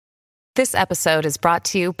This episode is brought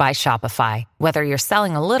to you by Shopify. Whether you're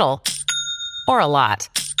selling a little or a lot,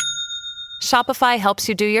 Shopify helps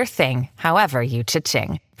you do your thing, however you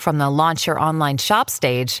cha-ching. From the launch your online shop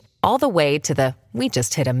stage, all the way to the we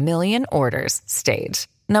just hit 1 million orders stage.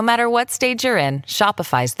 No matter what stage you're in,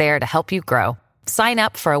 Shopify's there to help you grow. Sign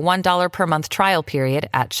up for a $1 per month trial period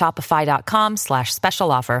at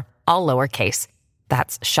shopify.com/special offer, all lowercase.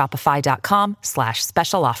 That's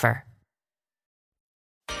shopify.com/special offer.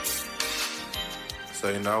 So,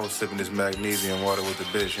 I was sipping this magnesium water with the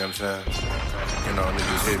bitch, you know what I'm saying?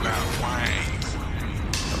 Niggas hit me.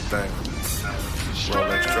 I'm thankful.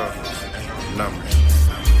 Rolex truffles, numbers.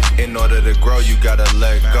 In order to grow, you gotta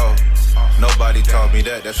let go. Nobody told me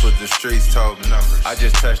that, that's what the streets told me. I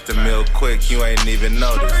just touched the mill quick, you ain't even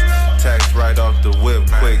noticed. Tax right off the whip,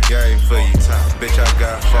 quick game for you. Bitch, I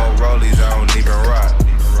got 4 rollies, I don't even ride.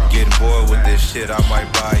 Getting bored with this shit, I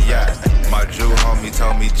might buy a yacht. My Jew homie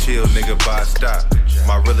told me chill, nigga, buy a stock.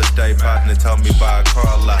 My real estate partner told me buy a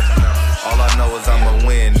car lot. All I know is I'ma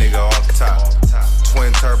win, nigga, off top.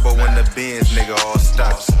 Twin turbo in the Benz, nigga, all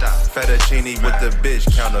stop. Fettuccine with the bitch,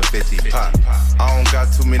 count a 50 pop. I don't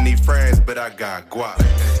got too many friends, but I got guap.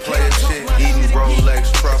 Playin' shit, eating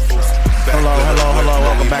Rolex truffles. Hello.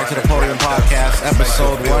 Welcome back to the Podium Podcast,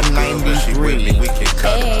 episode 193.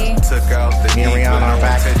 Hey. Me and Rihanna are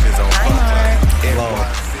back. Hi, Mark. Hello.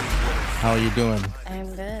 How are you doing?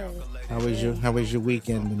 I'm good. How was your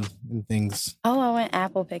weekend and things? Oh, I went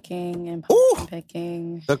apple picking and pumpkin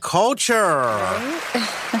picking. The culture. Right?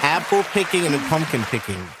 Apple picking and pumpkin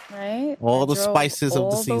picking. Right? All the spices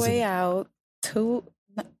of the season. All the way out,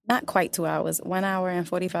 not quite 2 hours, 1 hour and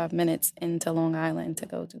 45 minutes into Long Island to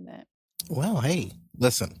go do that. Well, hey,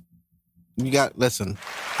 listen. I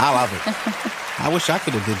love it. I wish I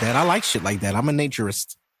could have did that. I like shit like that. I'm a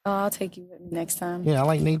naturist. Oh, I'll take you with me next time. Yeah, I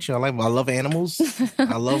like nature. I love animals.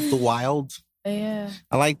 I love the wild. Yeah.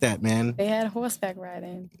 I like that, man. They had horseback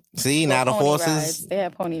riding. See, now the horses. Rides. They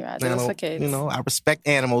had pony rides. It was for kids. I respect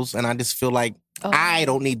animals, and I just feel like I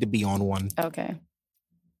don't need to be on one. Okay.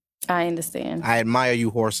 I understand. I admire you,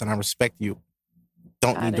 horse, and I respect you.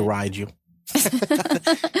 Don't need to ride you.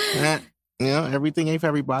 Everything ain't for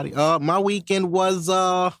everybody. My weekend was,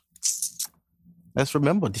 let's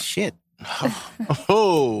remember the shit. I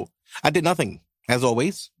did nothing, as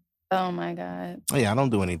always. Oh, my God. Oh, yeah, I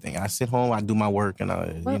don't do anything. I sit home, I do my work, and,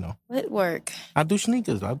 What work? I do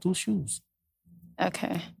sneakers. I do shoes.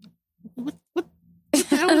 Okay. What the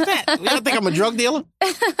hell is that? You don't think I'm a drug dealer?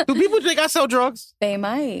 Do people think I sell drugs? They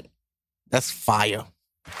might. That's fire.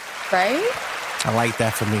 Right? I like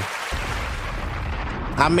that for me.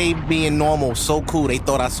 I made being normal so cool. They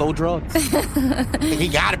thought I sold drugs. He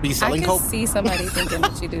gotta be selling coke. I can see somebody thinking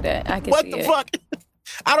that you do that. I can what see the it. fuck?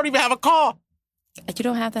 I don't even have a car. You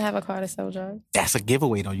don't have to have a car to sell drugs. That's a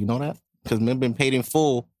giveaway, though. You know that? Because remember, been paid in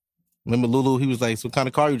full. Remember, Lulu, he was like, so what kind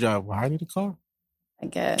of car you drive? Well, I need a car. I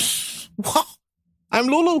guess. What? I'm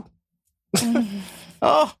Lulu.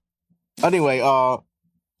 Oh. Anyway, my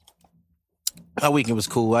weekend was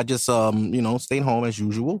cool. I just, stayed home as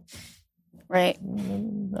usual. Right.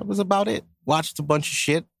 That was about it. Watched a bunch of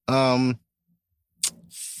shit.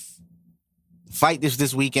 Fight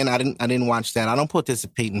this weekend. I didn't watch that. I don't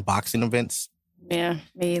participate in boxing events. Yeah,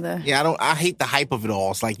 me either. Yeah, I hate the hype of it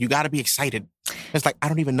all. It's like you got to be excited. It's like I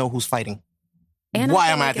don't even know who's fighting. And why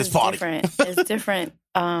am I at this party? It's different.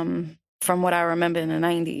 From what I remember in the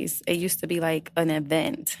 90s, it used to be like an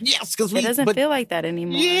event. Yes, because it doesn't feel like that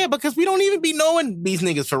anymore. Yeah, because we don't even be knowing these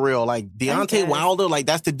niggas for real. Like Deontay Wilder, like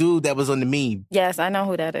that's the dude that was on the meme. Yes, I know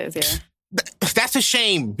who that is. Yeah, that's a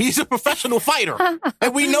shame. He's a professional fighter,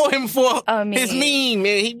 and we know him for his meme.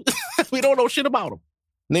 Man, we don't know shit about him.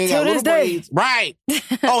 Nigga got little braids. Right?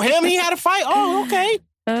 Oh, him? He had a fight. Oh, okay.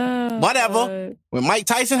 Whatever. When Mike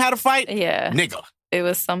Tyson had a fight, yeah, nigga, it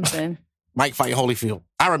was something. Mike fighting Holyfield.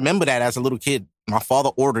 I remember that as a little kid. My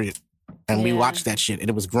father ordered it, and we watched that shit. And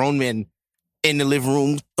it was grown men in the living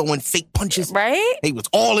room throwing fake punches. Right? He was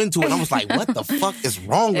all into it. I was like, what the fuck is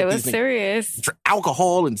wrong with these niggas? It was serious.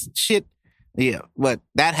 Alcohol and shit. Yeah, but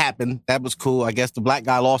that happened. That was cool. I guess the black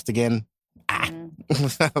guy lost again.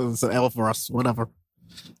 That was an L for us. Whatever.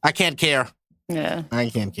 I can't care. Yeah. I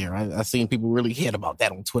can't care. I seen people really cared about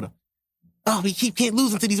that on Twitter. Oh, we keep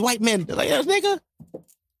losing to these white men. They're like, yeah, nigga.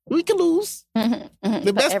 We can lose.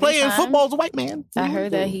 The best player in football is a white man. I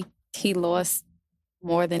heard that he lost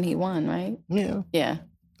more than he won, right? Yeah. Yeah.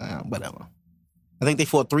 Whatever. I think they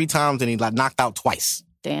fought 3 times and he like knocked out twice.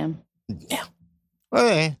 Damn. Yeah.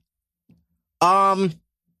 Okay. All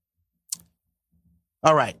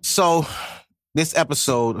right. So this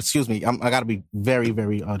episode, excuse me, I got to be very,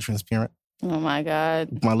 very transparent. Oh my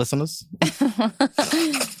God. My listeners.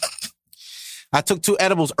 I took 2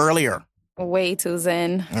 edibles earlier. Way too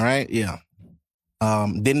zen. All right, yeah.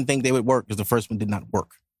 Didn't think they would work because the first one did not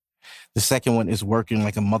work. The second one is working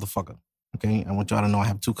like a motherfucker. Okay, I want y'all to know I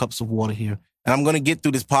have 2 cups of water here. And I'm going to get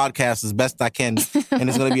through this podcast as best I can. And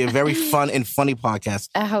it's going to be a very fun and funny podcast.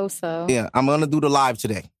 I hope so. Yeah, I'm going to do the live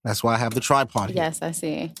today. That's why I have the tripod here. Yes, I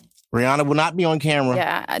see. Rihanna will not be on camera.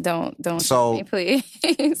 Yeah, I don't so me,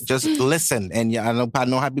 please. Just listen. And yeah, I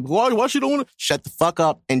know how people go, why she don't want to? Shut the fuck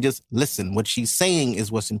up and just listen. What she's saying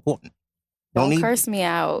is what's important. Don't curse me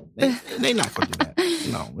out. They not going to do that.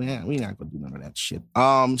 No, we not going to do none of that shit.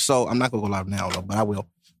 So I'm not going to go live now, though, but I will.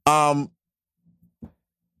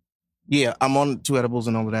 Yeah, I'm on 2 edibles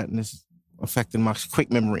and all of that, and it's affecting my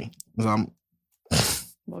quick memory. Well,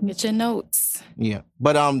 get your notes. Yeah.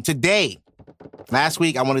 But last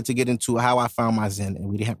week, I wanted to get into how I found my zen, and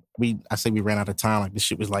we ran out of time. Like, this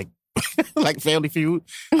shit was like, like Family Feud.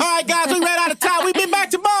 All right, guys, we ran out of time. We've been back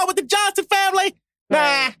tomorrow with the Johnson family.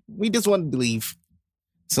 Nah, we just wanted to leave.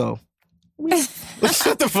 So,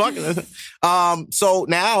 shut the fuck. So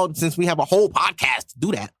now, since we have a whole podcast to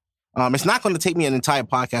do that, it's not going to take me an entire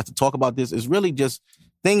podcast to talk about this. It's really just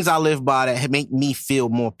things I live by that make me feel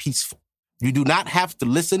more peaceful. You do not have to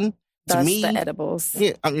listen to me. The edibles.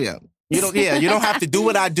 Yeah, yeah. You don't have to do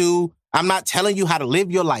what I do. I'm not telling you how to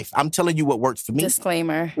live your life. I'm telling you what works for me.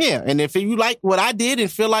 Disclaimer. Yeah, and if you like what I did and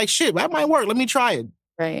feel like shit, that might work. Let me try it.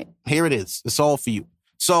 Right. Here it is. It's all for you.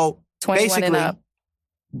 So 21 basically, and up.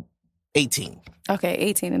 18. Okay,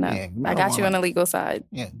 18 and up. Yeah, I got you on the legal side.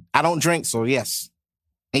 Yeah, I don't drink, so yes.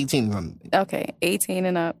 18 and up. Okay, 18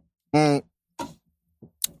 and up.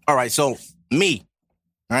 All right, so me,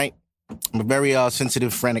 right? I'm a very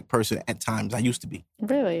sensitive, frantic person at times. I used to be.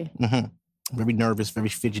 Really? Mm-hmm. Very nervous, very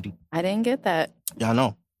fidgety. I didn't get that. Yeah, I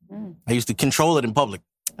know. I used to control it in public.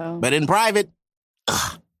 Oh. But in private,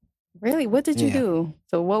 Really? What did you do?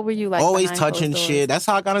 So what were you like? Always touching shit. That's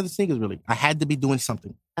how I got into sneakers, really. I had to be doing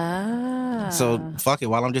something. So fuck it.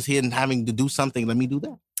 While I'm just here and having to do something, let me do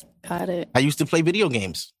that. Got it. I used to play video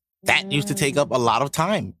games. That used to take up a lot of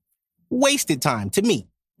time. Wasted time to me.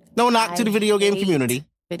 No knock to the video game community.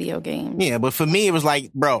 Video games. Yeah, but for me, it was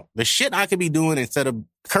like, bro, the shit I could be doing instead of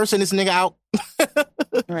cursing this nigga out.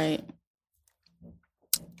 Right.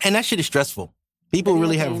 And that shit is stressful. People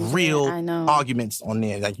really have real arguments on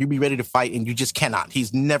there. Like, you be ready to fight and you just cannot. You're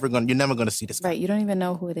never gonna see this guy. Right, you don't even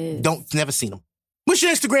know who it is. Never seen him. What's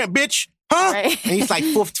your Instagram, bitch? Huh? Right. And he's like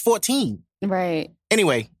 14. Right.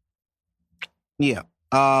 Anyway. Yeah.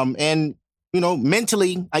 And,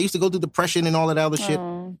 mentally, I used to go through depression and all of that other shit.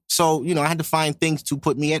 So, I had to find things to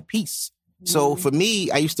put me at peace. So for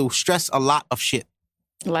me, I used to stress a lot of shit.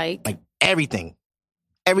 Like everything.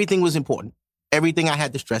 Everything was important. Everything I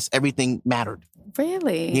had to stress, everything mattered.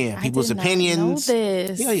 Really? Yeah, people's opinions. I did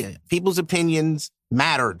not know this. Yeah. People's opinions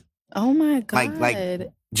mattered. Oh my God.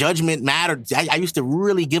 Like judgment mattered. I used to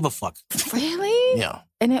really give a fuck. Really? Yeah.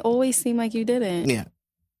 And it always seemed like you didn't. Yeah.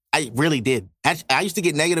 I really did. I used to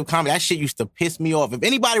get negative comments. That shit used to piss me off. If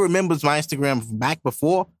anybody remembers my Instagram from back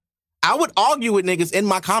before, I would argue with niggas in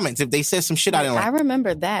my comments if they said some shit I didn't like. I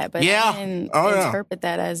remember that, but I didn't interpret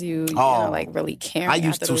that as you really caring. I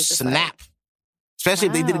used to snap. Especially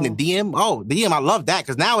if they did it in the DM. Oh, DM, I love that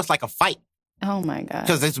because now it's like a fight. Oh, my God.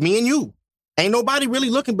 Because it's me and you. Ain't nobody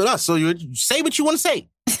really looking but us. So you say what you want to say.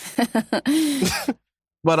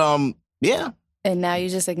 But, yeah. And now you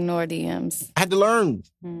just ignore DMs. I had to learn.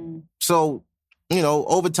 So,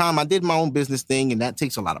 over time, I did my own business thing, and that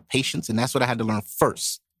takes a lot of patience. And that's what I had to learn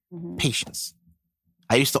first. Patience.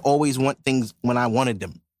 I used to always want things when I wanted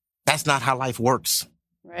them. That's not how life works.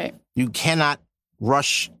 Right. You cannot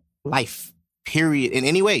rush life. Period. In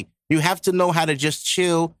any way. You have to know how to just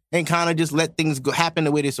chill and kind of just let things happen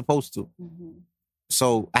the way they're supposed to.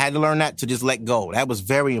 So I had to learn that to just let go. That was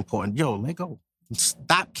very important. Yo, let go.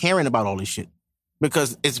 Stop caring about all this shit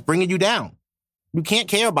because it's bringing you down. You can't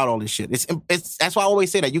care about all this shit. It's that's why I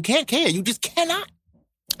always say that. You can't care. You just cannot.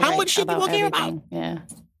 How much shit people care about? Yeah.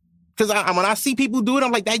 Because when I see people do it,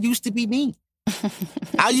 I'm like, that used to be me.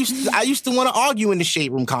 I used to want to argue in the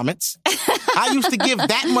shade room comments. I used to give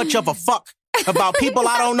that much of a fuck about people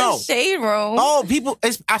I don't know. Shade room. Oh, people!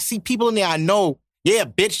 I see people in there I know. Yeah,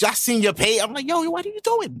 bitch, I seen your page. I'm like, yo, what are you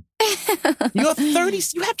doing? You're 30.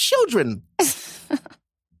 You have children.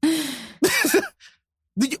 Are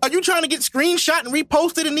you trying to get screenshot and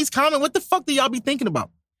reposted in these comments? What the fuck do y'all be thinking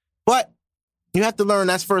about? But you have to learn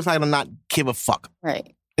that's first how to not give a fuck.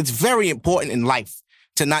 Right. It's very important in life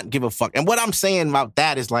to not give a fuck. And what I'm saying about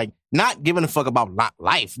that is like not giving a fuck about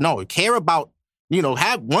life. No, care about,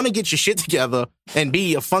 want to get your shit together and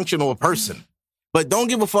be a functional person. But don't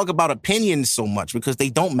give a fuck about opinions so much because they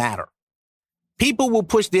don't matter. people will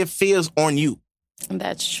push their fears on you.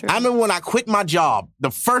 That's true. I remember when I quit my job, the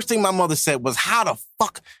first thing my mother said was, how the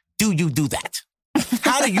fuck do you do that?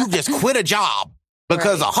 How do you just quit a job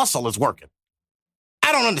because a hustle is working?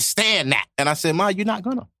 I don't understand that. And I said, Ma, you're not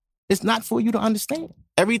gonna. It's not for you to understand.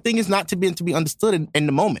 Everything is not to be understood in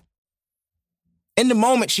the moment. In the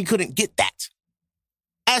moment, she couldn't get that.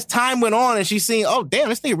 As time went on and she's seen, oh, damn,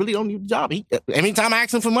 this nigga really don't need a job. Every time I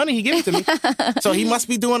ask him for money, he gives it to me. So he must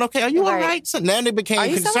be doing okay. Are you all right? So then they became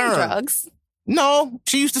concerned. Are you selling drugs? No.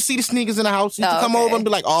 She used to see the sneakers in the house. She used to come over and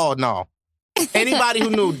be like, oh, no. Anybody who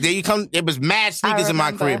knew, it was mad sneakers in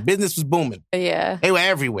my crib. Business was booming. Yeah. They were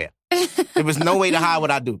everywhere. There was no way to hide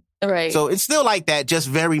what I do. Right. So it's still like that, just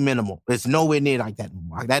very minimal. It's nowhere near like that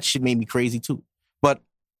anymore. That shit made me crazy too. But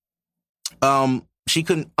she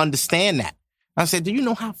couldn't understand that. I said, do you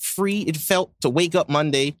know how free it felt to wake up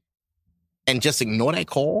Monday and just ignore that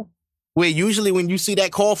call? Where usually when you see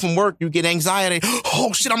that call from work, you get anxiety.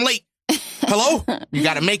 Oh, shit, I'm late. Hello? You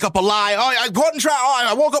got to make up a lie. Oh, I go ahead and try. Oh,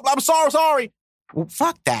 I woke up. I'm sorry. Well,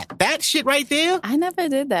 fuck that. That shit right there. I never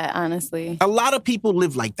did that, honestly. A lot of people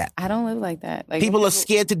live like that. I don't live like that. Like people are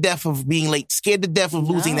scared to death of being late, scared to death of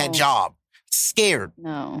losing that job. Scared.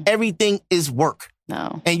 No. Everything is work.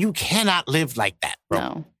 No. And you cannot live like that, bro.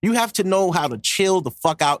 No. You have to know how to chill the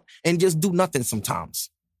fuck out and just do nothing sometimes.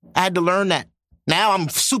 I had to learn that. Now I'm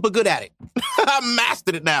super good at it. I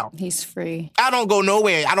mastered it now. He's free. I don't go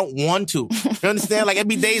nowhere. I don't want to. You understand? Like,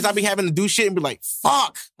 every days I be having to do shit and be like,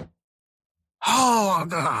 fuck. Oh,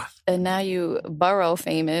 God. And now you borough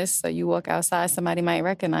famous, so you walk outside, somebody might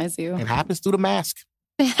recognize you. It happens through the mask.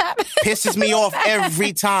 Pisses me off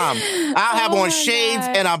every time. I'll have on shades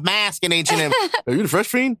and a mask in H&M. Are you the Fresh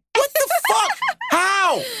Fiend? What the fuck?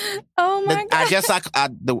 How? Oh, my God. I guess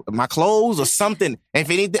my clothes or something.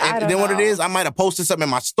 If anything, then what it is, I might have posted something in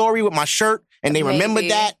my story with my shirt, and they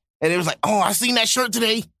remembered that. And it was like, oh, I seen that shirt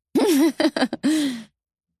today.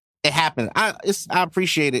 It happened. I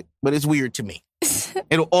appreciate it, but it's weird to me.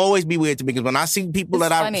 It'll always be weird to me because when I see people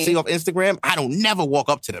that I see off Instagram, I don't never walk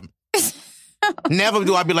up to them. Never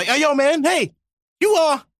do I be like, hey, yo, man, hey,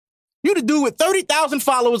 you the dude with 30,000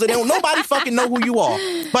 followers and don't nobody fucking know who you are.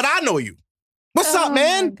 But I know you. What's up,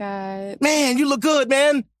 man? Oh, my God. Man, you look good,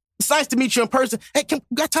 man. It's nice to meet you in person. Hey,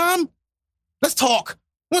 got time? Let's talk.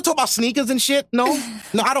 You want to talk about sneakers and shit? No,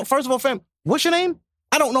 I don't. First of all, fam, what's your name?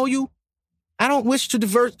 I don't know you. I don't wish to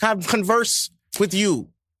converse with you.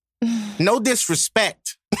 No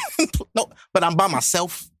disrespect. No, but I'm by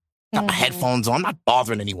myself. Got my headphones on. I'm not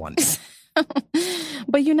bothering anyone.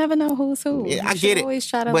 But you never know who's who. Yeah, I get it. Always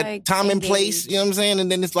try to, but time and place, you know what I'm saying?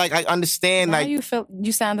 And then it's like, I understand. Now like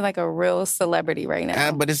you sounded like a real celebrity right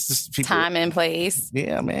now. But it's just people. Time and place.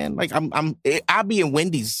 Yeah, man. Like I'll be in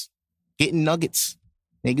Wendy's getting nuggets.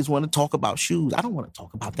 Niggas want to talk about shoes. I don't want to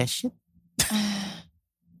talk about that shit.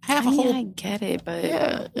 I get it,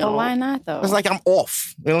 but why not though? It's like I'm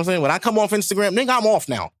off. You know what I'm saying? When I come off Instagram, nigga, I'm off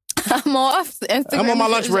now. I'm off Instagram. I'm on my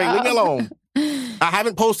lunch break. Leave me alone. I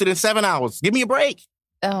haven't posted in 7 hours. Give me a break.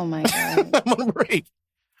 Oh my God. I'm on a break.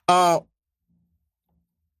 But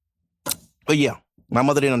yeah, my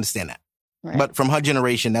mother didn't understand that. Right. But from her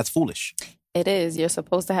generation, that's foolish. It is. You're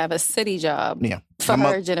supposed to have a city job. Yeah. For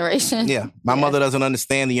her generation. Yeah. My mother doesn't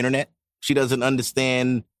understand the internet. She doesn't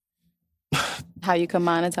understand how you can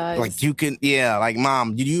monetize. Like you can, like,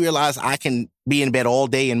 Mom, do you realize I can be in bed all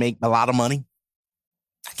day and make a lot of money?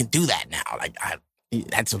 I can do that now. Like,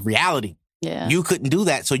 that's a reality. Yeah. You couldn't do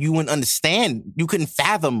that, so you wouldn't understand. You couldn't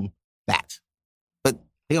fathom that. But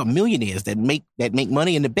there are millionaires that make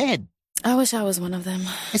money in the bed. I wish I was one of them.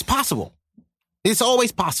 It's possible. It's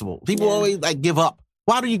always possible. People always like give up.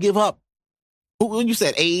 Why do you give up? When you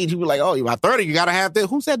said age, you were like, oh, you're about 30, you gotta have this.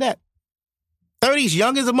 Who said that? 30's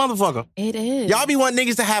young as a motherfucker. It is. Y'all be wanting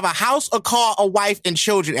niggas to have a house, a car, a wife, and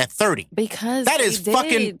children at 30. Because that is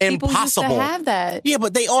fucking impossible. People used to have that. Yeah,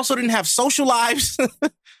 but they also didn't have social lives.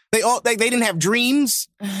 They didn't have dreams.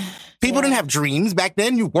 People didn't have dreams back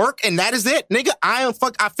then. You work and that is it. Nigga, I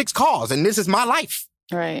fix cars and this is my life.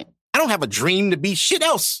 Right. I don't have a dream to be shit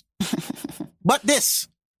else. But this.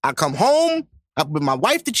 I come home, I with my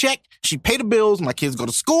wife to check, she pay the bills, my kids go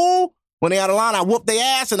to school. When they out of line, I whoop their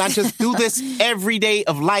ass, and I just do this every day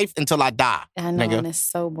of life until I die. I know, nigga. And it's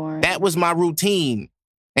so boring. That was my routine.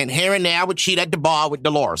 And here and there, I would cheat at the bar with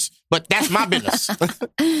Dolores. But that's my business.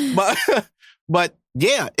 But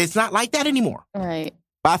yeah, it's not like that anymore. Right.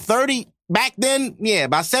 By 30, back then,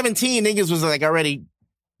 by 17, niggas was like already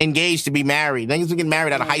engaged to be married. Niggas were getting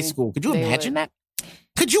married out of high school. Could you imagine that?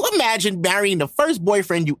 Could you imagine marrying the first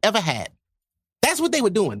boyfriend you ever had? That's what they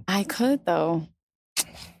were doing. I could, though.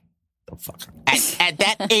 Fuck. At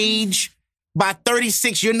that age, by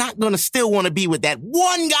 36, you're not going to still want to be with that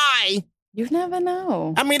one guy. You never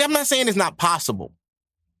know. I mean, I'm not saying it's not possible.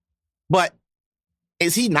 But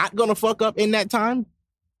is he not going to fuck up in that time?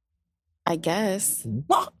 I guess.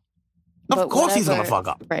 What? Of course he's going to fuck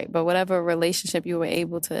up. Right. But whatever relationship you were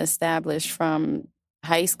able to establish from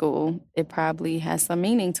high school, it probably has some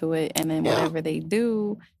meaning to it. And then whatever they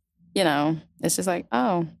do, you know, it's just like,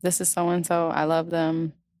 oh, this is so-and-so. I love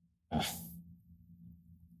them. I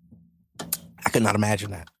could not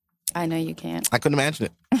imagine that. I know you can't. I couldn't imagine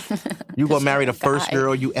it. You gonna marry the first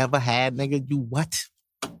girl you ever had, nigga? You what?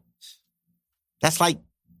 That's like,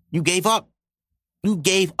 you gave up. You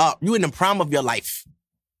gave up. You in the prime of your life.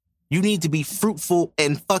 You need to be fruitful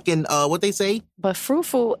and fucking, what they say? But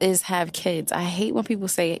fruitful is have kids. I hate when people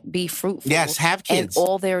say be fruitful. Yes, have kids. And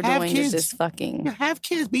all they're doing is just fucking. Yeah, have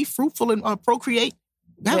kids. Be fruitful and procreate.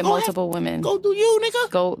 With multiple women. Go do you,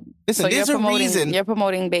 nigga. Go. Listen, there's a reason. You're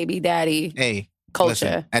promoting baby daddy culture.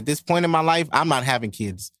 Listen, at this point in my life, I'm not having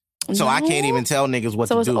kids. So I can't even tell niggas what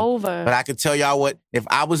to do. So it's over. But I could tell y'all what, if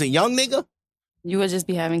I was a young nigga. You would just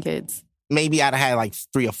be having kids. Maybe I'd have had like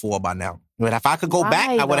 3 or 4 by now. But if I could go back,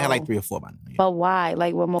 I would have had like 3 or 4 by now. Yeah. But why?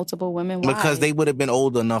 Like with multiple women? Why? Because they would have been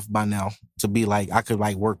old enough by now to be like, I could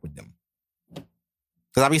like work with them.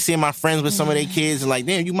 Because I be seeing my friends with some of their kids and like,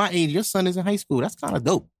 damn, you my age, your son is in high school. That's kind of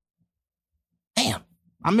dope. Damn,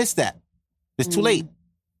 I missed that. It's too late.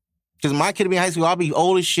 Because my kid will be in high school, I'll be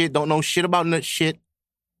old as shit, don't know shit about nut shit.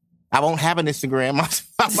 I won't have an Instagram.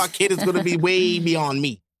 My kid is going to be way beyond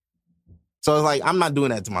me. So it's like, I'm not doing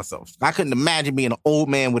that to myself. I couldn't imagine being an old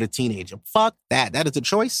man with a teenager. Fuck that. That is a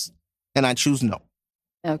choice, and I choose no.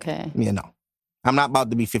 Okay. Yeah, no. I'm not about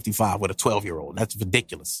to be 55 with a 12-year-old. That's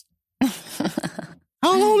ridiculous.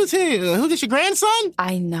 How old is he? Who's this, your grandson?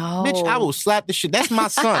 I know. Bitch, I will slap the shit. That's my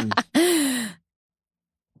son.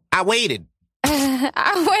 I waited.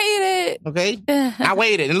 I waited. Okay? I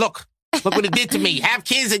waited. And look what it did to me. Have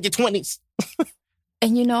kids in your 20s.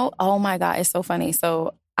 And you know, oh my God, it's so funny.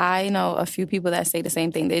 So I know a few people that say the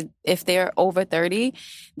same thing. If they're over 30,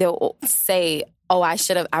 they'll say, oh,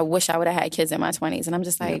 I wish I would have had kids in my 20s. And I'm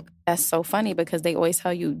just like, that's so funny because they always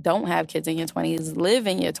tell you don't have kids in your 20s, live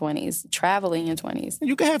in your 20s, travel in your 20s.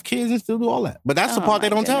 You can have kids and still do all that. But that's the part they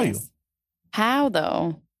don't tell you. How,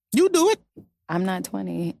 though? You do it. I'm not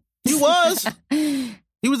 20. You was.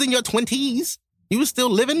 You was in your 20s. You was still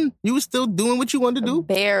living. You was still doing what you wanted to do.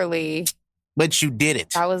 Barely. But you did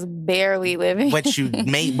it. I was barely living. But you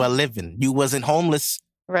made a living. You wasn't homeless.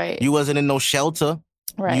 Right. You wasn't in no shelter.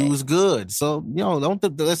 Right. You was good. So,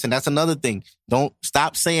 don't listen, that's another thing. Don't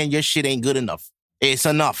stop saying your shit ain't good enough. It's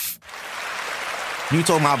enough. You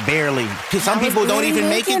talking about barely. Because some people don't even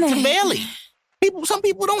make it to barely. Some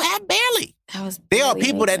people don't have barely. There are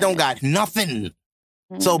people that don't got nothing.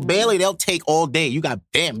 Mm-hmm. So barely, they'll take all day. You got,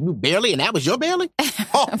 damn, you barely, and that was your barely?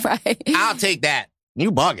 Oh, right. I'll take that.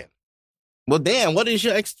 You bugging. Well, damn, what is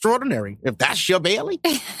your extraordinary? If that's your barely?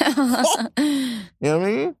 Oh. You know what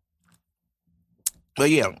I mean? But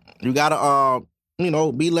yeah, you gotta,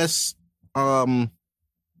 be less hard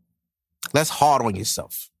on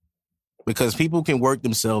yourself. Because people can work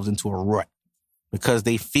themselves into a rut. Because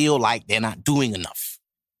they feel like they're not doing enough.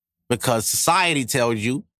 Because society tells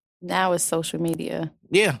you. Now it's social media.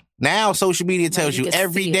 Yeah. Now social media tells you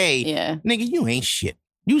every day, yeah. Nigga, you ain't shit.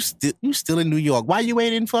 You still in New York. Why you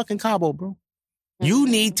ain't in fucking Cabo, bro? Mm-hmm. You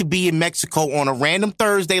need to be in Mexico on a random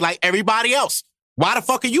Thursday like everybody else. Why the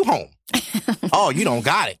fuck are you home? Oh, you don't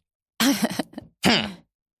got it.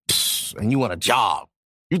 And you want a job.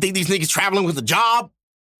 You think these niggas traveling with a job?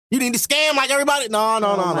 You need to scam like everybody? No.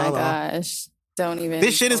 Oh my gosh. Don't even.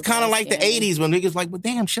 This shit is kind of like the 80s when niggas like, well,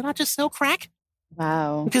 damn, should I just sell crack?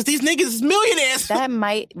 Wow. Because these niggas is millionaires. That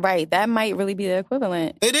might really be the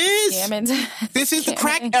equivalent. It is. This is the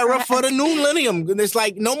crack era for the new millennium. It's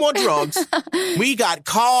like, no more drugs. We got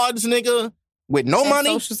cards, nigga, with no money.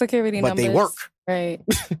 Social Security but numbers. They work. Right.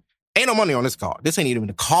 Ain't no money on this card. This ain't even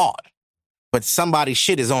a card. But somebody's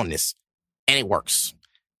shit is on this. And it works.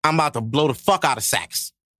 I'm about to blow the fuck out of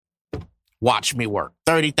Saks. Watch me work.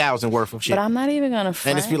 30,000 worth of shit. But I'm not even going to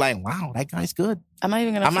front. And just be like, wow, that guy's good. I'm not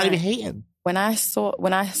even going to I'm not even hating. When I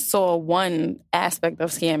saw one aspect of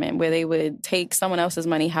scamming where they would take someone else's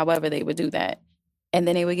money, however they would do that, and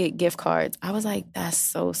then they would get gift cards, I was like, that's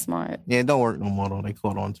so smart. Yeah, it don't work no more, though. They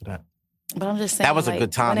caught on to that. But I'm just saying. That was a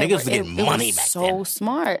good time. Niggas was getting money back then. So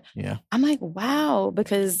smart. Yeah. I'm like, wow,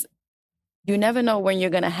 because you never know when you're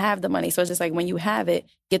going to have the money. So it's just like when you have it,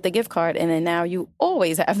 get the gift card, and then now you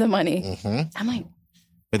always have the money. Mm-hmm. I'm like,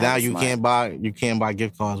 but now you can't buy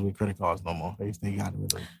gift cards with credit cards no more. They got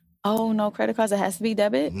rid of it. Oh, no credit cards. It has to be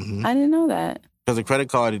debit? Mm-hmm. I didn't know that. Because a credit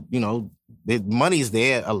card, The money's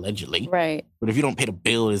there, allegedly. Right. But if you don't pay the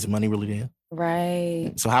bill, is the money really there?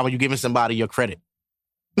 Right. So how are you giving somebody your credit?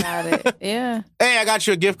 Got it. Yeah. Hey, I got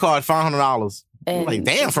you a gift card, $500. And like,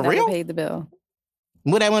 damn, for real? Paid the bill.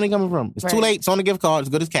 Where that money coming from? It's too late. It's on the gift card. It's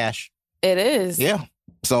good as cash. It is. Yeah.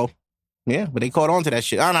 So, yeah, but they caught on to that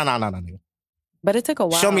shit. Oh, no. But it took a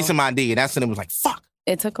while. Show me some ID. And that's when it was like, fuck.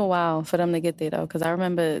 It took a while for them to get there, though, because I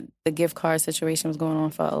remember the gift card situation was going on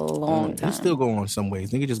for a long time. They still go on some ways.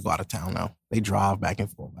 Nigga just go out of town now. They drive back and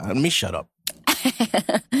forth. Let me shut up.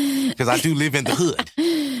 Because I do live in the hood.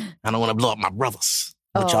 I don't want to blow up my brothers.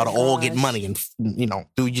 I want y'all to all get money and,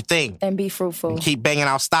 do your thing. And be fruitful. And keep banging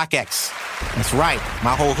out StockX. That's right.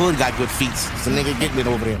 My whole hood got good feet. It's a nigga getting it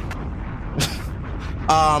over there.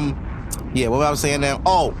 Yeah, what I was saying now?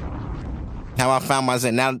 Oh, how I found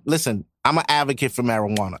myself. Now, listen. I'm an advocate for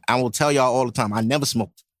marijuana. I will tell y'all all the time, I never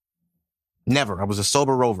smoked. Never. I was a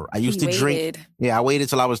sober rover. I used to drink. Yeah, I waited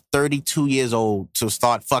till I was 32 years old to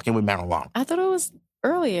start fucking with marijuana. I thought it was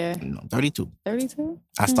earlier. No, 32. 32?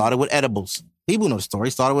 I started with edibles. People know the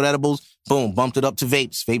story. Started with edibles. Boom, bumped it up to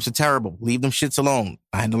vapes. Vapes are terrible. Leave them shits alone.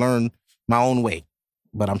 I had to learn my own way.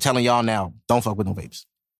 But I'm telling y'all now, don't fuck with no vapes.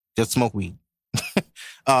 Just smoke weed.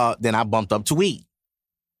 Then I bumped up to weed.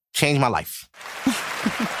 Changed my life.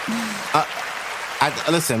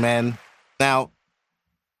 Listen, man. Now,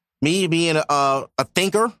 me being a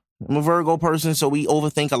thinker, I'm a Virgo person, so we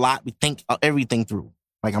overthink a lot. We think everything through.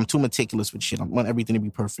 Like, I'm too meticulous with shit. I want everything to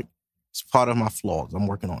be perfect. It's part of my flaws. I'm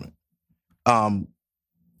working on it.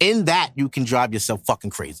 In that, you can drive yourself fucking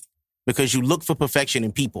crazy because you look for perfection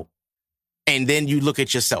in people, and then you look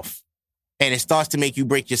at yourself, and it starts to make you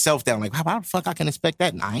break yourself down. Like, how the fuck I can expect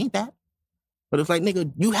that? And I ain't that. But it's like,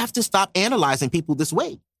 nigga, you have to stop analyzing people this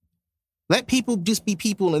way. Let people just be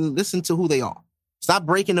people and listen to who they are. Stop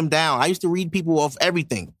breaking them down. I used to read people off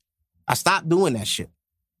everything. I stopped doing that shit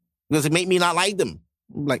because it made me not like them.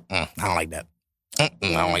 I'm like, I don't like that. I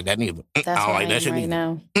don't like that neither. I don't like that shit right either.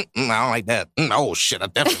 Now. I don't like that. Oh, shit, I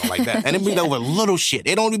definitely don't like that. And it be over little shit.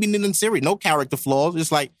 It don't even be nothing serious. No character flaws.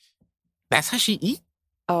 It's like, that's how she eat?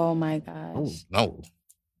 Oh, my gosh. Oh, no.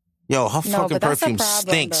 Yo, her fucking perfume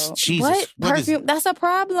stinks. Though. Jesus. What perfume? That's a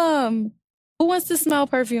problem. Who wants to smell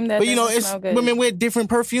perfume that doesn't smell good? Women wear different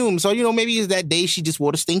perfumes. So, maybe it's that day she just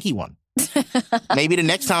wore the stinky one. Maybe the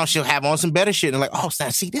next time she'll have on some better shit. And like, oh,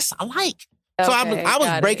 see, this I like. So I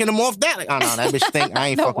was breaking them off that. Like, oh, no, that bitch stink. I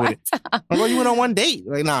ain't fucking with it. I'm like, well, you went on one date.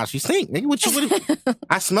 Like, nah, she stink. Nigga, what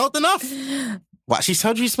I smelled enough. What, she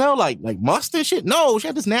told you smell like mustard shit? No, she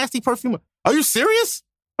had this nasty perfume. Are you serious?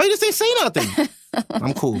 Why you just ain't say nothing?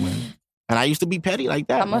 I'm cool, man. And I used to be petty like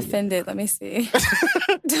that. I'm offended. Let me see.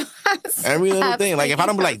 Every little thing. Like, if I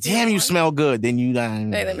don't be like, damn, you smell good, then you...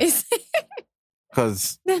 Wait, let me see.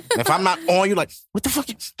 Because if I'm not on you like, what the fuck?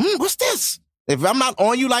 What's this? If I'm not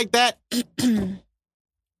on you like that,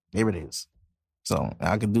 there it is. So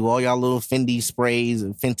I can do all y'all little Fendi sprays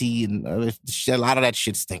and Fenty and a lot of that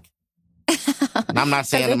shit stink. And I'm not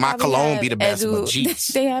saying that my cologne be the best, but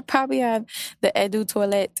jeez. They probably have the Edu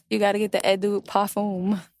toilette. You got to get the Edu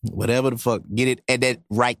parfum. Whatever the fuck. Get it edit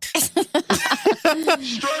right. Get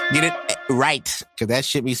it right. Because that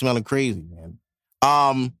shit be smelling crazy, man.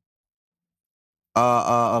 What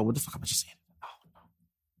the fuck am I just saying?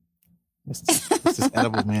 This is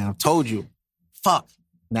edible, man. I've told you. Fuck.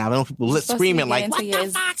 Now, I know people screaming like, what the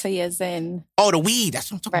fuck? To your zen. Oh, the weed. That's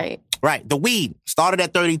what I'm talking about. Right. The weed. Started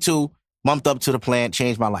at 32, bumped up to the plant,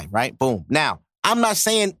 changed my life, right? Boom. Now, I'm not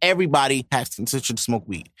saying everybody has to smoke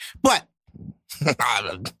weed, but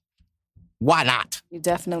why not? You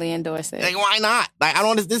definitely endorse it. Like, why not? Like, I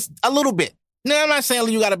don't, this a little bit. Now, I'm not saying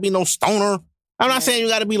you got to be no stoner. I'm not saying you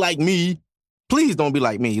got to be like me. Please don't be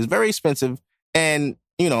like me. It's very expensive. And,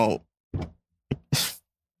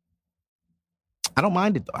 I don't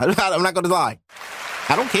mind it, though. I'm not going to lie.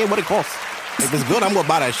 I don't care what it costs. If it's good, I'm going to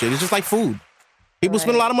buy that shit. It's just like food. People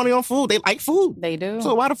spend a lot of money on food. They like food. They do.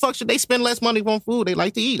 So why the fuck should they spend less money on food? They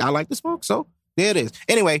like to eat. I like to smoke. So there it is.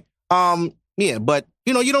 Anyway, yeah, but,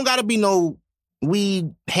 you don't got to be no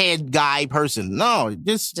weed head guy person. No,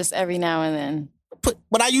 just every now and then.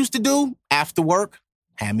 What I used to do after work,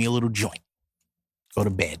 have me a little joint. Go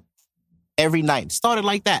to bed. Every night. Started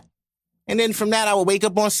like that. And then from that, I would wake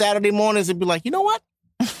up on Saturday mornings and be like, you know what?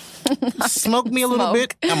 Smoke me a little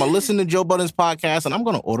bit. I'm going to listen to Joe Budden's podcast and I'm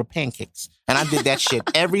going to order pancakes. And I did that shit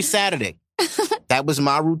every Saturday. That was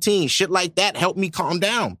my routine. Shit like that helped me calm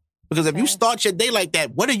down. Because if you start your day like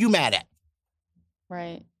that, what are you mad at?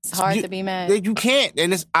 Right. It's hard to be mad. You can't.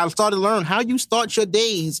 And I started to learn how you start your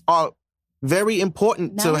days are very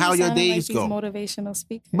important to how your days go. Motivational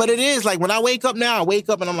speakers. But it is like when I wake up now,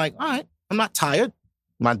 and I'm like, all right, I'm not tired.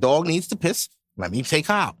 My dog needs to piss. Let me take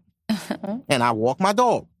her out. and I walk my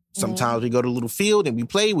dog. Sometimes we go to a little field and we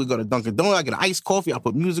play. We go to Dunkin' Donuts. I get an iced coffee. I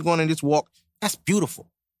put music on and just walk. That's beautiful.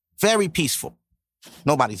 Very peaceful.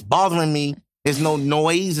 Nobody's bothering me. There's no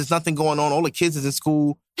noise. There's nothing going on. All the kids is in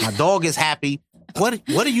school. My dog is happy. What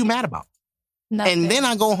are you mad about? Nothing. And then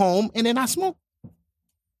I go home and then I smoke.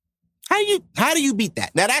 How do you beat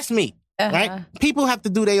that? Now that's me, right? People have to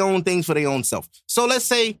do their own things for their own self. So let's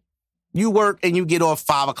say you work and you get off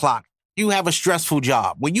 5 o'clock. You have a stressful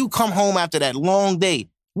job. When you come home after that long day,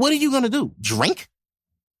 what are you going to do? Drink?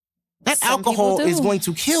 That alcohol is going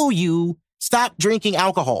to kill you. Stop drinking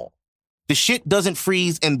alcohol. The shit doesn't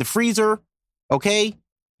freeze in the freezer, okay?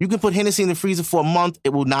 You can put Hennessy in the freezer for a month. It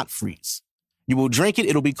will not freeze. You will drink it.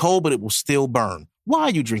 It'll be cold, but it will still burn. Why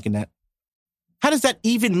are you drinking that? How does that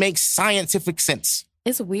even make scientific sense?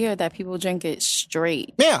 It's weird that people drink it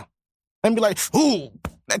straight. Yeah. And be like, ooh,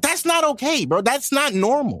 that's not okay, bro. That's not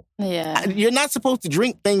normal. Yeah. You're not supposed to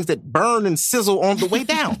drink things that burn and sizzle on the way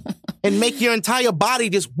down and make your entire body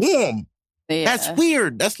just warm. Yeah. That's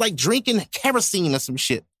weird. That's like drinking kerosene or some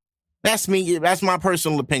shit. That's me. That's my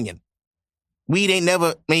personal opinion. Weed ain't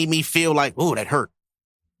never made me feel like, oh, that hurt.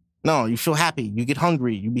 No, you feel happy. You get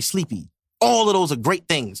hungry. You be sleepy. All of those are great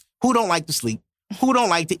things. Who don't like to sleep? Who don't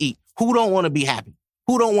like to eat? Who don't want to be happy?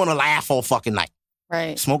 Who don't want to laugh all fucking night?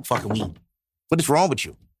 Right. Smoke fucking weed. What is wrong with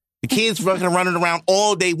you? The kids running around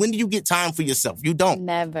all day. When do you get time for yourself? You don't.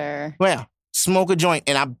 Never. Well, smoke a joint.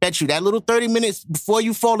 And I bet you that little 30 minutes before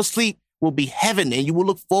you fall asleep will be heaven. And you will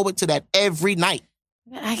look forward to that every night.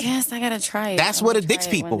 I guess I got to try it. That's what addicts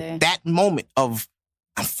people. That moment of,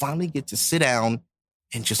 I finally get to sit down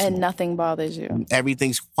and just And smoke. nothing bothers you.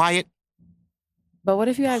 Everything's quiet. But what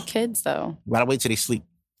if you have kids, though? You gotta wait till they sleep.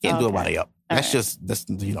 Can't do it while they up. That's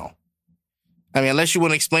you know. I mean, unless you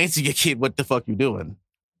want to explain to your kid what the fuck you doing.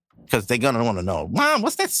 Because they're gonna want to know. Mom,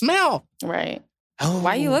 what's that smell? Right. Oh,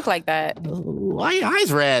 why you look like that? Why your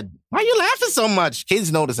eyes red? Why you laughing so much?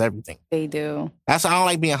 Kids notice everything. They do. That's why I don't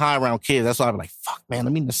like being high around kids. That's why I'm like, fuck, man,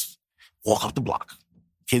 let me just walk up the block.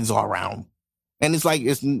 Kids are around. And it's like,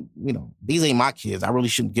 these ain't my kids. I really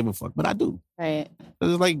shouldn't give a fuck, but I do. Right.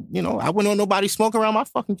 It's like, I wouldn't want nobody smoke around my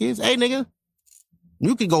fucking kids. Hey, nigga,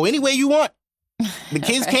 you can go anywhere you want. The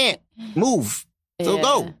kids can't move. So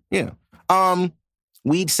go. Yeah.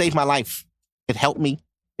 Weed saved my life. It helped me.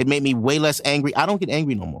 It made me way less angry. I don't get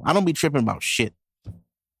angry no more. I don't be tripping about shit.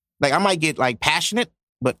 Like, I might get, like, passionate,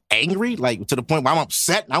 but angry, like, to the point where I'm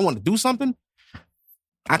upset and I want to do something.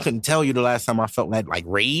 I couldn't tell you the last time I felt that, like,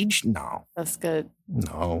 rage. No. That's good.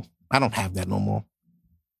 No. I don't have that no more.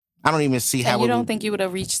 I don't even see how you don't think you would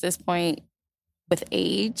have reached this point with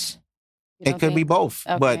age? It could be both.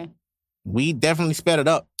 Okay. But we definitely sped it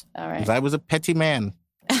up. All right. Because I was a petty man.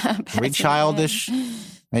 Very childish.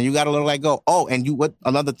 And you got to let that go. Oh, and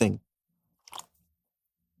another thing.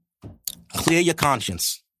 Clear your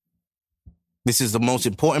conscience. This is the most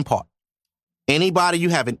important part. Anybody you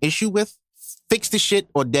have an issue with, fix the shit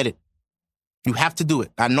or dead it. You have to do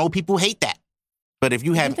it. I know people hate that. But if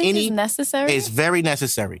you have any... It's necessary? It's very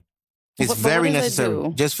necessary. It's very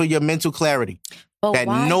necessary. Just for your mental clarity. But that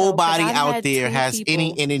nobody out there has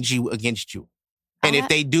any energy against you. And if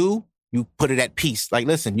they do, you put it at peace. Like,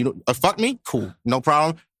 listen, fuck me? Cool. No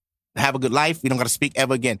problem. Have a good life. We don't got to speak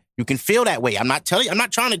ever again. You can feel that way. I'm not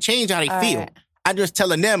trying to change how they feel. Right. I'm just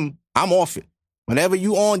telling them I'm off it. Whenever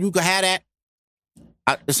you on, you can have that.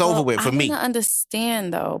 It's over with for me. I don't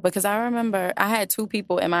understand, though, because I remember I had 2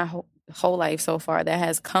 people in my whole life so far that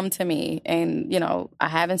has come to me and, I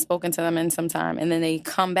haven't spoken to them in some time. And then they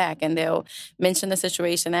come back and they'll mention the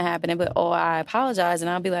situation that happened and be, oh, I apologize. And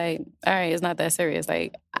I'll be like, all right, it's not that serious.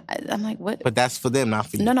 Like, I'm like, what? But that's for them, not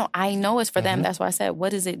for you. No, I know it's for them. That's why I said,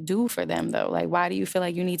 what does it do for them, though? Like, why do you feel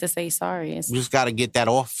like you need to say sorry? You just got to get that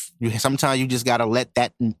off. Sometimes you just got to let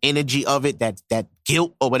that energy of it, that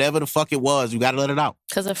guilt or whatever the fuck it was, you got to let it out.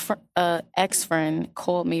 Because a ex-friend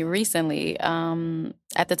called me recently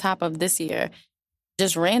at the top of this year,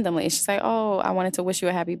 just randomly. She's like, oh, I wanted to wish you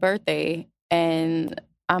a happy birthday. And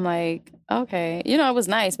I'm like, okay. It was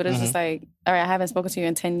nice, but it was just like, all right, I haven't spoken to you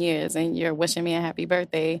in 10 years and you're wishing me a happy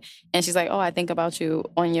birthday. And she's like, oh, I think about you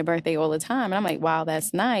on your birthday all the time. And I'm like, wow,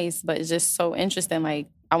 that's nice. But it's just so interesting. Like,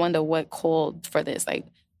 I wonder what called for this. Like,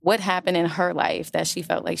 what happened in her life that she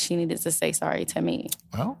felt like she needed to say sorry to me?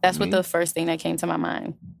 Well, that's what the first thing that came to my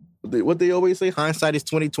mind. What they always say, hindsight is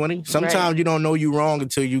 20/20. Sometimes you don't know you wrong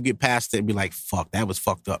until you get past it and be like, fuck, that was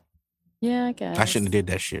fucked up. Yeah, I guess. I shouldn't have did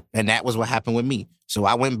that shit. And that was what happened with me. So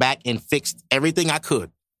I went back and fixed everything I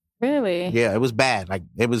could. Really? Yeah, it was bad. Like,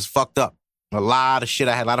 it was fucked up. A lot of shit.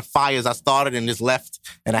 I had a lot of fires I started and just left.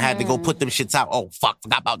 And I had to go put them shits out. Oh, fuck.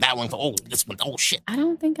 Forgot about that one. Oh, this one. Oh, shit. I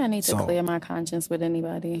don't think I need to clear my conscience with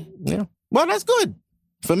anybody. Yeah. Well, that's good.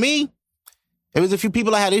 For me, there was a few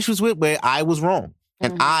people I had issues with where I was wrong.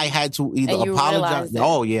 And I had to either apologize.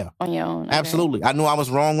 Oh, yeah. On your own. Okay. Absolutely. I knew I was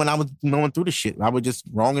wrong when I was going through the shit. I was just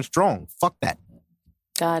wrong and strong. Fuck that.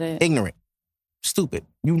 Got it. Ignorant. Stupid.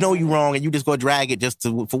 You know you're wrong and you just go drag it just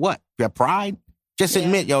to, for what? You have pride? Just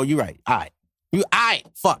admit, yo, you're right. All right.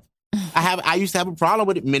 Fuck. I used to have a problem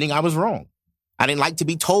with admitting I was wrong. I didn't like to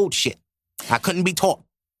be told shit. I couldn't be taught.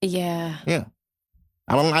 Yeah. Yeah.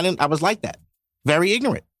 I was like that. Very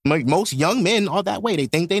ignorant. Most young men are that way. They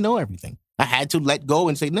think they know everything. I had to let go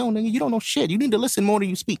and say, no, nigga, you don't know shit. You need to listen more than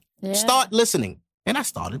you speak. Yeah. Start listening. And I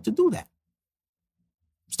started to do that.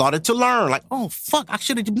 Started to learn. Like, oh, fuck, I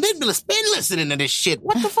should have been listening to this shit.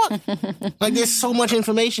 What the fuck? Like, there's so much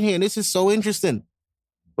information here. And this is so interesting.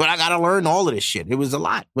 But I got to learn all of this shit. It was a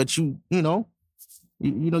lot. But you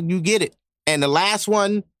get it. And the last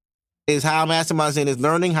one is how I'm masterminding is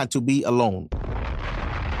learning how to be alone.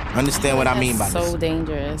 Understand what I mean by this. So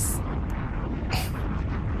dangerous.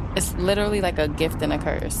 It's literally like a gift and a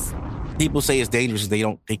curse. People say it's dangerous.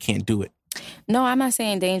 They can't do it. No, I'm not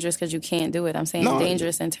saying dangerous because you can't do it. I'm saying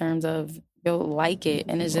dangerous in terms of you'll like it.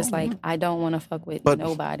 And it's just like, I don't want to fuck with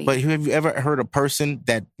nobody. But have you ever heard a person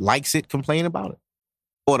that likes it complain about it?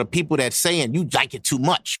 Or the people that saying you like it too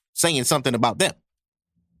much, saying something about them?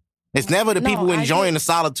 It's never the people enjoying the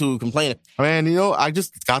solitude complaining, man,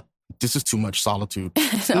 this is too much solitude.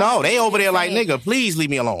 No, they over there like, nigga, please leave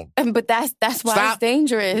me alone. But that's why it's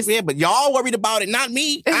dangerous. Yeah, but y'all worried about it, not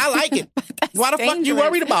me. I like it. Why the fuck you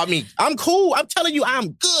worried about me? I'm cool. I'm telling you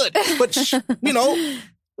I'm good. But, leave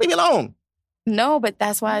me alone. No, but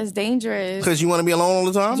that's why it's dangerous. Because you want to be alone all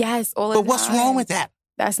the time? Yes, all the time. But what's wrong with that?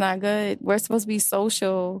 That's not good. We're supposed to be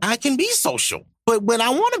social. I can be social, but when I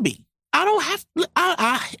want to be, I don't have to.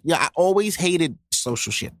 I always hated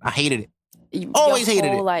social shit. I hated it. Always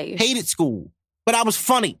hated it. Life. Hated school. But I was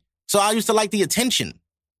funny. So I used to like the attention.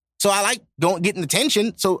 So I like getting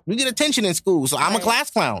attention. So you get attention in school. So I'm a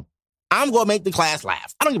class clown. I'm going to make the class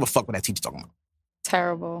laugh. I don't give a fuck what that teacher's talking about.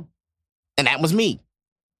 Terrible. And that was me.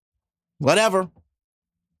 Whatever.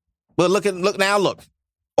 But look now.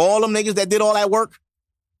 All them niggas that did all that work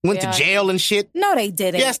went to jail and shit. No, they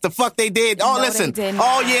didn't. Yes, the fuck they did. Oh, no, listen.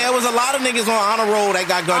 Oh, yeah, it was a lot of niggas on honor roll that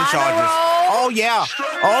got gun charges. Oh, yeah.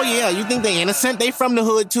 Oh, yeah. You think they innocent? They from the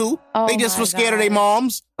hood, too. Oh, they just were scared of their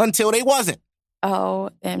moms until they wasn't. Oh,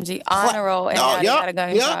 MG. Honor roll. And now they got a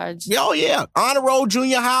gun charge. Oh, yeah. Honor roll,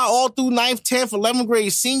 junior high, all through 9th, 10th, 11th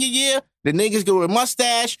grade, senior year. The niggas go with a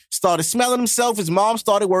mustache, started smelling himself. His mom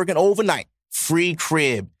started working overnight. Free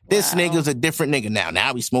crib. This nigga's a different nigga now.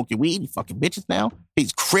 Now he smoking weed. He fucking bitches now.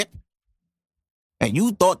 He's crip. And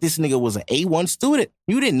you thought this nigga was an A1 student.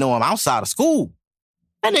 You didn't know him outside of school.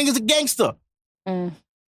 That nigga's a gangster.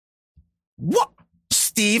 What?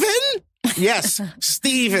 Steven? Yes,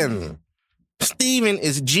 Steven. Steven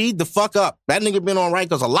is G'd the fuck up. That nigga been on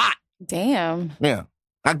Rikers a lot. Damn. Yeah.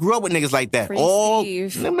 I grew up with niggas like that. All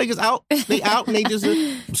them niggas out. They out and they just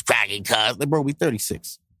was cracking cuz. Like, bro, we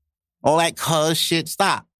 36. All that cuz shit.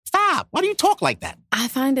 Stop. Why do you talk like that? I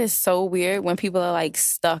find it so weird when people are like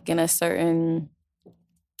stuck in a certain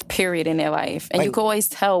period in their life. And you can always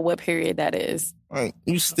tell what period that is. Right.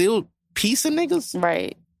 You still piecing niggas?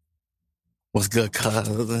 Right. What's good,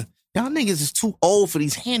 cuz? Y'all niggas is too old for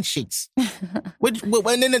these handshakes. And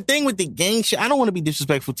then the thing with the gang shit, I don't want to be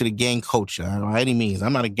disrespectful to the gang culture by any means.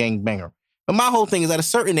 I'm not a gang banger. But my whole thing is at a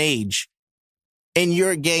certain age, and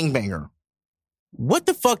you're a gang banger, what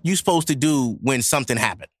the fuck you supposed to do when something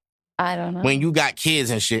happened? I don't know. When you got kids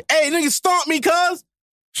and shit. Hey, nigga, stomp me, cuz.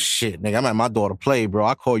 Shit, nigga, I'm at my daughter play, bro.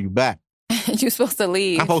 I'll call you back. You're supposed to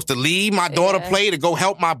leave. I'm supposed to leave my daughter play to go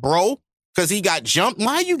help my bro because he got jumped?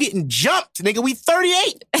 Why are you getting jumped, nigga? We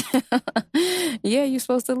 38. Yeah, you're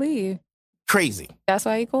supposed to leave. Crazy. That's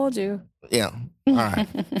why he called you. Yeah. All right.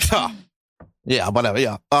 Yeah, whatever.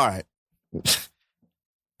 Yeah. All right.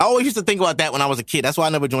 I always used to think about that when I was a kid. That's why I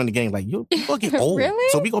never joined the gang. Like, you gonna get old. Really?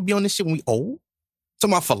 So we gonna be on this shit when we old?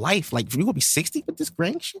 Talking about for life. Like, you gonna be 60 with this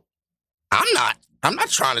gang shit? I'm not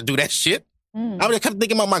trying to do that shit. I was kind of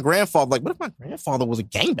thinking about my grandfather. Like, what if my grandfather was a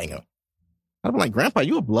gangbanger? I'd be like, Grandpa,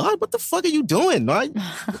 you a blood? What the fuck are you doing? Why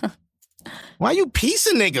are you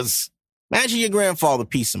piecing niggas? Imagine your grandfather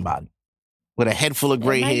piece somebody with a head full of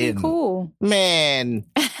gray hair. Cool. Man.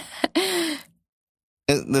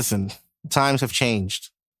 Listen, times have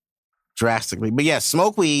changed drastically. But yes,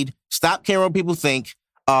 smoke weed. Stop caring what people think.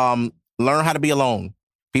 Learn how to be alone.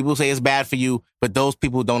 People say it's bad for you, but those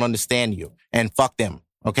people don't understand you. And fuck them,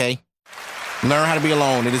 okay? Learn how to be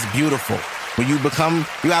alone. It is beautiful. When you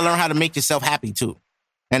gotta learn how to make yourself happy too.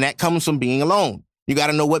 And that comes from being alone. You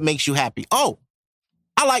gotta know what makes you happy. Oh,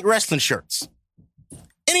 I like wrestling shirts.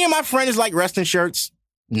 Any of my friends like wrestling shirts?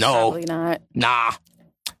 No. Probably not. Nah.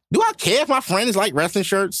 Do I care if my friends like wrestling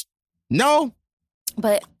shirts? No.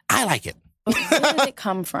 But I like it. Where did it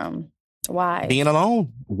come from? Why? Being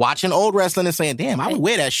alone. Watching old wrestling and saying, damn, I would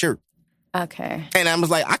wear that shirt. Okay. And I was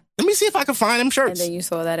like, let me see if I can find them shirts. And then you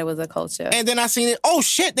saw that it was a culture. And then I seen it. Oh,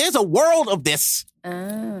 shit, there's a world of this.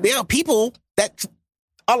 There are people that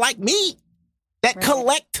are like me that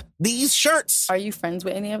collect these shirts. Are you friends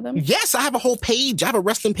with any of them? Yes, I have a whole page. I have a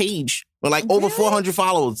wrestling page with like over 400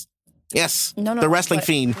 followers. Yes. No, the wrestling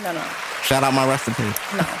fiend. No. Shout out my wrestling page.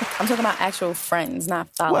 No, I'm talking about actual friends,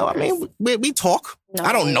 not followers. Well, I mean, we talk. No,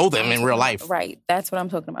 I don't know them in real life. Right. That's what I'm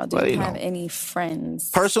talking about. Do you have any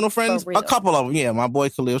friends? Personal friends? A couple of them. Yeah, my boy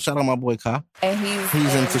Khalil. Shout out my boy Ka. And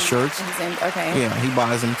he's into shirts. Okay. Yeah, he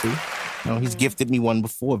buys them too. You know, he's gifted me one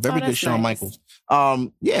before. Very good Shawn Michaels.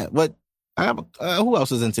 Yeah, but I have who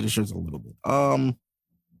else is into the shirts a little bit?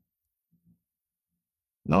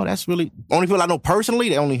 No, that's really only people I know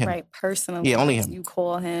personally. Only him. Right, personally. Yeah, only him. You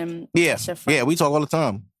call him. Yeah, yeah. We talk all the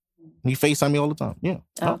time. He FaceTime me all the time. Yeah.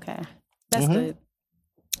 Okay, that's good.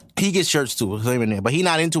 He gets shirts too, him in there, but he's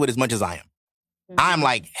not into it as much as I am. I'm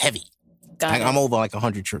like heavy. I'm over like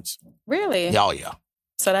 100 shirts. Really? Oh yeah.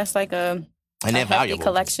 So that's like a valuable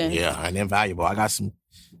collection. Yeah, and then valuable. I got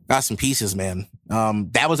some pieces, man.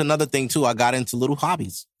 That was another thing too. I got into little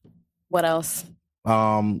hobbies. What else?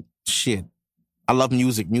 Shit. I love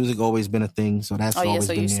music. Music always been a thing, so that's always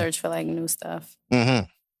so been you there. search for like new stuff. Mm-hmm.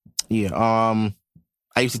 Yeah.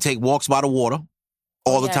 I used to take walks by the water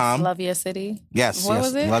all the time. Love Your City. Yes. What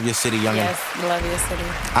was it? Love Your City, youngin'. Yes, Love Your City.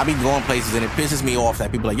 I be going places and it pisses me off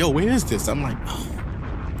that people are like, yo, where is this? I'm like,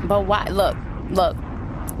 oh. But why? Look.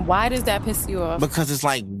 Why does that piss you off? Because it's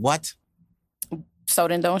like, what? So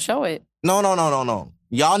then don't show it. No.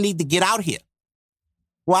 Y'all need to get out here.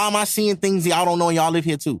 Why am I seeing things y'all don't know and y'all live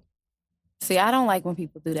here too? See, I don't like when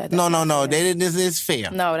people do that. No. This is fair.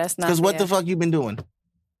 No, that's not fair. Because what the fuck you been doing?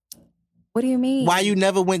 What do you mean? Why you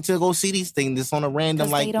never went to go see these things? It's on a random,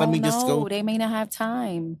 like, let me just go. They may not have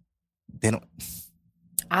time. They don't.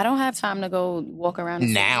 I don't have time to go walk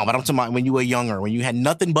around. Now, but I'm talking about when you were younger, when you had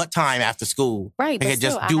nothing but time after school. Right. They could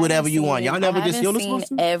just do whatever you want. Y'all never just, let's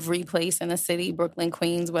seen every place in the city, Brooklyn,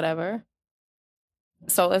 Queens, whatever.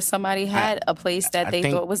 So if somebody had a place that they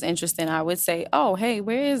thought was interesting, I would say, oh, hey,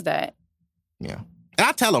 where is that? Yeah. And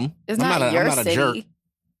I tell them. It's not your city. A jerk.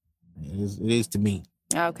 It is to me.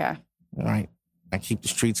 Okay. All right. I keep the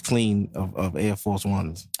streets clean of Air Force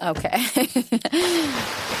Ones. Okay.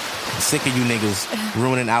 I'm sick of you niggas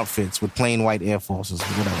ruining outfits with plain white Air Forces or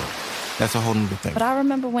whatever. That's a whole nother thing. But I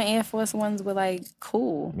remember when Air Force Ones were like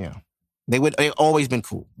cool. Yeah. They've always been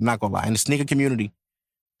cool. I'm not gonna lie. In the sneaker community,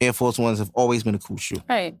 Air Force Ones have always been a cool shoe.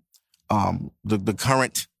 Right. The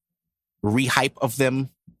current rehype of them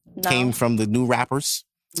came from the new rappers.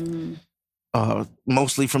 Mm.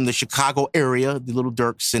 Mostly from the Chicago area, the Little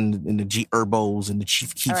Durks and the G Herbos and the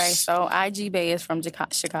Chief Keefs. All right, so IG Bay is from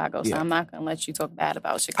Chicago, so I'm not going to let you talk bad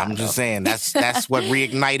about Chicago. I'm just saying, that's what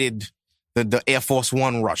reignited the Air Force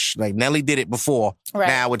One rush. Like, Nelly did it before,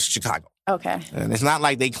 now it's Chicago. Okay. And it's not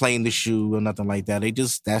like they claim the shoe or nothing like that.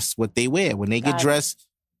 That's what they wear. When they get dressed,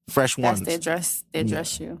 fresh ones. That's their dress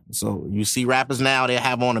shoe. So you see rappers now, they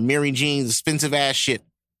have on a Mary jeans, expensive ass shit,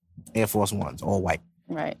 Air Force Ones, all white.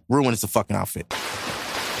 Right. Ruins the fucking outfit.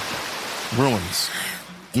 Ruins.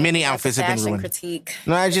 Many outfits have been ruined. Critique.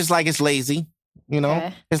 No, it's just like it's lazy. You know?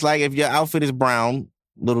 Okay. It's like if your outfit is brown,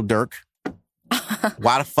 Little Dirk,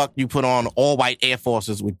 why the fuck you put on all white Air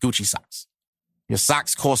Forces with Gucci socks? Your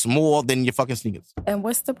socks cost more than your fucking sneakers. And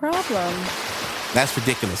what's the problem? That's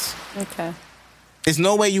ridiculous. Okay. There's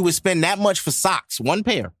no way you would spend that much for socks, one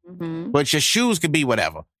pair. Mm-hmm. But your shoes could be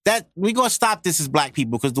whatever. We're going to stop this as black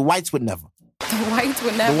people because the whites would never.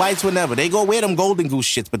 The whites would never. They go wear them golden goose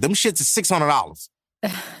shits, but them shits is $600.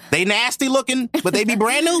 They nasty looking, but they be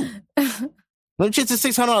brand new. Them shits is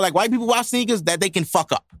 $600. Like, white people watch sneakers that they can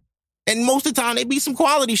fuck up. And most of the time, they be some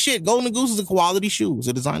quality shit. Golden Goose is a quality shoe. It's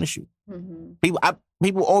a designer shoe. Mm-hmm.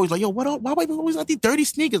 People always like, yo, why white people always like these dirty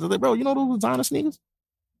sneakers? I'm like, bro, you know those designer sneakers?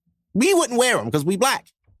 We wouldn't wear them because we black.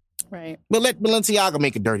 Right. But let Balenciaga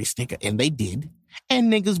make a dirty sneaker. And they did.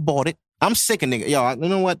 And niggas bought it. I'm sick of niggas. Yo, you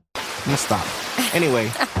know what? I'm gonna stop.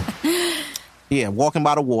 Anyway, yeah, walking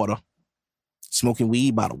by the water, smoking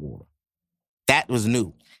weed by the water. That was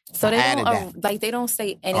new. So they don't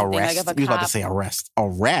say anything. Arrest. Like if a cop, you was about to say arrest.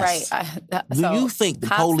 Arrest. Right. Do you think the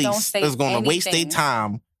police is going to waste their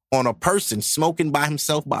time on a person smoking by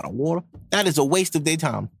himself by the water, that is a waste of their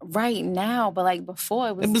time. Right now, but like before,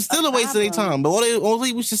 it was still a waste of their time. But all they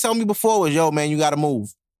used to tell me before was, yo, man, you got to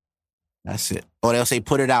move. That's it. Or they'll say,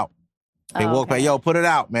 put it out. They walk by, yo, put it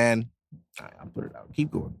out, man. All right, I'll put it out.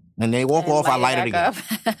 Keep going. And they walk off, I light it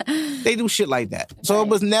again. They do shit like that. So it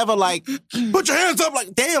was never like, put your hands up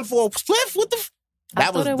like, damn, for a spliff? What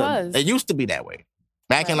the? It used to be that way.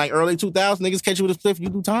 Back in like early 2000s, niggas catch you with a spliff, you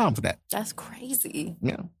do time for that. That's crazy.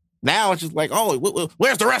 Yeah. Now it's just like, oh,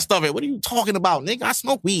 where's the rest of it? What are you talking about? Nigga, I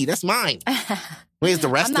smoke weed. That's mine. Where's the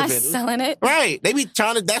rest of it? I'm not selling it. Right. They be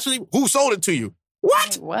trying to, who sold it to you?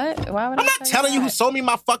 What? What? Why would I'm not telling you who sold me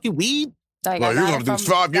my fucking weed. Like, well, you're going to do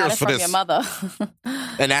 5 years for this. Your mother.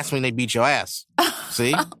 And that's when they beat your ass.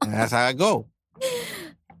 See? That's how it go.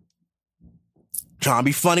 Trying to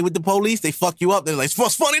be funny with the police, they fuck you up. They're like,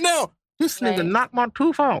 what's funny now? This nigga knocked my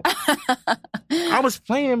tooth out. I was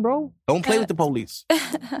playing, bro. Don't play with the police.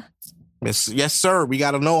 Yes, sir. We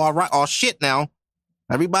got to know our shit now.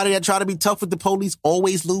 Everybody that try to be tough with the police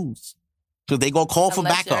always lose. Because they going to call for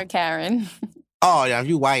backup. You're Karen. Oh, yeah. If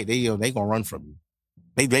you white, they going to run from you.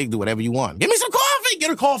 They do whatever you want. Give me some coffee. Get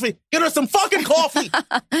her coffee. Get her some fucking coffee.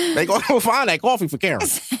 They going to go find that coffee for Karen.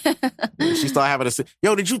 She started having a...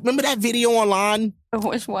 Yo, did you remember that video online?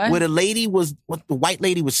 Which one? Where the white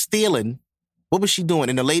lady was stealing. What was she doing?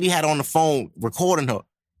 And the lady had on the phone recording her.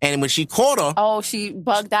 And when she caught her... Oh, she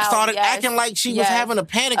bugged out. Started acting like she was having a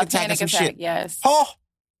panic attack or some shit. Yes. Oh.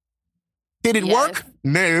 Did it work?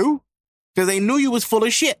 No. Because they knew you was full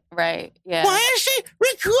of shit. Right, yeah. Why is she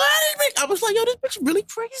recording me? I was like, yo, this bitch is really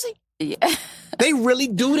crazy. Yeah. They really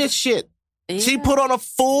do this shit. Yeah. She put on a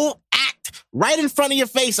full act right in front of your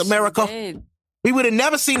face, America. We would have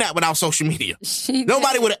never seen that without social media.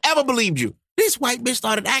 Nobody would have ever believed you. This white bitch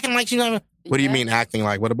started acting like she's not... What do you mean acting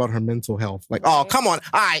like? What about her mental health? Like, oh, come on.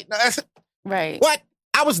 All right. Right. What?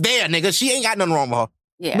 I was there, nigga. She ain't got nothing wrong with her.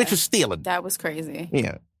 Yeah. Bitch was stealing. That was crazy.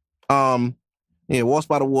 Yeah. Yeah, walks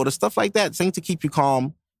by the water, stuff like that. Things to keep you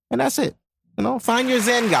calm. And that's it. You know, find your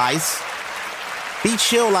zen, guys. Be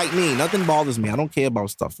chill like me. Nothing bothers me. I don't care about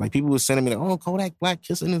stuff. Like, people were sending me, like, oh, Kodak Black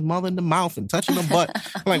kissing his mother in the mouth and touching her butt.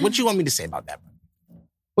 I'm like, what you want me to say about that?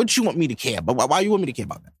 What you want me to care about? Why you want me to care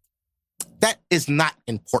about that? That is not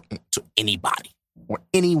important to anybody or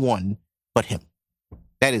anyone but him.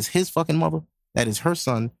 That is his fucking mother. That is her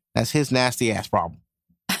son. That's his nasty ass problem.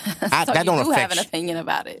 That don't affect have an opinion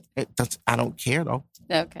about it. I don't care, though.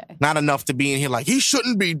 Okay. Not enough to be in here like, he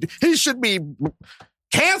should be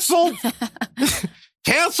canceled.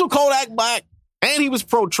 Cancel Kodak Black. And he was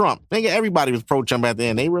pro-Trump. Nigga, everybody was pro-Trump at the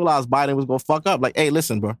end. They realized Biden was going to fuck up. Like, hey,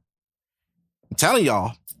 listen, bro. I'm telling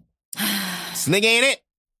y'all. This nigga ain't it.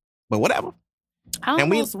 But whatever. I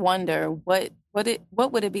almost wonder what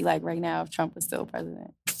would it be like right now if Trump was still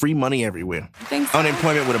president? Free money everywhere. You think so?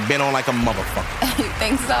 Unemployment would have been on like a motherfucker. You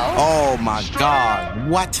think so? Oh, my God.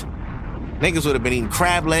 What? Niggas would have been eating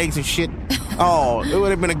crab legs and shit. Oh, it would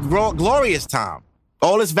have been a glorious time.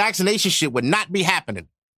 All this vaccination shit would not be happening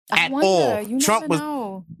at all. Trump was...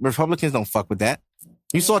 Know. Republicans don't fuck with that.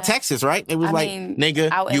 You saw Texas, right? It was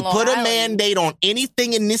nigga, you put a mandate on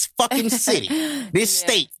anything in this fucking city, this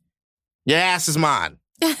state, your ass is mine.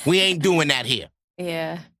 We ain't doing that here.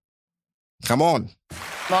 Yeah. Come on.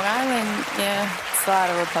 Long Island, yeah. It's a lot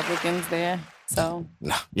of Republicans there. So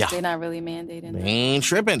they're not really mandating it. They ain't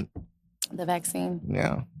tripping. The vaccine.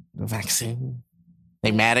 Yeah, the vaccine.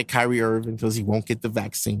 They mad at Kyrie Irving because he won't get the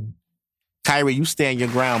vaccine. Kyrie, you stand your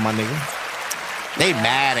ground, my nigga. They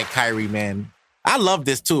mad at Kyrie, man. I love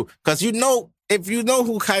this, too, because if you know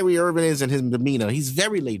who Kyrie Irving is and his demeanor, he's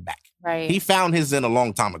very laid back. Right. He found his zen a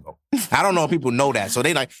long time ago. I don't know if people know that. So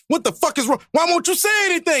they like, what the fuck is wrong? Why won't you say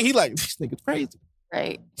anything? He like, this nigga's crazy.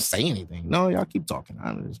 Right. Say anything. No, y'all keep talking.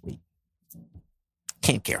 I'm just wait.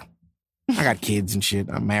 Can't care. I got kids and shit.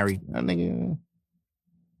 I'm married. I'm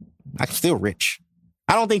still rich.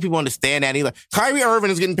 I don't think people understand that either. Kyrie Irving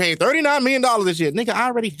is getting paid $39 million this year. Nigga, I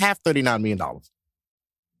already have $39 million.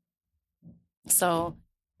 So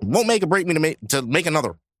it won't make or break me to make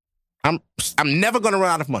another. I'm never gonna run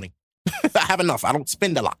out of money. I have enough. I don't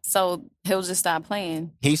spend a lot. So he'll just stop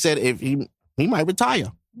playing. He said if he might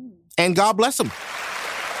retire. And God bless him.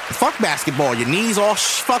 Fuck basketball. Your knees all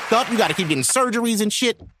fucked up. You got to keep getting surgeries and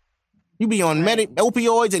shit. You be on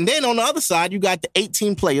opioids. And then on the other side, you got the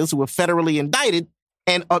 18 players who were federally indicted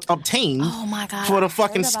and obtained for the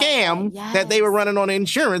fucking scam that they were running on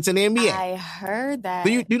insurance in the NBA. I heard that.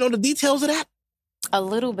 Do you know the details of that? A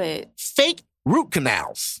little bit. Fake root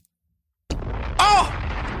canals. Oh!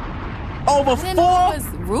 Over I didn't know it was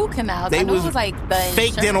root canals. I knew it was like the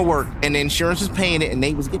fake dental work, and the insurance was paying it, and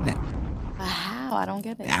they was getting that. How? I don't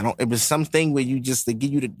get it. It was something where they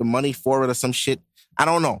give you the money for it or some shit. I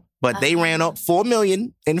don't know. But they ran up $4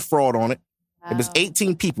 million in fraud on it. Wow. It was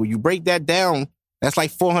 18 people. You break that down, that's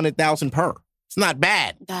like $400,000 per. It's not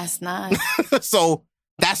bad. That's not. So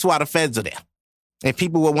that's why the feds are there. And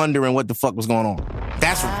people were wondering what the fuck was going on.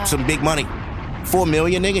 That's some big money. $4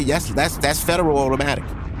 million, nigga. Yes, that's federal automatic.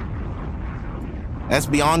 That's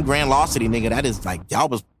beyond grand larceny, nigga. That is like, y'all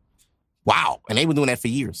was, wow. And they were doing that for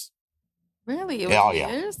years. Really?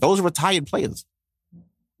 Years? Those are retired players.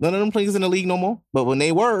 None of them players in the league no more. But when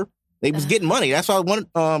they were, they was getting money. That's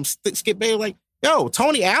why Skip Bayless like, yo,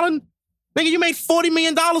 Tony Allen, nigga, you made $40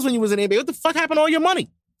 million when you was in the NBA. What the fuck happened to all your money?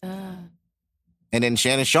 And then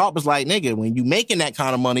Shannon Sharp was like, nigga, when you making that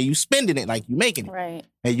kind of money, you spending it like you making it. Right.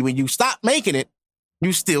 And when you stop making it,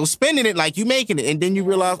 you still spending it like you making it. And then you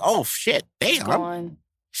realize, oh, shit, damn.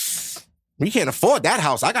 We can't afford that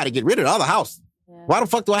house. I got to get rid of the other house. Yeah. Why the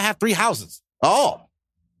fuck do I have 3 houses? Oh,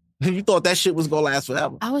 you thought that shit was going to last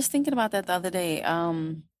forever. I was thinking about that the other day.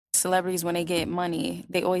 Celebrities, when they get money,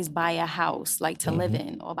 they always buy a house, like to live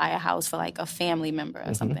in, or buy a house for like a family member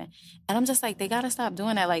or something. And I'm just like, they got to stop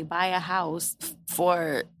doing that. Like, buy a house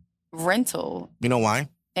for rental. You know why?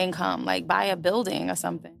 Income. Like, buy a building or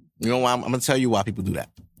something. You know why? I'm going to tell you why people do that.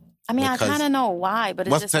 I mean, because I kind of know why, but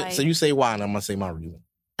it's just like... So you say why, and I'm going to say my reason.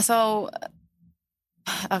 So...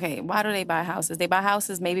 Okay, why do they buy houses? They buy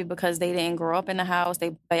houses maybe because they didn't grow up in the house. They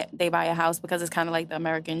buy a house because it's kind of like the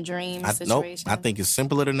American dream situation. Nope, I think it's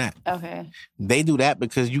simpler than that. Okay. They do that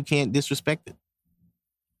because you can't disrespect it.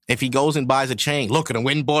 If he goes and buys a chain, look at him,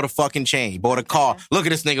 went and bought a fucking chain, bought a car. Look at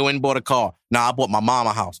this nigga, went and bought a car. Nah, I bought my mom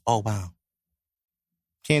a house. Oh, wow.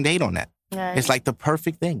 Can't date on that. Right. It's like the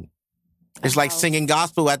perfect thing. It's like singing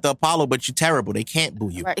gospel at the Apollo, but you're terrible. They can't boo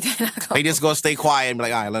you. Right. They just gonna stay quiet and be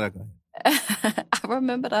like, all right, let her go. I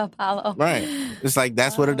remember the Apollo. Right. It's like,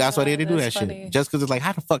 that's why they do that funny. Shit. Just because it's like,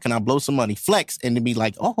 how the fuck can I blow some money, flex, and then be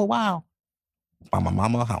like, oh, wow. Buy my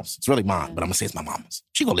mama a house. It's really mine, but I'm going to say it's my mama's.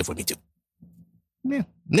 She going to live with me, too. Yeah.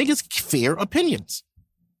 Niggas fear opinions.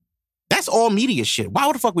 That's all media shit.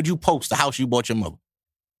 Why the fuck would you post the house you bought your mother?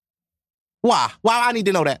 Why? Why I need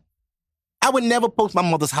to know that? I would never post my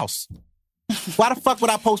mother's house. Why the fuck would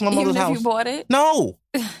I post my mother's house? Even if you bought it? No.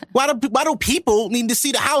 Why do people need to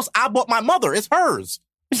see the house I bought my mother? It's hers.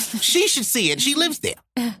 She should see it. She lives there.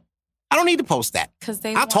 I don't need to post that.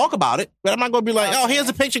 I'll talk about it, but I'm not going to be like, oh, here's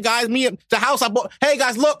a picture, guys. The house I bought. Hey,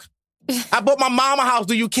 guys, look. I bought my mama a house.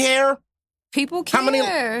 Do you care? People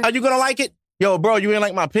care. Are you going to like it? Yo, bro, you ain't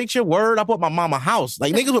like my picture? Word, I bought my mama a house.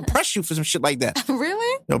 Like, niggas would press you for some shit like that.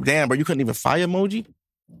 Really? Yo, damn, bro, you couldn't even fire emoji?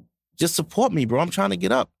 Just support me, bro. I'm trying to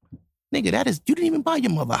get up. Nigga, you didn't even buy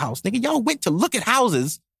your mother a house, nigga. Y'all went to look at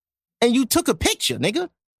houses and you took a picture, nigga.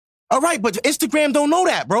 All right, but Instagram don't know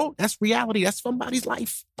that, bro. That's reality. That's somebody's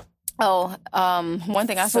life. Oh, one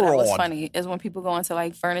thing I thought that was funny is when people go into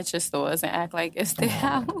like furniture stores and act like it's their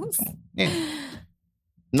house. Yeah.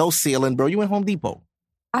 No ceiling, bro. You in Home Depot.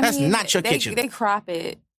 That's not your kitchen. They crop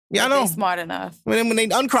it. Yeah, I know. They're smart enough. When they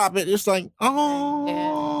uncrop it, it's like,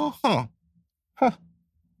 oh, yeah. Huh.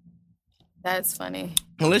 That's funny.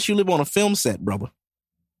 Unless you live on a film set, brother.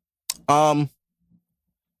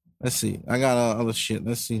 Let's see. I got other shit.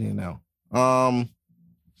 Let's see here now.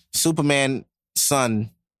 Superman's son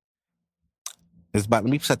is about.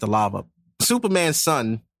 Let me set the live up. Superman's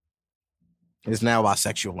son is now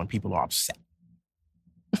bisexual and people are upset.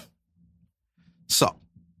 So,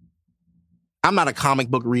 I'm not a comic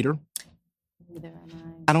book reader. Neither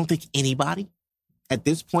am I don't think anybody at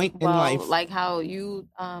this point in life. Like how you're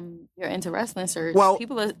into wrestling, sir.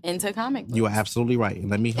 People are into comic books. You are absolutely right.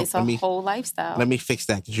 And it's a whole lifestyle. Let me fix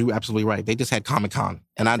that because you're absolutely right. They just had Comic-Con.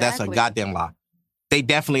 And that's a goddamn lie. They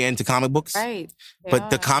definitely are into comic books. Right. But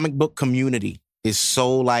the comic book community is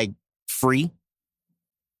so like free.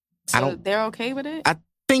 So they're okay with it? I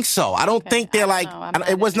think so. I don't think they're like,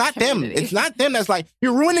 it was not them. It's not them that's like,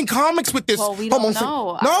 you're ruining comics with this. Well, we don't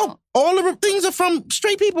know. No, all of the things are from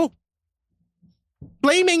straight people.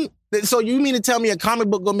 Blaming. So you mean to tell me a comic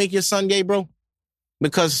book gonna make your son gay, bro?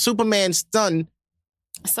 Because Superman's son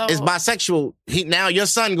is bisexual. Now your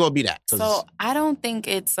son gonna be that. So I don't think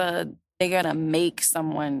it's they're gonna make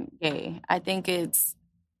someone gay. I think it's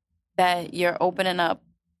that you're opening up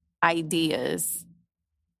ideas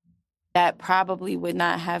that probably would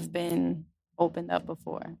not have been opened up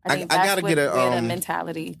before. I think that's where the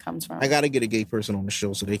mentality comes from. I gotta get a gay person on the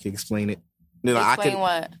show so they can explain it. Explain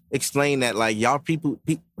what? Explain that, like, y'all people.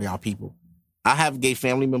 I have gay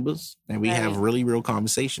family members, and we have really real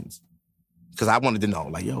conversations. Because I wanted to know,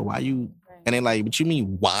 like, yo, why you? Right. And they're like, but you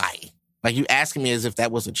mean why? Like, you asking me as if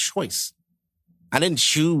that was a choice. I didn't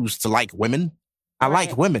choose to like women. I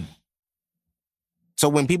like women. So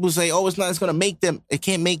when people say, oh, it's going to make them, it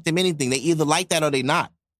can't make them anything. They either like that or they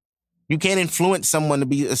not. You can't influence someone to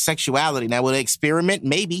be a sexuality. Now, will they experiment?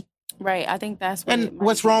 Maybe. Right. I think that's what And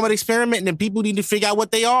what's wrong with experimenting? And people need to figure out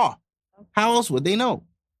what they are. How else would they know?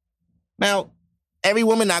 Now, every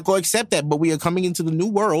woman not going to accept that, but we are coming into the new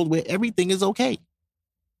world where everything is okay.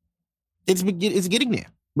 It's getting there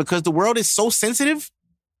because the world is so sensitive.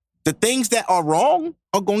 The things that are wrong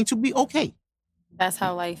are going to be okay. That's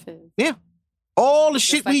how life is. Yeah. All the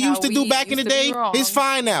shit like we used to do back in the day is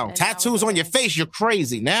fine now. And Tattoos now on your face, you're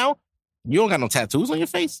crazy. Now, you don't got no tattoos on your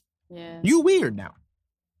face. Yeah. You weird now.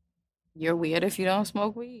 You're weird if you don't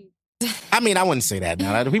smoke weed. I mean, I wouldn't say that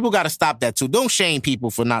now. People got to stop that too. Don't shame people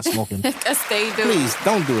for not smoking. Yes, they do. Please,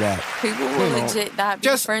 don't do that. People will legit not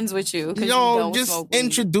be friends with you because you don't just smoke weed.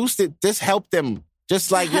 introduce it. Just help them. Just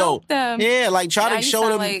like, help them. Yeah, like try to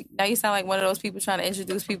show them. Now you sound like one of those people trying to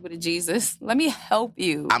introduce people to Jesus. Let me help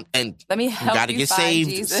you. Let me help you. You got to get saved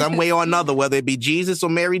Jesus. some way or another, whether it be Jesus or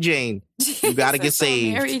Mary Jane. You got to get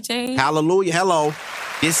saved. Mary Jane. Hallelujah. Hello.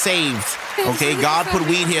 Get saved. Okay, God put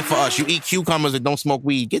weed here for us. You eat cucumbers and don't smoke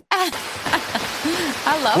weed.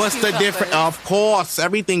 I love What's cucumbers. the difference? Of course,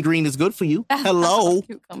 everything green is good for you. Hello.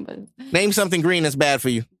 Cucumbers. Name something green that's bad for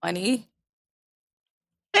you. Money.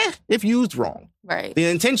 If used wrong. Right. The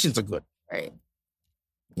intentions are good. Right.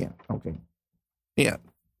 Yeah, okay. Yeah,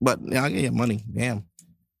 but yeah, money, damn.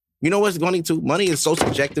 You know what's going to? Money is so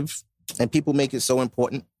subjective and people make it so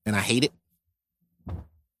important and I hate it.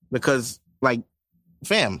 Because, like,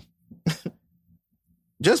 fam,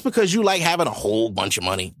 just because you like having a whole bunch of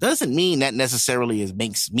money doesn't mean that necessarily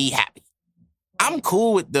makes me happy. I'm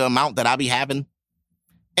cool with the amount that I be having.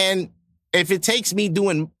 And if it takes me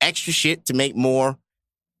doing extra shit to make more,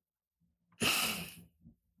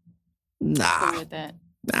 nah. Cool with that.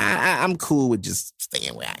 I'm cool with just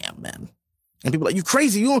staying where I am, man. And people are like, you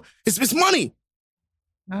crazy, it's money.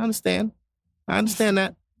 I understand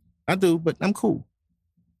that. I do, but I'm cool.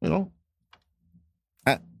 And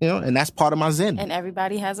that's part of my zen. And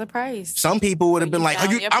everybody has a price. Some people would have been like,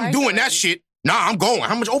 I'm doing that shit. Nah, I'm going.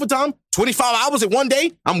 How much overtime? 25 hours in one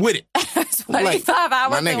day? I'm with it. 25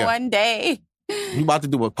 hours in one day. You about to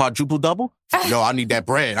do a quadruple double? Yo, I need that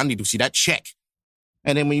bread. I need to see that check.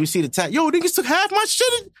 And then when you see the tax, yo, niggas took half my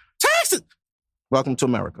shit in taxes. Welcome to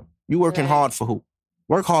America. You working hard for who?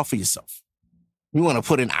 Work hard for yourself. You want to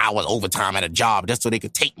put in hours overtime at a job just so they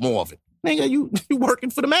could take more of it. Nigga, you working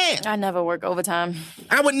for the man. I never work overtime.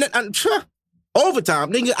 I wouldn't.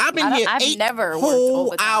 Overtime, nigga. I've been here I've 8 never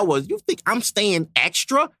whole hours. You think I'm staying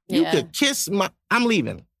extra? You could kiss my. I'm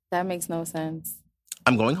leaving. That makes no sense.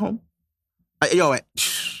 I'm going home. When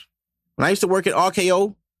I used to work at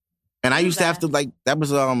RKO, and I used to have to that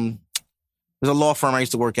was there's a law firm I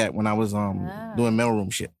used to work at when I was doing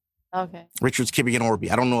mailroom shit. Okay. Richards, Kibbe, and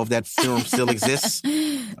Orby. I don't know if that firm still exists.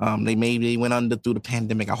 They went under through the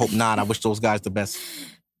pandemic. I hope not. I wish those guys the best.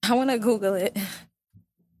 I want to Google it.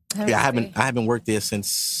 I haven't worked there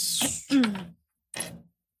since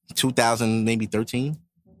 2000, maybe 13.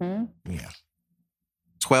 Mm-hmm. Yeah.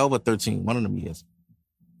 12 or 13, one of them years.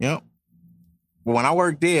 Yep. But when I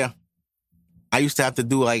worked there, I used to have to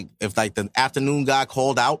do if the afternoon guy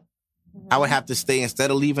called out, I would have to stay,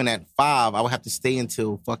 instead of leaving at 5, I would have to stay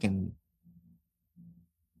until fucking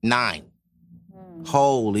 9.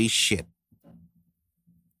 Holy shit.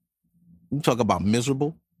 You talk about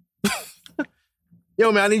miserable.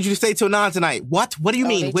 Yo, man, I need you to stay till 9 tonight. What? What do you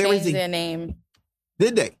mean? They Where is he? their name.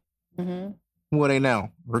 Did they? Mm-hmm. Who are they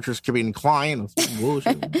now? Richards, Kibbe, and Klein?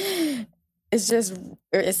 Bullshit. It says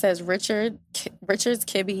Richards,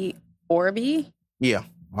 Kibbe, Orby. Yeah.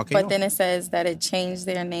 Okay. But then it says that it changed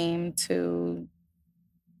their name to...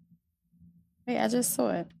 Wait, I just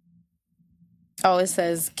saw it. Oh, it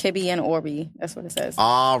says Kibbe and Orby. That's what it says.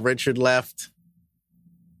 Richard left.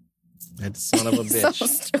 That son of a bitch. So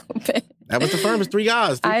stupid. That was the firm. It's 3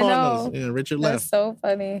 guys, 3 partners. Yeah, Richard left. That's so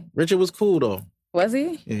funny. Richard was cool, though. Was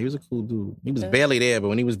he? Yeah, he was a cool dude. He was barely there, but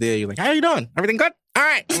when he was there, he was like, how you doing? Everything good? All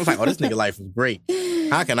right. I was like, oh, this nigga life is great.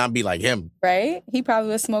 How can I be like him? Right? He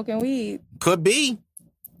probably was smoking weed. Could be.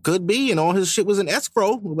 And all his shit was in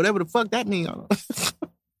escrow, whatever the fuck that means.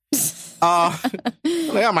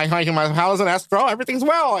 Yeah, my house in escrow. Everything's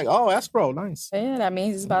well. Like, oh, escrow, nice. Yeah, that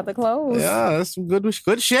means it's about to close. Yeah, that's some good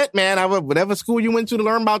shit, man. Whatever school you went to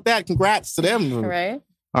learn about that, congrats to them. Right.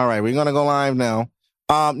 All right, we're gonna go live now.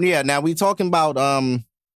 Now we talking about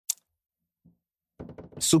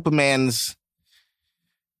Superman's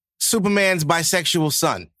bisexual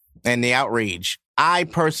son and the outrage. I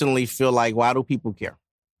personally feel like, why do people care?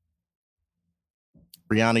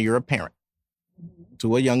 Brianna, you're a parent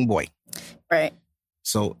to a young boy. Right.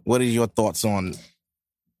 So what are your thoughts on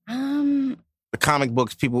the comic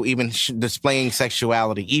books, people even displaying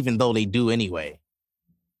sexuality, even though they do anyway.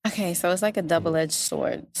 Okay, so it's like a double-edged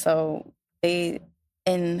sword. So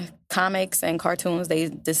in comics and cartoons, they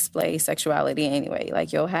display sexuality anyway.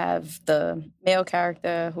 Like you'll have the male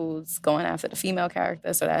character who's going after the female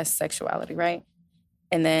character, so that's sexuality, right?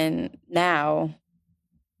 And then now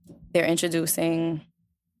they're introducing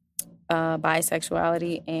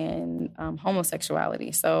bisexuality and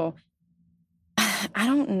homosexuality. So I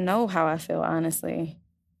don't know how I feel, honestly.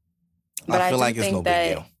 But I feel like it's no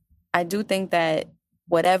big deal. I do think that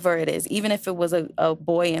whatever it is, even if it was a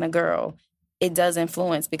boy and a girl, it does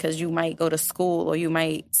influence because you might go to school or you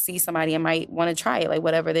might see somebody and might want to try it, like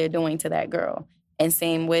whatever they're doing to that girl. And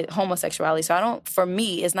same with homosexuality. So for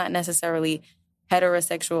me, it's not necessarily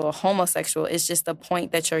heterosexual or homosexual. It's just the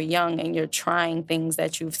point that you're young and you're trying things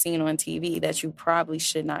that you've seen on TV that you probably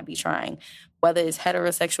should not be trying, whether it's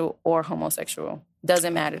heterosexual or homosexual.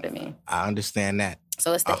 Doesn't matter to me. I understand that.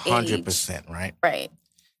 So it's the 100%, right? Right.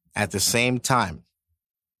 At the same time,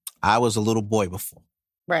 I was a little boy before.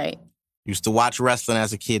 Right. Used to watch wrestling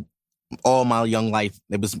as a kid all my young life.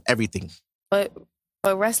 It was everything. But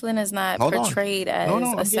wrestling is not portrayed as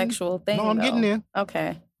a sexual thing. No, I'm getting there.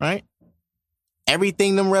 Okay. Right?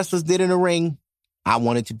 Everything them wrestlers did in the ring, I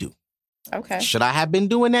wanted to do. Okay. Should I have been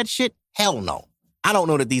doing that shit? Hell no. I don't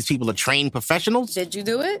know that these people are trained professionals. Did you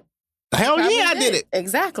do it? Hell yeah, I did it.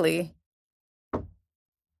 Exactly.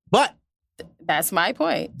 But that's my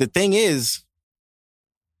point. The thing is,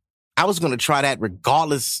 I was going to try that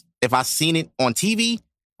regardless if I seen it on TV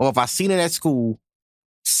or if I seen it at school.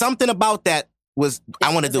 Something about that was,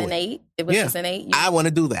 I want to do it. It was just innate. I want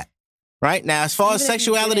to do that. Right? Now, as far as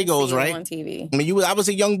sexuality goes, right? On TV. I mean, I was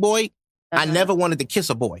a young boy. I never wanted to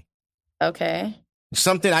kiss a boy. Okay.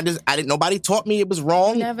 Something I didn't, nobody taught me it was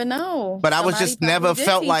wrong. You never know. But I was just never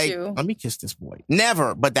felt like, let me kiss this boy.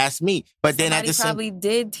 Never. But that's me. But then at the same, probably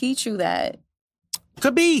did teach you that.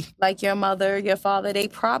 Could be. Like your mother, your father, they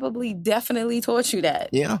probably definitely taught you that.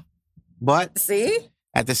 Yeah. But see?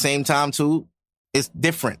 At the same time, too, it's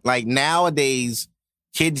different. Like nowadays,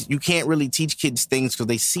 kids, you can't really teach kids things because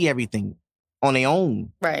they see everything on their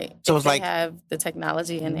own. Right. So it's like, they have the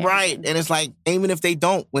technology in there. Right. And it's like, even if they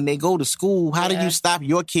don't, when they go to school, how do you stop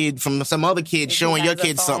your kid from some other kid showing your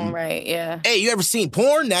kid something? Right, yeah. Hey, you ever seen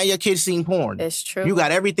porn? Now your kid's seen porn. It's true. You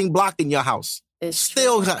got everything blocked in your house. It's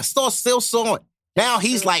still saw it. Now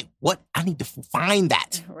he's like, what? I need to find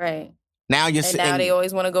that. Right. Now you're and now they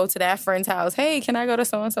always want to go to that friend's house. Hey, can I go to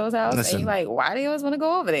so-and-so's house? Listen, and you're like, why do you always want to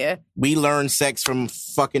go over there? We learned sex from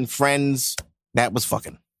fucking friends that was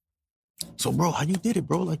fucking. So, bro, how you did it,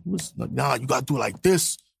 bro? Like, you was like, nah, you got to do it like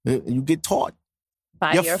this. You get taught.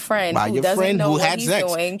 By your friend who doesn't know what he's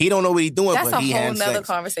doing. He don't know what he's doing, but he had sex. That's a whole nother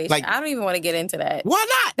conversation. Like, I don't even want to get into that. Why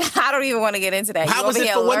not? I don't even want to get into that. How You're is over it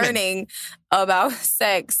here for women? learning about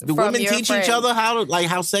sex Do from women your teach friend. each other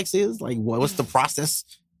how sex is? Like, what's the process?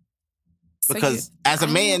 Because as a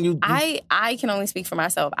man, I can only speak for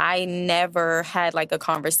myself. I never had like a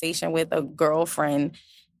conversation with a girlfriend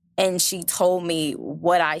and she told me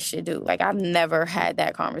what I should do. Like, I've never had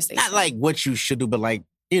that conversation. Not like what you should do, but like,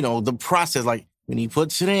 the process. Like, when he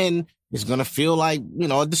puts it in, it's going to feel like,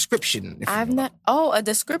 a description. A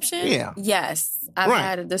description? Yeah. Yes. I've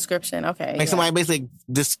had a description. Okay. Like somebody basically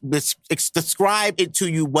describe it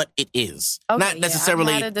to you what it is. Okay, not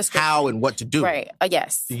necessarily how and what to do. Right.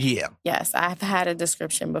 Yes. Yeah. Yes. I've had a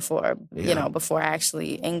description before, before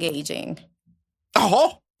actually engaging.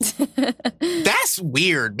 Oh, that's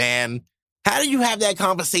weird, man. How do you have that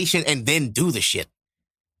conversation and then do the shit?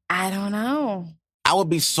 I don't know. I would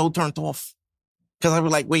be so turned off. Because I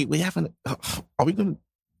was like, wait, we haven't, are we going to?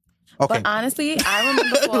 Okay. But honestly, I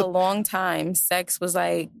remember for a long time, sex was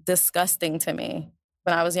like disgusting to me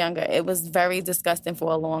when I was younger. It was very disgusting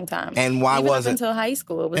for a long time. And why was it? Until high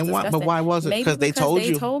school, it was disgusting. But why was it? Because they told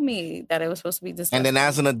you? They told me that it was supposed to be disgusting. And then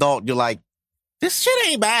as an adult, you're like, this shit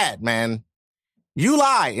ain't bad, man. You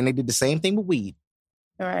lie. And they did the same thing with weed.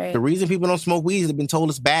 Right. The reason people don't smoke weed is they've been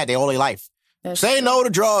told it's bad all their life. Say true. No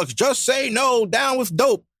to drugs. Just say no. Down with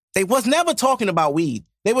dope. They was never talking about weed.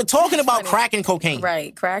 They were talking about crack and cocaine.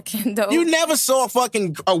 Right, crack and dope. You never saw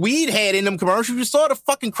a weed head in them commercials. You saw the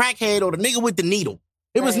fucking crackhead or the nigga with the needle.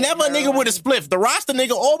 It was never a nigga with a spliff. The Rasta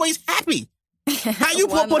nigga always happy. How you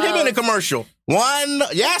put him in a commercial? One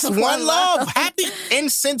love. Happy,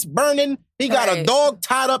 incense burning. He got a dog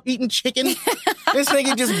tied up eating chicken. This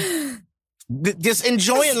nigga just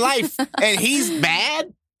enjoying life. And he's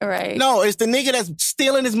bad? Right. No, it's the nigga that's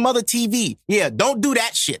stealing his mother TV. Yeah, don't do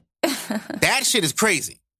that shit. That shit is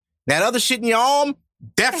crazy. That other shit in your arm,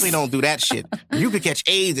 Definitely don't do that shit. You could catch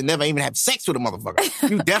AIDS and never even have sex with a motherfucker.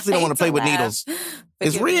 You definitely don't want to play with needles.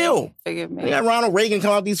 It's real. Forgive me. They got Ronald Reagan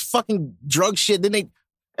come out with these fucking drug shit. Then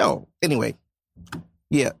anyway.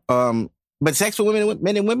 Yeah. But sex with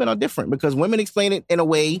men and women are different because women explain it in a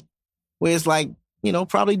way where it's like,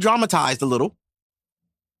 probably dramatized a little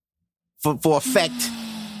for effect.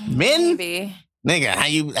 Men, maybe. Nigga, how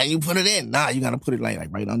you put it in? Nah, you gotta put it like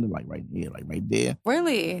right under, like right here, like right there.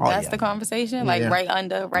 Really? That's the conversation? Like right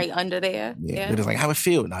under there? Yeah. But it's like, how it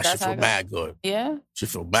feel? Nah, shit feel mad good. Yeah? Shit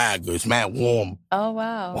feel mad good. It's mad warm. Oh,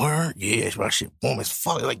 wow. Word? Yeah, it's that shit warm as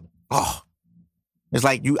fuck. Like, oh. It's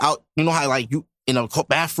like you out, you know how like you in a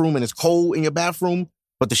bathroom and it's cold in your bathroom,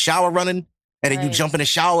 but the shower running, and then you jump in the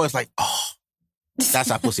shower, it's like, oh. That's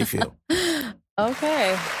how pussy feel.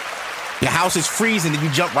 Okay. Your house is freezing and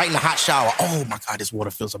you jump right in the hot shower. Oh, my God, this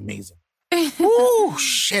water feels amazing. Ooh,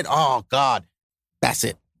 shit. Oh, God. That's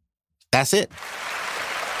it. That's it.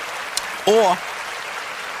 Or,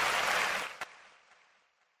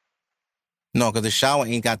 no, because the shower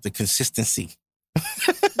ain't got the consistency.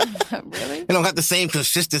 Really? It don't got the same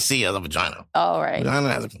consistency as a vagina. Oh, right. Vagina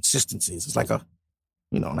has a consistency. It's like a,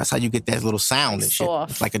 that's how you get that little sound and shit.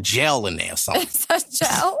 Soft. It's like a gel in there or something. It's a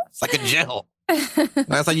gel? It's like a gel.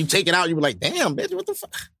 That's how you take it out. You be like, damn, bitch, what the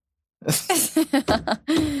fuck?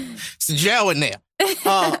 It's a gel in there.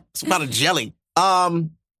 It's about a jelly. But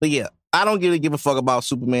yeah, I don't really give a fuck about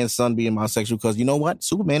Superman's son being bisexual because you know what?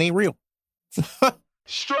 Superman ain't real.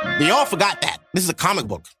 They all forgot that. This is a comic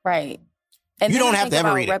book. Right. And you don't have to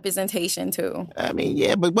ever read it. Representation too. I mean,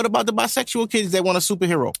 yeah, but what about the bisexual kids that want a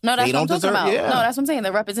superhero? No, that's they what I'm talking about. Yeah. No, that's what I'm saying.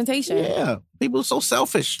 The representation. Yeah, people are so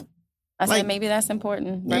selfish. I said maybe that's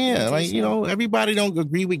important. Yeah, like, everybody don't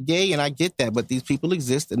agree with gay, and I get that, but these people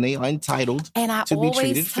exist, and they are entitled to be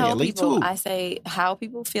treated fairly, too. I say how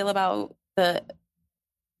people feel about the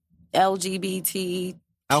LGBT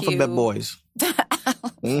alphabet boys.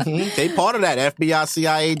 They part of that. FBI,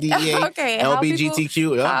 CIA, DEA, okay,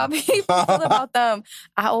 LGBTQ. How people feel about them.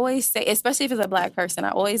 I always say, especially if it's a black person,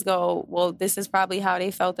 I always go, well, this is probably how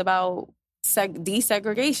they felt about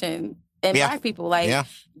desegregation. And black people, you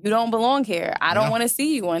don't belong here. I don't want to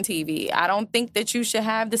see you on TV. I don't think that you should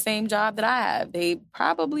have the same job that I have. They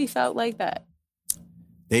probably felt like that.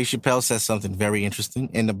 Dave Chappelle says something very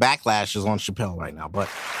interesting, and the backlash is on Chappelle right now. But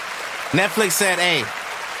Netflix said, hey,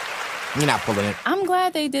 you're not pulling it. I'm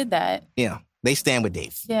glad they did that. Yeah, they stand with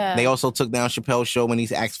Dave. Yeah. They also took down Chappelle's show when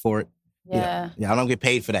he asked for it. Yeah. Yeah, I don't get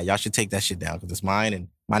paid for that. Y'all should take that shit down because it's mine, and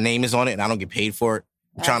my name is on it, and I don't get paid for it.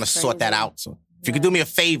 I'm trying to sort that out, so... If you could do me a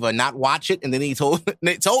favor, not watch it, and then he told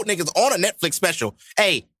niggas on a Netflix special,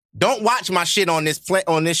 hey, don't watch my shit on this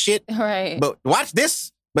shit. Right. But watch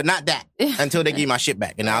this, but not that, until they give my shit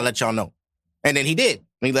back, and I'll let y'all know. And then he did.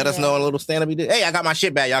 He let us know in a little stand-up he did. Hey, I got my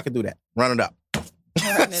shit back. Y'all can do that. Run it up.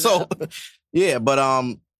 Yeah,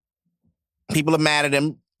 but people are mad at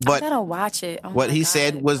him. But I gotta watch it. What he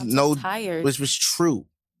said was was true.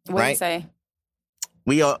 What did he say?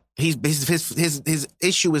 His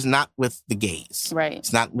issue is not with the gays. Right.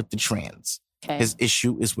 It's not with the trans. Okay. His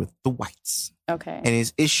issue is with the whites. Okay. And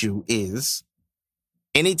his issue is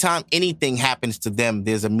anytime anything happens to them,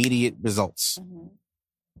 there's immediate results. Mm-hmm.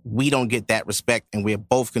 We don't get that respect, and we're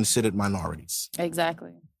both considered minorities.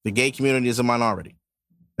 Exactly. The gay community is a minority.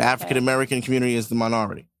 The African-American community is the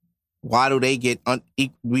minority. Why do they get,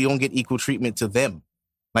 we don't get equal treatment to them?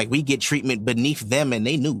 Like, we get treatment beneath them, and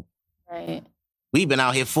they knew. Right. We've been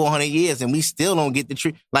out here 400 years, and we still don't get the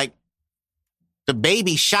treatment. Like, the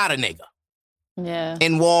baby shot a nigga. Yeah.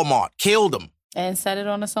 In Walmart, killed him. And said it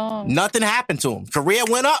on a song. Nothing happened to him. Career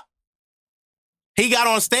went up. He got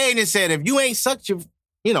on stage and said, if you ain't such a,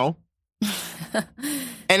 and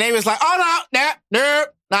they was like, oh, no,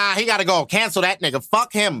 nah, he got to go. Cancel that nigga.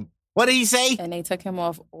 Fuck him. What did he say? And they took him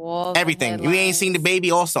off all everything. You ain't seen the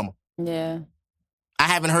baby all summer. Yeah. I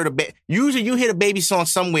haven't heard a baby. Usually you hear the baby song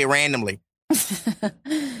somewhere randomly.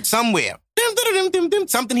 Somewhere.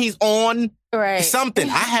 Something he's on. Right. Something.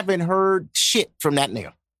 I haven't heard shit from that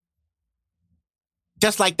nigga.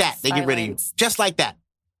 Just like that. They get rid of you. Just like that.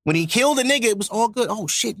 When he killed a nigga, it was all good. Oh,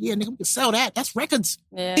 shit, yeah, nigga, we can sell that. That's records.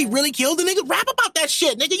 Yeah. He really killed a nigga? Rap about that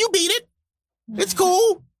shit, nigga. You beat it. It's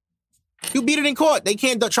cool. You beat it in court. They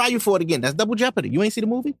can't try you for it again. That's double jeopardy. You ain't see the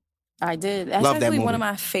movie? I did. That's Love actually that movie. one of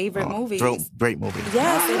my favorite movies. Great movie.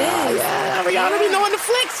 Yes, it is. Yeah, y'all be knowing the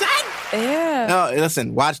flick, son. Yeah. No,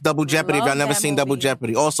 listen, watch Double Jeopardy if y'all never seen Double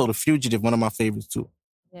Jeopardy. Also, The Fugitive, one of my favorites, too.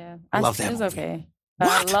 Yeah. I love that movie. It's okay.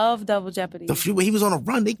 I love Double Jeopardy. He was on a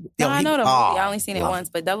run. I know the movie. I only seen it once,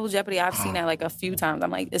 but Double Jeopardy, I've seen that like a few times. I'm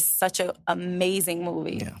like, it's such an amazing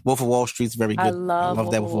movie. Yeah. Wolf of Wall Street's very good. I love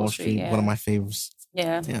that Wolf of Wall Street. Yeah. One of my favorites.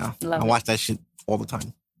 Yeah. I watched that shit all the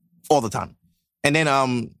time. All the time. And then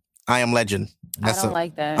I Am Legend. That's I don't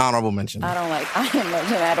like that. Honorable mention. I don't like I Am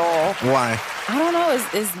Legend at all. Why? I don't know.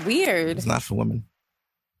 It's weird. It's not for women.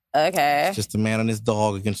 Okay. It's just a man and his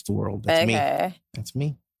dog against the world. That's me. That's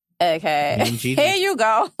me. Okay. Here you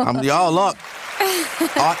go. Y'all, look.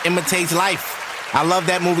 Art imitates life. I love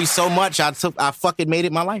that movie so much. I fucking made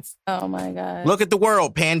it my life. Oh, my God. Look at the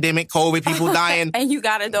world. Pandemic, COVID, people dying. And you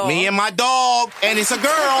got a dog. Me and my dog. And it's a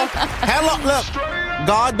girl. Hello, look.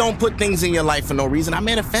 God don't put things in your life for no reason. I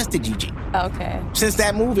manifested Gigi. Okay. Since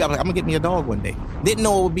that movie, I was like, I'm going to get me a dog one day. Didn't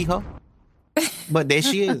know it would be her. But there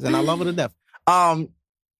she is. And I love her to death.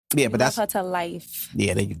 Yeah, but that's... her to life.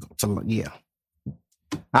 Yeah, there you go. Yeah.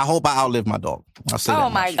 I hope I outlive my dog. I'll say that Oh,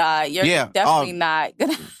 my much. God. You're definitely not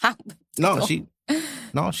going to...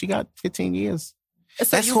 No, she got 15 years.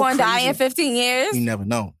 So you going to die in 15 years? You never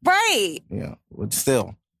know. Right. Yeah, but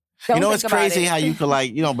still. Don't it's crazy how you could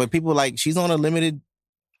but people she's on a limited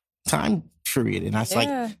time period. And it's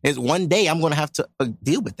it's one day I'm going to have to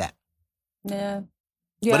deal with that. Yeah.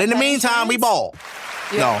 But in the meantime, we ball.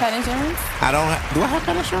 You have pet insurance? I don't do I have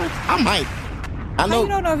pet insurance? I might. I know. You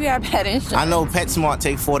don't know if you have pet insurance. I know PetSmart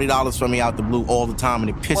take $40 from me out the blue all the time, and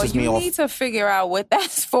it pisses me off. You need to figure out what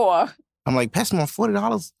that's for. I'm like, PetSmart,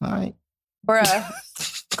 $40? All right. Bruh,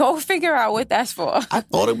 go figure out what that's for. I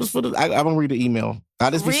thought it was for the... I don't read the email.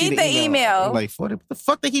 I just read the email. I'm like, 40? What the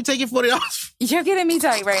fuck they keep taking $40? You're getting me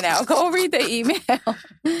tight right now. Go read the email.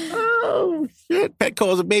 Oh, shit.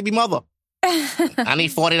 Petco's a baby mother. I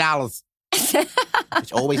need $40.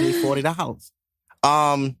 Which always need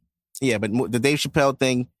 $40. Yeah, but the Dave Chappelle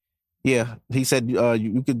thing, yeah, he said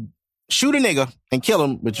you could shoot a nigga and kill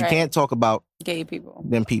him, but you can't talk about gay people.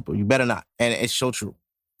 Them people. You better not. And it's so true.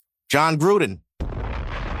 John Gruden,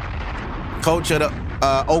 coach of the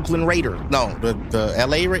Oakland Raiders. No, the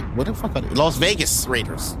L.A. Raiders. What the fuck are they? Las Vegas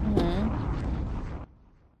Raiders.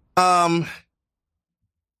 Mm-hmm.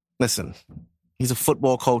 Listen, he's a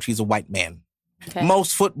football coach. He's a white man. Okay.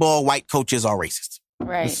 Most football white coaches are racist.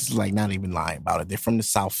 Right. This is not even lying about it. They're from the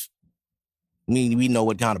South. We know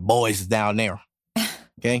what kind of boys is down there.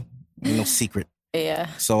 Okay? Ain't no secret. Yeah.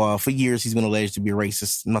 So for years, he's been alleged to be a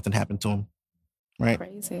racist. Nothing happened to him. Right?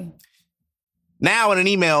 Crazy. Now in an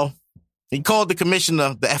email, he called the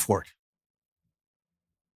commissioner the F word.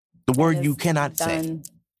 The word you cannot say.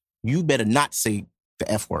 You better not say the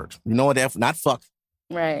F word. You know what the F, not fuck.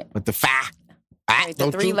 Right. But the fa. Right, the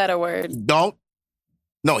 3-letter word. Don't.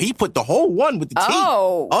 No, he put the whole one with the T.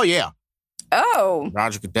 Oh, yeah. Oh.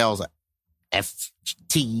 Roger Goodell's a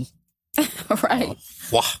F-T. Right.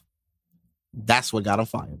 Wow. That's what got him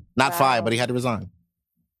fired. Not fired, but he had to resign.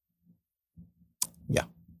 Yeah.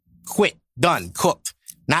 Quit. Done. Cooked.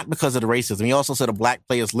 Not because of the racism. He also said a black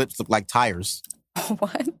player's lips look like tires.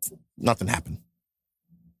 What? Nothing happened.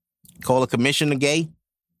 Call a commissioner gay.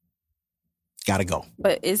 Gotta go.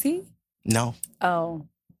 But is he? No. Oh.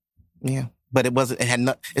 Yeah. But it wasn't, it had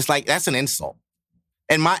not, it's like, that's an insult.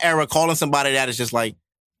 In my era, calling somebody that is just like,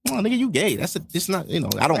 oh, nigga, you gay. It's not,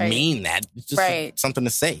 I don't mean that. It's just something to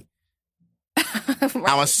say.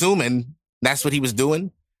 I'm assuming that's what he was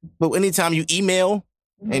doing. But anytime you email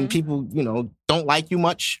and people, don't like you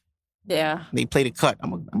much, they play the cut. I'm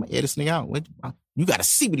going to air this nigga out. You got to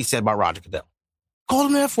see what he said about Roger Goodell. Call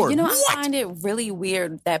him that for it. I find it really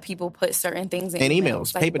weird that people put certain things in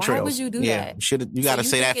emails. Paper trails. Why would you do that? You got to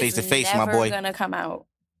say that face to face, my boy. It's never going to come out.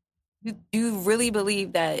 You really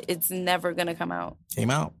believe that it's never going to come out? Came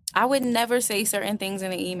out. I would never say certain things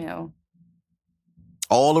in an email.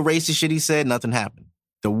 All the racist shit he said, nothing happened.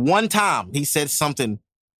 The one time he said something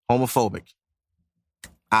homophobic,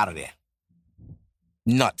 out of there.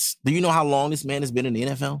 Nuts. Do you know how long this man has been in the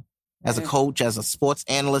NFL? As a coach, as a sports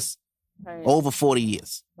analyst? Right. Over 40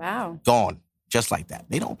 years. Wow. Gone. Just like that.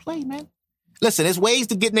 They don't play, man. Listen, there's ways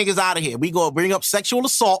to get niggas out of here. We go bring up sexual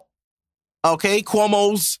assault. Okay,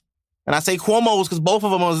 Cuomo's. And I say Cuomo's because both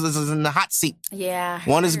of them is in the hot seat. Yeah.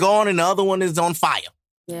 One is gone and the other one is on fire.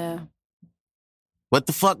 Yeah. What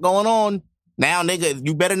the fuck going on? Now, nigga,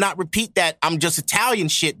 you better not repeat that I'm just Italian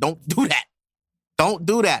shit. Don't do that. Don't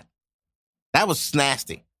do that. That was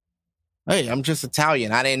nasty. Hey, I'm just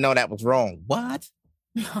Italian. I didn't know that was wrong. What?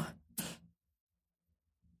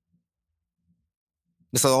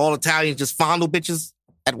 So all Italians just fondle bitches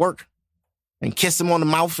at work and kiss them on the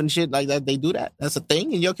mouth and shit like that. They do that. That's a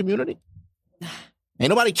thing in your community. Ain't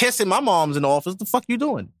nobody kissing my mom's in the office. The fuck you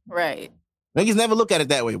doing? Right. Niggas never look at it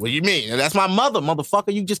that way. What do you mean? That's my mother,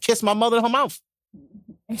 motherfucker. You just kissed my mother in her mouth.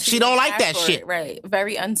 She don't like that shit. Right.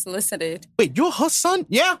 Very unsolicited. Wait, you're her son?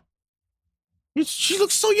 Yeah. She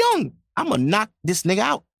looks so young. I'm gonna knock this nigga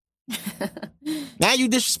out. Now you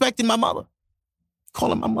disrespecting my mother.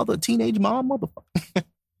 Calling my mother a teenage mom, motherfucker.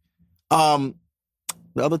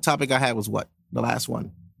 The other topic I had was what? The last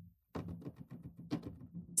one.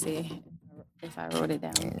 See if I wrote it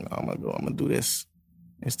down. I'm gonna do this.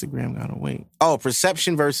 Instagram gotta wait. Oh,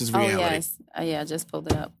 perception versus reality. Oh, yes. Yeah, I just pulled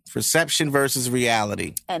it up. Perception versus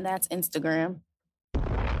reality. And that's Instagram.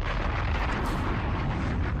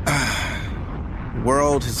 The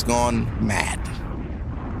world has gone mad.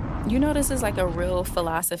 You know, this is like a real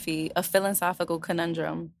philosophical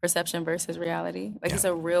conundrum, perception versus reality. Like, it's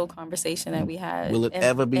a real conversation that we had. Will it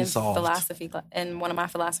ever be solved? In one of my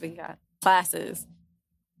philosophy classes.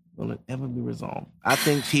 Will it ever be resolved? I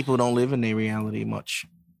think people don't live in their reality much.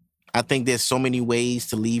 I think there's so many ways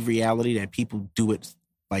to leave reality that people do it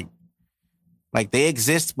like they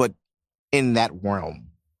exist, but in that realm.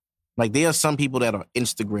 Like, there are some people that are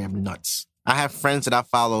Instagram nuts. I have friends that I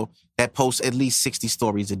follow that post at least 60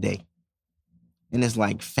 stories a day. And it's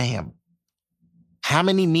like, fam, how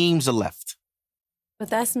many memes are left? But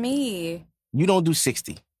that's me. You don't do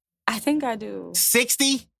 60. I think I do.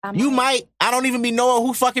 60? You might. I don't even be knowing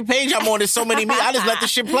who fucking page I'm on. There's so many memes. I just let the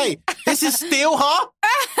shit play. This is still her?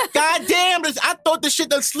 God damn. I thought the shit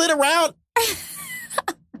done slid around.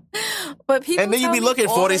 But people and then you be looking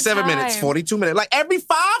 47 minutes, 42 minutes. Like every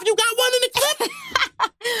 5, you got one in the clip?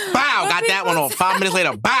 Bow, got that one on. 5 minutes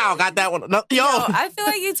later, bow, got that one. No, yo. I feel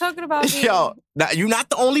like you're talking about me. Yo, you're not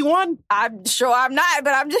the only one. I'm sure I'm not,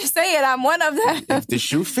 but I'm just saying I'm one of them. If the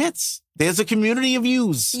shoe fits, there's a community of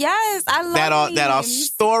yous. Yes, I love that are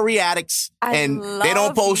story addicts, and they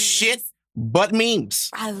don't post shit but memes.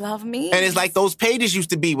 I love memes. And it's like those pages used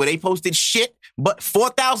to be where they posted shit, but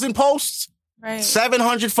 4,000 posts, right.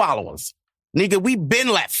 700 followers. Nigga, we been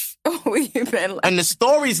left. We've been left. And the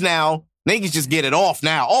stories now, niggas just get it off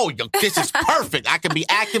now. Oh, yo, this is perfect. I can be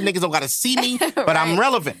active. Niggas don't got to see me, but right. I'm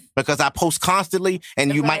relevant because I post constantly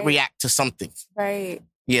and you might react to something. Right.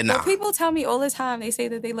 Yeah, nah. But people tell me all the time, they say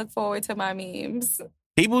that they look forward to my memes.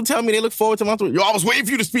 People tell me they look forward to my Yo, I was waiting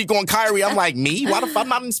for you to speak on Kyrie. I'm like, me? Why the fuck? I'm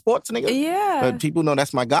not in sports, nigga. Yeah. But people know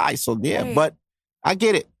that's my guy, so yeah. Right. But I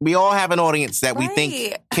get it. We all have an audience that we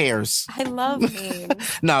think cares. I love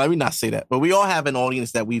memes. No, let me not say that. But we all have an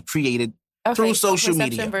audience that we've created through social media.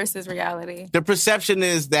 Perception versus reality. The perception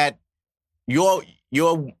is that your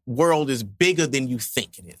world is bigger than you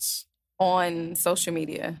think it is. On social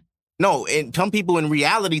media. No, and some people in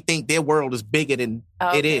reality think their world is bigger than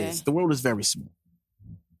it is. The world is very small.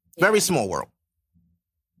 Very small world.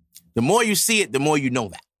 The more you see it, the more you know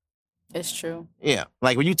that. It's true. Yeah.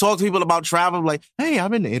 Like when you talk to people about travel, like, hey,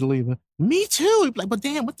 I'm in Italy. Me too. Like, but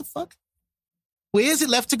damn, what the fuck? Where is it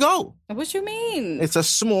left to go? What you mean? It's a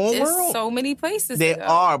small world. There's so many places there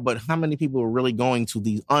are, but how many people are really going to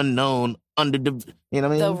these unknown, you know what I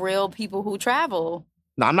mean? The real people who travel.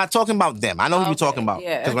 No, I'm not talking about them. I know who you're talking about.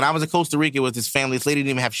 Because when I was in Costa Rica, it was this family. This lady didn't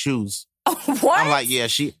even have shoes. What? I'm like, yeah,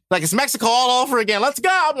 it's Mexico all over again. Let's go.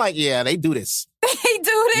 I'm like, yeah, they do this. They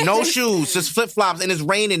do this. No shoes, just flip-flops, and it's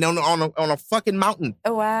raining on a fucking mountain.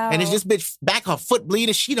 Oh, wow. And it's this bitch back, her foot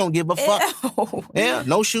bleeding. She don't give a fuck. Ew. Yeah,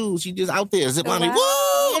 no shoes. She just out there ziplining.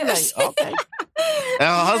 Whoa! I'm like, okay. And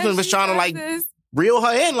her husband was trying to like reel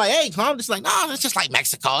her in, like, hey, calm. Just like, no, it's just like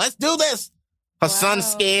Mexico. Let's do this. Her son's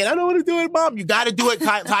scared. I don't want to do it, Mom. You got to do it,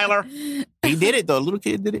 Tyler. He did it, though. The little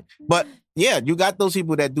kid did it. But yeah, you got those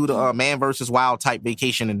people that do the man versus wild type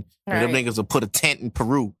vacation, and them niggas will put a tent in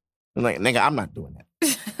Peru. I'm like, nigga, I'm not doing that.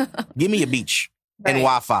 Give me a beach and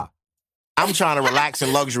Wi-Fi. I'm trying to relax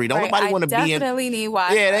in luxury. Don't nobody want to be in. Definitely need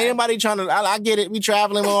Wi-Fi. Yeah, ain't nobody trying to. I get it. We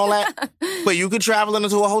traveling and all that, but you could travel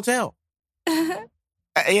into a hotel.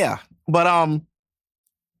 Yeah, but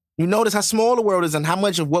you notice how small the world is and how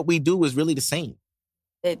much of what we do is really the same.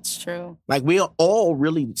 It's true. Like we are all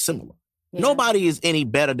really similar. Yeah. Nobody is any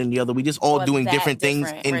better than the other. We just all doing different things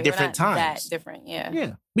in different times. That different, yeah.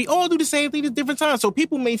 Yeah. We all do the same thing at different times. So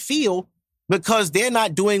people may feel because they're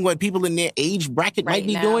not doing what people in their age bracket might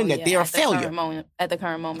be doing that they're a failure. At the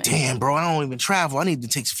current moment. Damn, bro, I don't even travel. I need to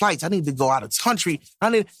take flights. I need to go out of country.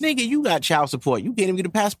 Nigga, you got child support. You can't even get a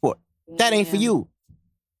passport. That ain't for you.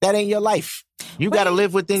 That ain't your life. You got to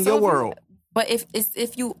live within your world. But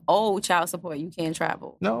if you owe child support, you can't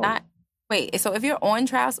travel. No. Wait, so if you're on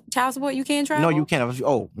child support, you can't travel? No, you can't. If you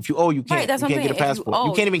owe, you can't. Right, that's you what can't get a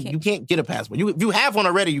passport. You can't get a passport. You have one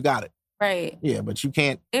already, you got it. Right. Yeah, but you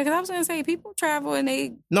can't. Yeah, because I was gonna say people travel and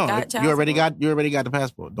they got child you already got the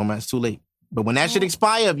passport. Don't matter, it's too late. But when that shit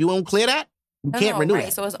expire, if you won't clear that, you can't renew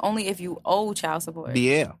it. So it's only if you owe child support.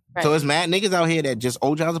 Yeah. Right. So it's mad niggas out here that just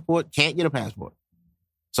owe child support, can't get a passport.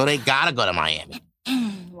 So they gotta go to Miami.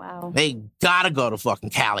 Wow. They gotta go to fucking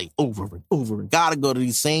Cali over and over. Gotta go to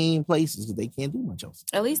these same places because they can't do much else.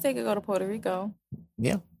 At least they could go to Puerto Rico.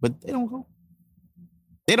 Yeah, but they don't go.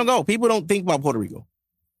 They don't go. People don't think about Puerto Rico.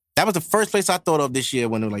 That was the first place I thought of this year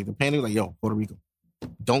when it was like the pandemic. Like, yo, Puerto Rico.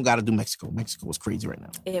 Don't got to do Mexico. Mexico was crazy right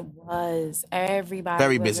now. It was.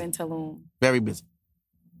 Everybody was in Tulum. Very busy.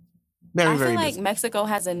 I feel like Mexico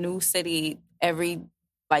has a new city every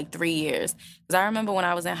 3 years. Because I remember when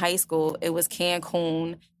I was in high school, it was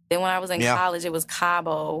Cancun. Then when I was in college, it was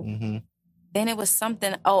Cabo. Mm-hmm. Then it was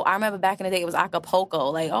something. Oh, I remember back in the day, it was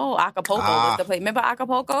Acapulco. Acapulco was the place. Remember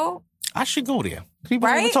Acapulco? I should go there. People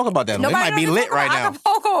don't even talk about that. It might be lit right now.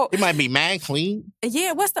 Acapulco. It might be mad clean.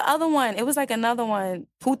 Yeah, what's the other one? It was like another one.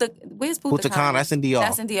 Where's Punta Cana? That's in DR.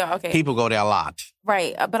 That's in DR, okay. People go there a lot.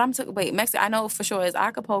 Right, but Mexico, I know for sure it's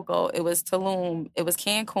Acapulco. It was Tulum. It was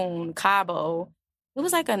Cancun, Cabo. It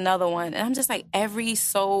was like another one. And I'm just like, every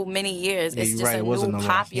so many years, it's just a new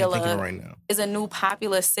popular, it's a new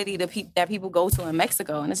popular city that people go to in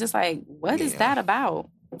Mexico. And it's just like, what is that about?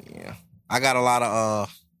 Yeah. I got a lot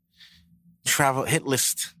of travel hit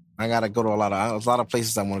list. I got to go to a lot of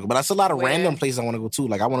places I want to go. But that's a lot of random places I want to go to.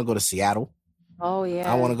 Like, I want to go to Seattle. Oh,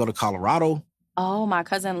 yeah. I want to go to Colorado. Oh, my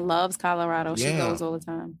cousin loves Colorado. She goes all the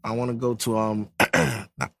time. I want to go to,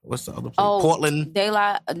 what's the other place? Portland.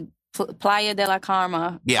 Playa de la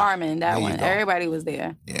Carmen, that one. Everybody was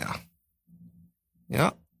there. Yeah.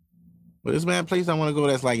 Yeah. But it's a place I want to go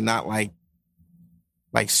that's not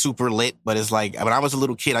super lit, but it's like, when I was a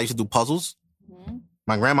little kid, I used to do puzzles. Mm-hmm.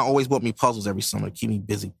 My grandma always bought me puzzles every summer to keep me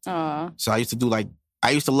busy. So I used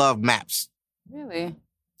to love maps. Really?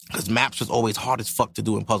 Because maps was always hard as fuck to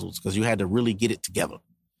do in puzzles because you had to really get it together.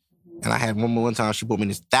 Mm-hmm. And I had one time she bought me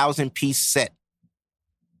this 1,000-piece set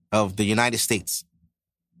of the United States.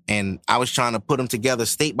 And I was trying to put them together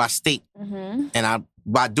state by state. Mm-hmm. And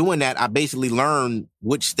by doing that, I basically learned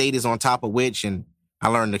which state is on top of which. And I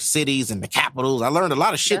learned the cities and the capitals. I learned a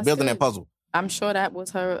lot of shit building that puzzle. I'm sure that was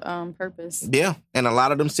her purpose. Yeah. And a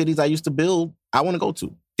lot of them cities I used to build, I want to go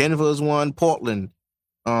to. Denver is one, Portland,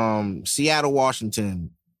 Seattle, Washington.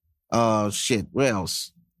 Where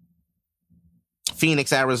else?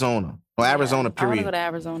 Phoenix, Arizona. Or Arizona, period. I want to go to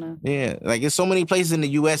Arizona. Yeah. There's so many places in the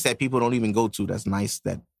U.S. that people don't even go to. That's nice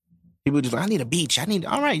that people just I need a beach.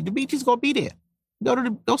 All right, the beach is going to be there.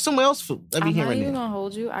 Go somewhere else. I'm not even going to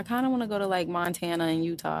hold you. I kind of want to go to Montana and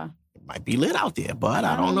Utah. It might be lit out there, but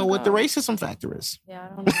I don't know what the racism factor is. Yeah,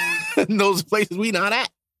 I don't know. Those places we not at.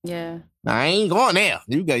 Yeah. I ain't going there.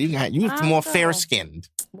 You more fair skinned.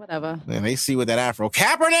 Whatever. And they see with that afro.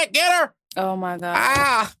 Kaepernick, get her! Oh my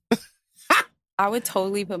God. I would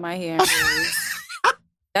totally put my hair in waves.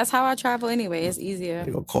 That's how I travel anyway. It's easier.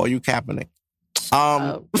 They're gonna call you Kaepernick.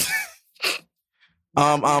 Now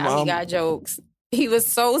he got jokes. He was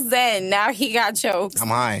so zen. Now he got jokes. I'm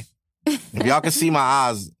high. If y'all can see my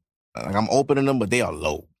eyes, I'm opening them, but they are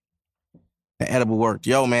low. The edible worked.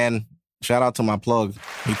 Yo, man, shout out to my plug.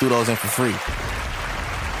 He threw those in for free.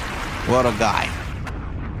 What a guy.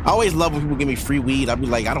 I always love when people give me free weed. I'd be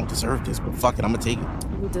like, I don't deserve this, but fuck it, I'm gonna take it.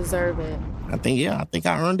 You deserve it. I think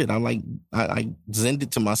I earned it. I'm like, I zenned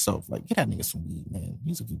it to myself. Like, get that nigga some weed, man.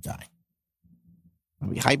 He's a good guy. I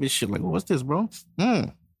be hype as shit. Like, what's this, bro?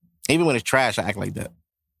 Even when it's trash, I act like that.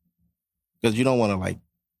 Because you don't want to,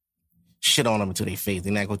 shit on them until they face.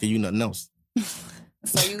 They're not going to do you nothing else.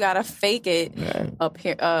 So you got to fake it. Right.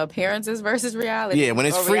 Appearances versus reality. Yeah, when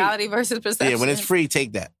it's free. Reality versus perception. Yeah, when it's free,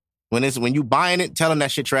 take that. When you buying it, tell him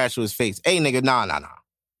that shit trash to his face. Hey, nigga, nah.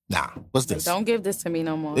 What's this? Don't give this to me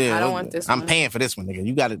no more. Yeah, I don't want this one. I'm paying for this one, nigga.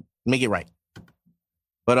 You got to make it right.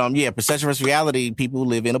 But, perception versus reality, people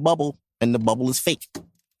live in a bubble, and the bubble is fake.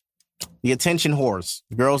 The attention whores.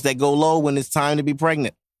 Girls that go low when it's time to be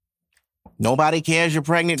pregnant. Nobody cares you're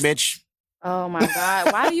pregnant, bitch. Oh, my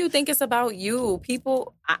God. Why do you think it's about you?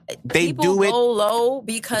 People do go low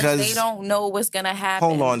because they don't know what's going to happen.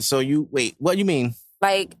 Hold on. So wait, what do you mean?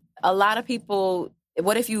 A lot of people,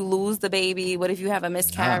 what if you lose the baby? What if you have a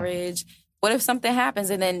miscarriage? What if something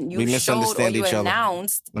happens and then you showed or you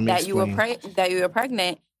announced that you were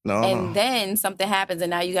pregnant? And then something happens and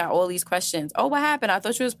now you got all these questions. Oh, what happened? I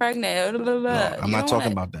thought you was pregnant. No, I'm not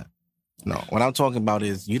talking about that. No, what I'm talking about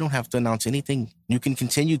is you don't have to announce anything. You can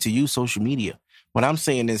continue to use social media. What I'm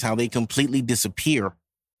saying is how they completely disappear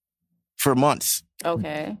for months.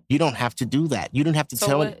 Okay. You don't have to do that. You don't have to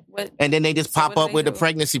tell it. And then they just pop up with the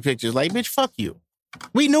pregnancy pictures. Like, bitch, fuck you.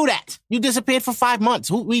 We knew that. You disappeared for 5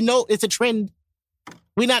 months. We know it's a trend.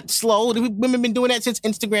 We're not slow. Women have been doing that since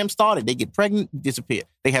Instagram started. They get pregnant, disappear.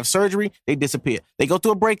 They have surgery, they disappear. They go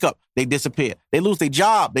through a breakup, they disappear. They lose their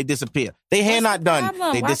job, they disappear. Their hair not done,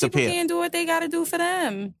 they disappear. Why people can't do what they got to do for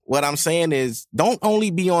them? What I'm saying is, don't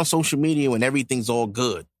only be on social media when everything's all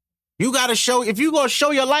good. You got to show, if you're going to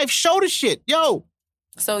show your life, show the shit. Yo,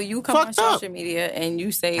 So you come on social media and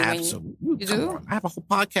you say Absolutely. when you do? I have a whole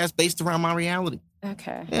podcast based around my reality.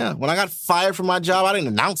 Okay. Yeah. When I got fired from my job, I didn't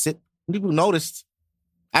announce it. People noticed.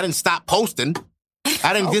 I didn't stop posting.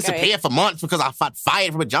 I didn't disappear for months because I got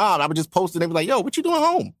fired from a job. I would just post and they were like, yo, what you doing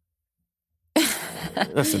home?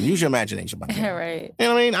 Listen, use your imagination. Right. You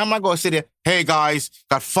know what I mean? I'm not going to sit there, hey, guys,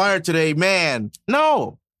 got fired today, man.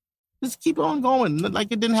 No. Just keep on going like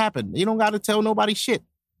it didn't happen. You don't got to tell nobody shit.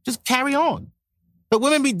 Just carry on. But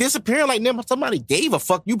women be disappearing like somebody gave a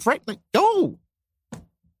fuck you pregnant. Go.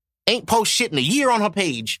 Ain't post shit in a year on her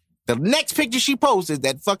page. The next picture she posts is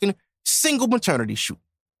that fucking single maternity shoot.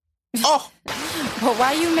 Oh. But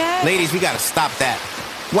why you mad? Ladies, we got to stop that.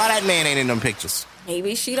 Why that man ain't in them pictures?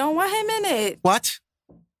 Maybe she don't want him in it. What?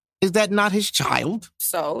 Is that not his child?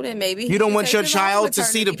 So then maybe you don't want your child to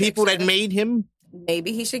see the people that made him?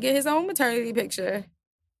 Maybe he should get his own maternity picture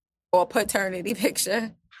or paternity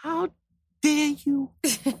picture. How dare you?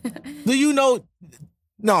 Do you know?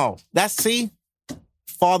 No,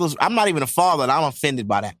 fathers. I'm not even a father, and I'm offended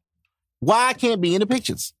by that. Why I can't be in the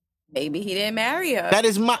pictures? Maybe he didn't marry her. That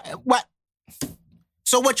is what?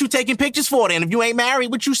 So what you taking pictures for then? If you ain't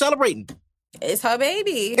married, what you celebrating? It's her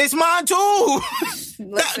baby. It's mine too.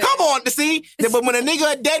 Come on, see? But when a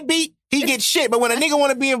nigga a deadbeat, he gets shit. But when a nigga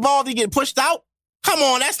want to be involved, he get pushed out. Come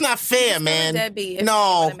on, that's not fair, man.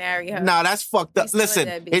 No, that's fucked up.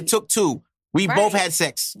 Listen, it took two. We both had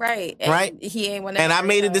sex. Right. Right? He ain't want to. And I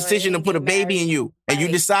made a decision to put a baby in you. And you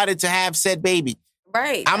decided to have said baby.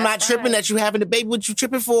 Right. I'm not tripping that you having a baby. What you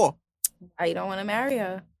tripping for? You don't want to marry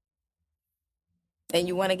her. And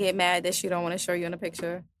you want to get mad that she don't want to show you in a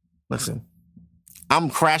picture. Listen, I'm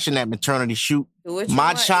crashing that maternity shoot.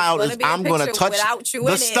 My child is, I'm going to touch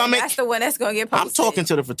the stomach. That's the one that's going to get posted. I'm talking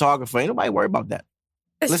to the photographer. Ain't nobody worry about that.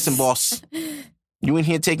 Listen, boss. You in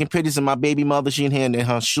here taking pictures of my baby mother. She in here in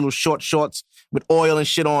her little short shorts with oil and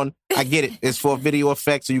shit on. I get it. It's for video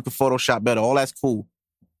effects so you can Photoshop better. All that's cool.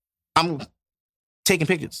 I'm taking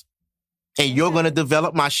pictures. And you're going to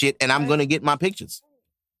develop my shit and I'm going to get my pictures.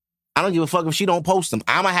 I don't give a fuck if she don't post them.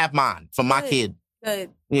 I'm going to have mine for my kid.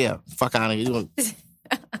 Good. Yeah, fuck out of here.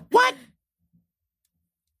 What?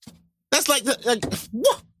 That's like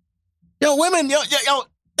what? Yo, women, yo,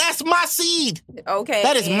 that's my seed. Okay.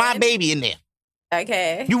 That is my baby in there.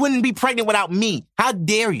 Okay. You wouldn't be pregnant without me. How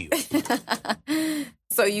dare you?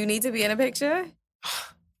 So you need to be in a picture?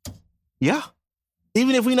 Yeah.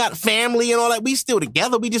 Even if we're not family and all that, we still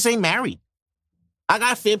together. We just ain't married. I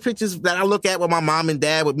got fair pictures that I look at with my mom and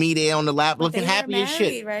dad with me there on the lap looking happy as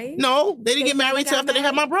shit. Right? No, they didn't get married till after they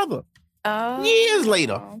had my brother. Oh. Years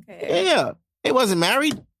later. Okay. Yeah. They wasn't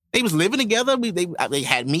married. They was living together. They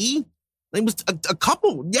had me. They was a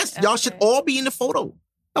couple. Yes, y'all should all be in the photo.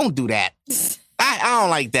 Don't do that. I don't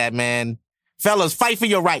like that, man. Fellas, fight for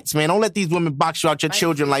your rights, man. Don't let these women box you out your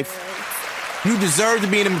children like... You deserve to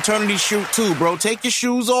be in a maternity shoot too, bro. Take your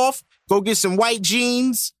shoes off. Go get some white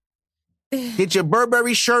jeans. Get your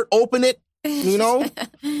Burberry shirt, open it, you know?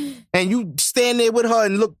 And you stand there with her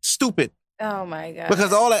and look stupid. Oh, my God.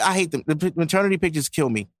 Because I hate them. The maternity pictures kill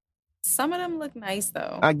me. Some of them look nice,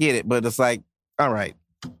 though. I get it, but it's like, all right.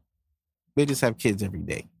 They just have kids every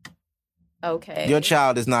day. Okay. Your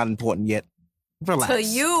child is not important yet. Relax. To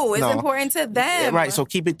you. It's important to them. Right, so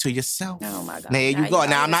keep it to yourself. Oh, my God. There you go.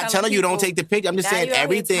 Now, I'm not telling you don't take the picture. I'm just saying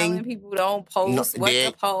everything. Telling people don't post what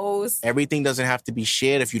to post. Everything doesn't have to be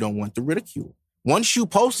shared if you don't want the ridicule. Once you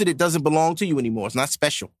post it, it doesn't belong to you anymore. It's not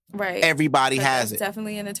special. Right. Everybody has it.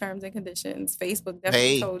 Definitely in the terms and conditions. Facebook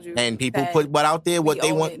definitely told you. And people put what out there, what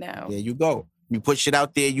they want. Now. There you go. You put shit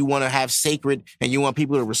out there you want to have sacred and you want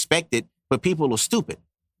people to respect it, but people are stupid.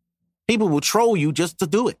 People will troll you just to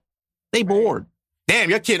do it. They bored. Damn,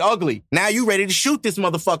 your kid ugly. Now you ready to shoot this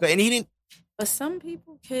motherfucker. And he didn't. But some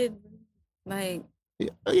people could, like...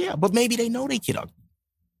 Yeah, but maybe they know they kid ugly.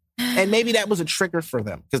 And maybe that was a trigger for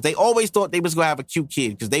them. Because they always thought they was going to have a cute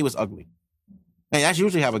kid because they was ugly. And that's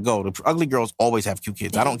usually how it goes. The ugly girls always have cute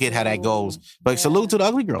kids. I don't get how that goes. But salute to the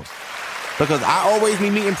ugly girls. Because I always be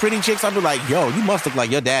meeting pretty chicks. I be like, yo, you must look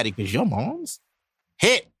like your daddy because your mom's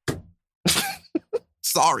hit.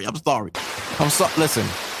 Sorry. Listen.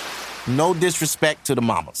 No disrespect to the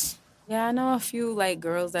mamas. Yeah, I know a few like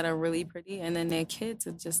girls that are really pretty, and then their kids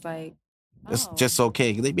are just like, it's just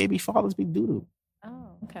okay. They baby fathers be doo-doo. Oh,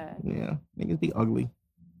 okay. Yeah, niggas be ugly.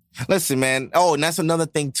 Listen, man. Oh, and that's another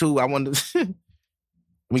thing too. I wonder.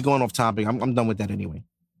 We going off topic. I'm done with that anyway.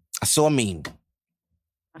 I saw a meme.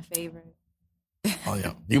 My favorite. Oh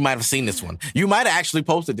yeah, you might have seen this one. You might have actually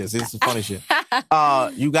posted this. This is funny shit.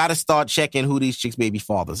 You got to start checking who these chicks' baby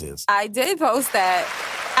fathers is. I did post that.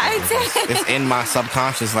 I did. It's in my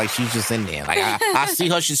subconscious, like she's just in there. Like I see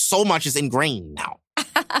her. She's so much is ingrained now.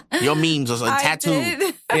 Your memes are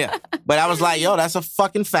tattooed. Yeah. But I was like, yo, that's a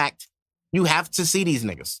fucking fact. You have to see these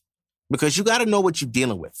niggas. Because you got to know what you're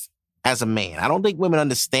dealing with as a man. I don't think women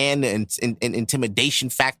understand the intimidation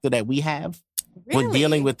factor that we have when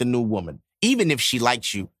dealing with the new woman. Even if she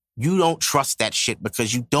likes you, you don't trust that shit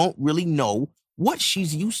because you don't really know what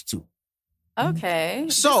she's used to. Okay.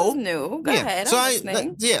 So, this is new. Go ahead. So I'm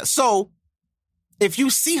listening. So if you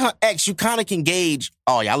see her ex, you kind of can gauge,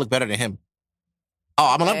 oh, yeah, I look better than him.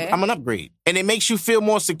 Oh, I'm an upgrade. And it makes you feel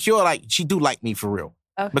more secure, like she do like me for real.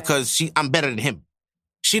 Okay. Because I'm better than him.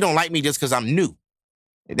 She don't like me just because I'm new.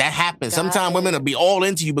 That happens. Sometimes women will be all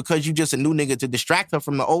into you because you just a new nigga to distract her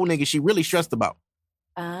from the old nigga she really stressed about.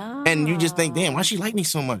 Oh. And you just think, damn, why she like me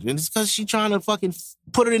so much? And it's because she trying to fucking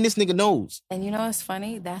put it in this nigga nose. And you know what's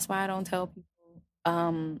funny? That's why I don't tell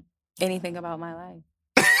people anything about my life.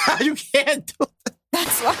 You can't do that.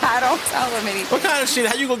 That's why I don't tell them anything. What kind of shit?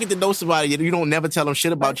 How you gonna get to know somebody you don't never tell them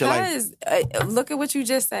shit about your life? Look at what you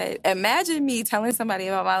just said. Imagine me telling somebody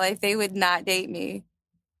about my life. They would not date me.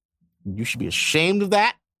 You should be ashamed of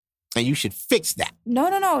that, and you should fix that. No.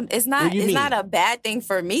 It's not. It's not a bad thing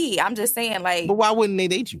for me. I'm just saying, like. But why wouldn't they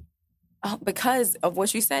date you? Because of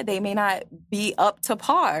what you said. They may not be up to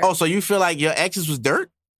par. Oh, so you feel like your exes was dirt?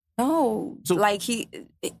 No, so like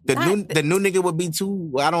the new nigga would be too.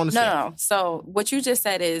 Well, I don't understand. No. So what you just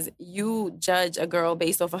said is you judge a girl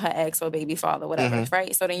based off of her ex or baby father, whatever,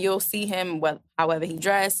 right? So then you'll see him however he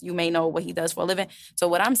dressed. You may know what he does for a living. So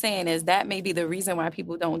what I'm saying is that may be the reason why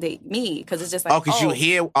people don't date me because it's just like because you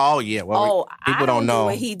hear people don't know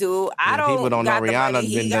what he do. I don't. People don't know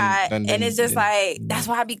Rihanna. And it's just like that's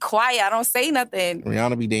why I be quiet. I don't say nothing.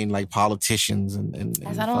 Rihanna be dating like politicians and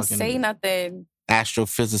I don't say nothing.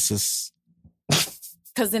 Astrophysicists.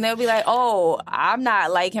 Because then they'll be like, oh, I'm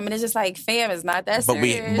not like him. And it's just like, fam, it's not that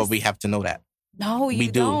serious. But we have to know that. No,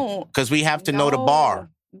 you don't. Because we have to know the bar.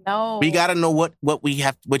 No. We got to know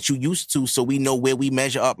what you used to so we know where we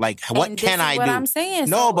measure up. Like, what can I do? What I'm saying.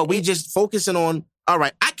 No, so but we just focusing on, all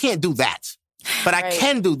right, I can't do that. But I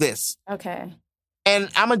can do this. Okay. And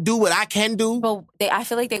I'm going to do what I can do. But I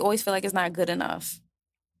feel like they always feel like it's not good enough.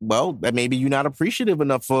 Well, maybe you're not appreciative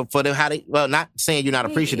enough for how they... Well, not saying you're not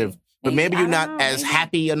appreciative, but maybe you're not as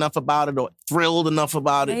happy enough about it or thrilled enough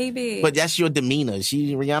about it. Maybe. But that's your demeanor.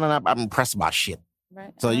 Rihanna, I'm impressed about shit.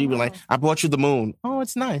 Right. So you be like, I bought you the moon. Oh,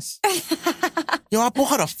 it's nice. Yo, I bought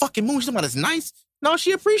her the fucking moon. She's talking about it's nice. No,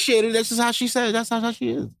 she appreciated it. That's just how she said. That's how she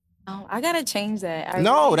is. Oh, I got to change that.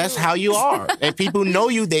 That's how you are. If people know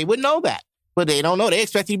you, they would know that. But they don't know. They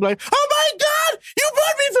expect you to be like, oh my God, you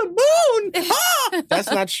brought me the moon. Ah!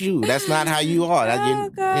 That's not you. That's not how you are. You know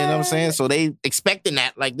what I'm saying? So they expecting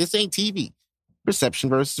that. Like, this ain't TV. Perception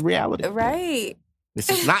versus reality. Right. This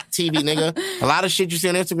is not TV, nigga. A lot of shit you see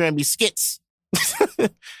on Instagram be skits.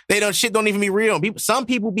 Shit don't even be real. Some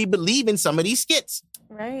people be believing some of these skits.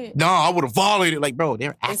 Right. No, I would have violated. Like, bro,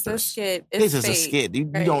 they're actors. It's a skit. This is a skit. You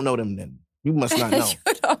don't know them then. You must not know.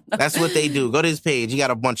 That's what they do. Go to his page. You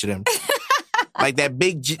got a bunch of them. Like that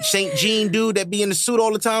big St. Jean dude that be in the suit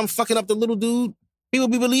all the time, fucking up the little dude. People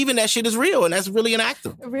be believing that shit is real, and that's really an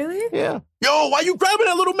actor. Really? Yeah. Yo, why you grabbing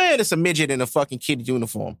that little man? It's a midget in a fucking kid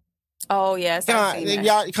uniform. Oh, yes.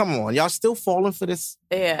 Y'all, come on. Y'all still falling for this?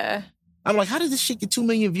 Yeah. I'm like, how did this shit get 2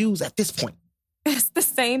 million views at this point? It's the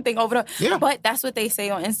same thing over and over. Yeah. But that's what they say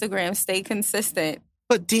on Instagram. Stay consistent.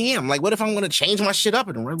 But damn, like, what if I'm going to change my shit up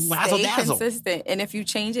and razzle-dazzle? Stay consistent. And if you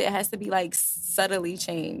change it, it has to be, like, subtly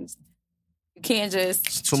changed. You can't just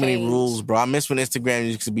It's too many rules, bro. I miss when Instagram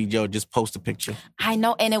used to be, just post a picture. I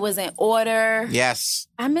know, and it was in order. Yes.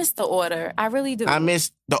 I miss the order. I really do. I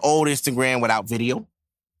miss the old Instagram without video,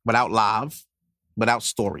 without live, without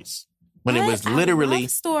stories. When it was literally... I love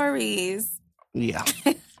stories. Yeah.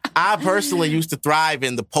 I personally used to thrive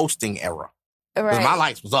in the posting era. Because my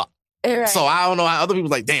likes was up. Right. So I don't know how other people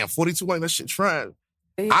like, damn, 42 like that shit trash.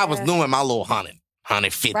 Yeah. I was doing my little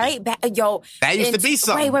 150. Right? That used to be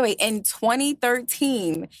something. Wait. In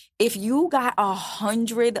 2013, if you got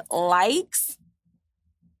 100 likes,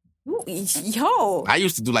 I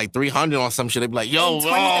used to do like 300 on some shit. They'd be like, yo.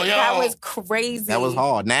 That was crazy. That was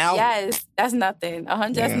hard. Now? Yes, that's nothing.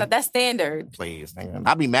 100, that's standard. Please, nigga.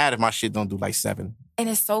 I'd be mad if my shit don't do like 7. And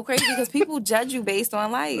it's so crazy because people judge you based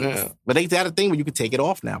on likes. Yeah. But they had a thing where you could take it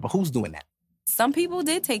off now. But who's doing that? Some people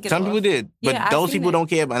did take it off. Some people did. But those people don't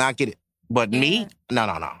care, and I get it. But me?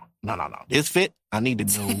 No. This fit, I need to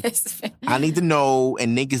know. I need to know,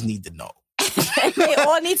 and niggas need to know. They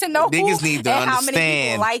all need to know niggas need to understand. How many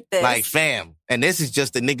people like this. Like, fam. And this is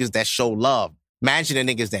just the niggas that show love. Imagine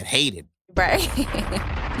the niggas that hate it. Right.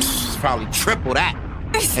 It's probably triple that.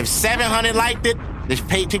 If 700 liked it, this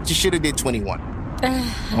picture should have did 21.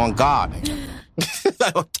 On God.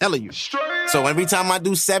 I'm telling you. So every time I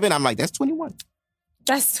do 7, I'm like, that's 21.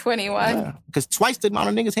 That's 21. Because twice the amount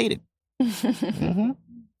of niggas hate it. Mm-hmm.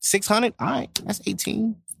 600, all right, that's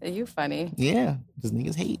 18. You funny. Yeah, because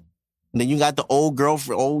niggas hate. And then you got the old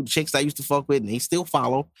girlfriend, old chicks I used to fuck with, and they still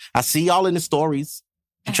follow. I see y'all in the stories.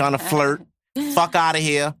 You trying to flirt. Fuck out of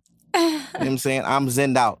here. You know what I'm saying? I'm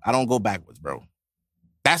zenned out. I don't go backwards, bro.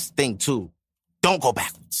 That's the thing, too. Don't go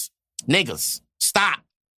backwards. Niggas, stop.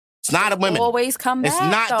 It's not the women. Always come back. It's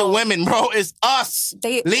not the women, bro. It's us.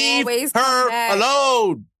 They Leave always her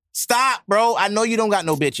alone. Stop, bro. I know you don't got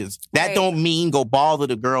no bitches. That don't mean go bother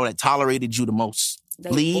the girl that tolerated you the most.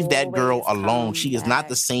 Leave that girl alone. She is not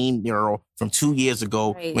the same girl from 2 years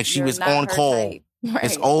ago when she was on call.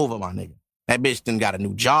 It's over, my nigga. That bitch then got a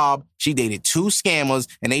new job. She dated 2 scammers,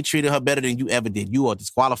 and they treated her better than you ever did. You are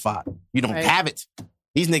disqualified. You don't have it.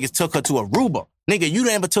 These niggas took her to Aruba. Nigga, you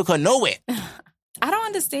never took her nowhere. I don't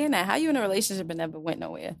understand that. How you in a relationship and never went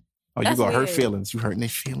nowhere? Oh, you gonna hurt feelings. You hurting their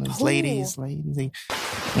feelings. Ladies.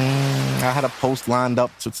 I had a post lined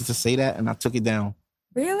up to say that, and I took it down.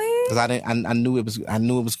 Really? Because I knew it was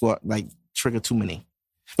going to, like, trigger too many.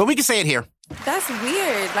 But we can say it here. That's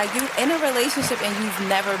weird. Like, you in a relationship and you've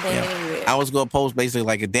never been anywhere. I was going to post basically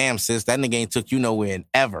like, damn, sis, that nigga ain't took you nowhere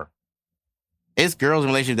ever. It's girls in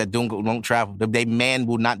relationships that don't travel. They man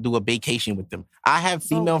will not do a vacation with them. I have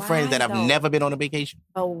female friends that have never been on a vacation.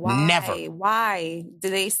 But why? Never. Why?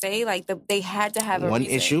 Did they say, like, they had to have one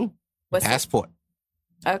reason? issue? Passport.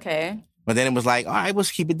 Okay. But then it was like, all right,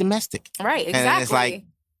 let's keep it domestic. Right, exactly. And then it's like,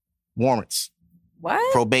 warrants.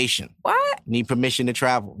 What? Probation. What? Need permission to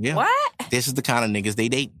travel. Yeah. What? This is the kind of niggas they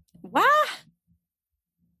date. What?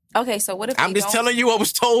 Okay, so what if I'm just telling you what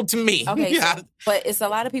was told to me. Okay, but it's a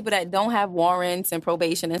lot of people that don't have warrants and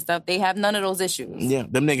probation and stuff. They have none of those issues. Yeah,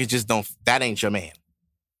 them niggas just don't. That ain't your man.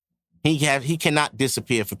 He cannot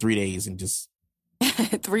disappear for 3 days and just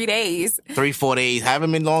 3 days, 3-4 days. Have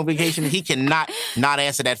him in long vacation. He cannot not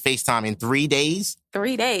answer that FaceTime in 3 days.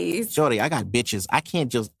 3 days, Shorty, I got bitches. I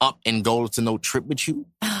can't just up and go to no trip with you.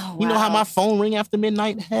 Oh, you know how my phone ring after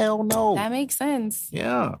midnight? Hell no. That makes sense.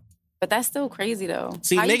 Yeah. But that's still crazy, though.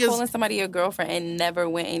 See, how niggas, you calling somebody your girlfriend and never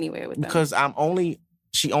went anywhere with them? Because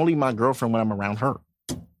she only my girlfriend when I'm around her.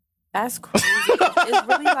 That's crazy. It's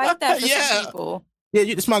really like that for some people. Yeah,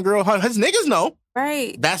 it's my girl. His niggas know.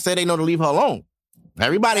 Right. That's say they know to leave her alone.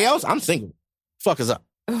 Everybody else, I'm single. Fuck is up.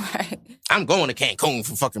 Right. I'm going to Cancun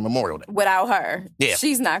for fucking Memorial Day. Without her. Yeah.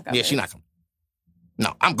 She's not coming. Yeah, she's not coming.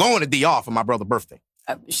 No, I'm going to DR for my brother's birthday.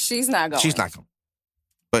 She's not going. She's not coming.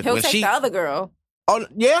 But he'll take the other girl. Oh,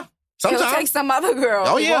 yeah. Sometimes. He'll take some other girl.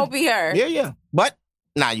 Oh, yeah. It won't be her. Yeah. But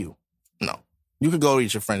not you. No. You could go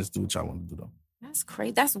with your friends, do what y'all want to do, though. That's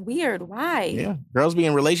crazy. That's weird. Why? Yeah. Girls be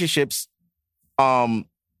in relationships on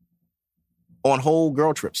whole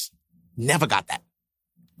girl trips. Never got that.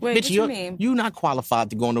 Wait, Bitch, what you mean? You not qualified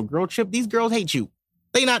to go on a girl trip. These girls hate you.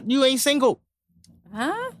 You ain't single.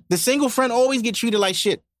 Huh? The single friend always get treated like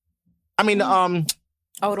shit. I mean,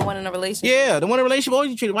 Oh, the one in a relationship? Yeah, the one in a relationship always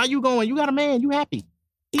get treated. Why you going? You got a man. You happy.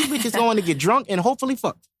 These bitches going to get drunk and hopefully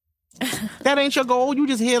fucked. That ain't your goal. You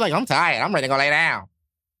just here like, I'm tired. I'm ready to go lay down.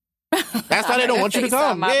 That's why they don't want you to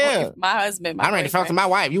come. My husband, I'm ready to talk to my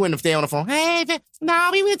wife. You wouldn't stay on the phone. Hey, no,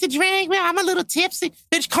 we went to drink. I'm a little tipsy.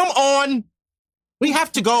 Bitch, come on. We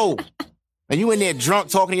have to go. And you in there drunk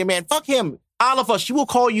talking to your man. Fuck him. Oliver, she will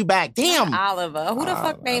call you back. Damn. Oliver. Who the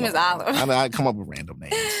fuck name is Oliver? I mean, I come up with random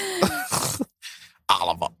names.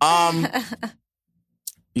 Oliver.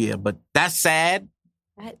 Yeah, but that's sad.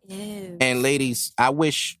 That is. And ladies, I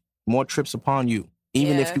wish more trips upon you,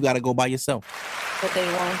 even if you got to go by yourself. But they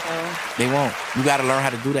won't, though. They won't. You got to learn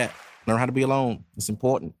how to do that. Learn how to be alone. It's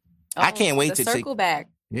important. I can't wait to circle back.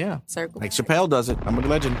 Yeah. Circle like back. Chappelle does it. I'm a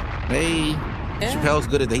legend. Hey. Yeah. Chappelle's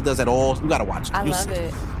good at it. He does that all. You got to watch it. I love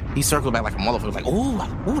it. He circled back like a motherfucker. Like,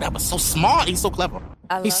 ooh, that was so smart. He's so clever.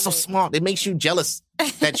 He's so smart. It makes you jealous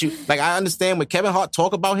that you, like, I understand when Kevin Hart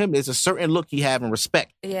talk about him, there's a certain look he have and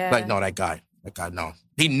respect. Yeah. Like, no, that guy, no.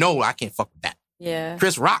 He know I can't fuck with that. Yeah.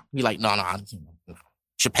 Chris Rock, be like, no.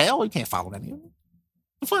 Chappelle, you can't follow that.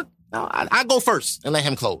 Fuck. No, I go first and let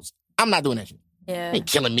him close. I'm not doing that shit. Yeah. He ain't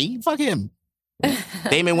killing me. Fuck him.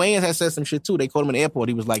 Damon Wayans has said some shit too. They called him in the airport.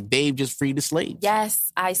 He was like, Dave just freed the slaves.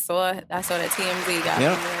 Yes, I saw that TMZ guy.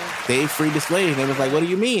 Yeah. Dave freed the slaves. They was like, what do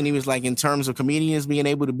you mean? He was like, in terms of comedians being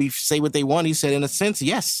able to say what they want, he said, in a sense,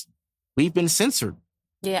 yes. We've been censored.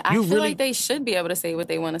 Yeah, I feel like they should be able to say what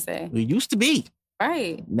they want to say. We used to be.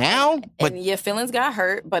 Right. Now, but and your feelings got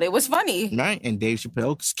hurt, but it was funny. Right. And Dave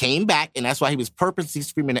Chappelle came back, and that's why he was purposely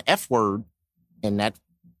screaming the F word in that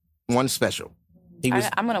one special.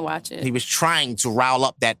 I'm going to watch it. He was trying to rile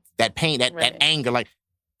up that pain, that anger, like,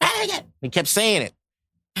 They kept saying it.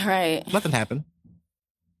 Right. Nothing happened.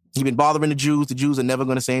 You've been bothering the Jews. The Jews are never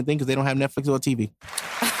going to say anything because they don't have Netflix or TV.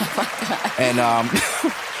 And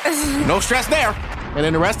no stress there. And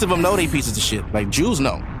then the rest of them know they pieces of shit. Like, Jews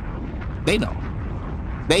know. They know.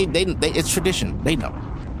 They it's tradition. They know.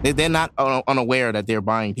 They're not unaware that they're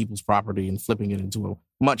buying people's property and flipping it into a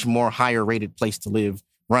much more higher rated place to live,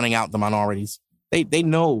 running out the minorities. They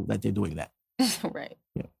know that they're doing that. Right.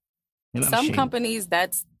 Yeah. Some companies,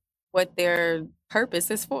 that's what their purpose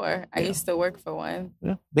is for. I used to work for one.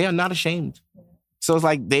 Yeah. They are not ashamed. So it's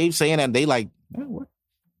like Dave saying that, they like, that's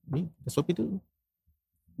what we do.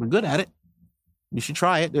 We're good at it. You should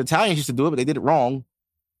try it. The Italians used to do it, but they did it wrong.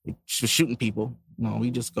 They were shooting people. No,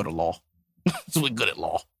 we just go to law. So we're good at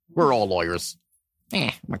law. We're all lawyers.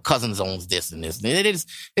 My cousin owns this and this.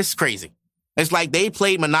 It's crazy. It's like they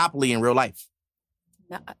played Monopoly in real life.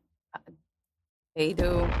 No, they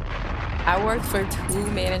do. I worked for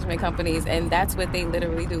 2 management companies, and that's what they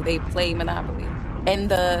literally do. They play Monopoly.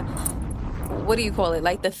 And what do you call it?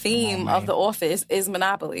 Like the theme of the office is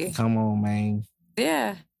Monopoly. Come on, man.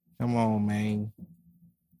 Yeah. Come on, man.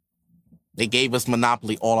 They gave us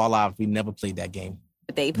Monopoly all our lives. We never played that game.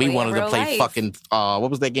 We wanted to play fucking, what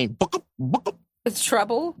was that game? Book up. It's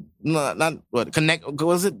Trouble? No, not what? Connect. What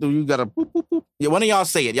was it? You got to boop, boop, boop. Yeah, one of y'all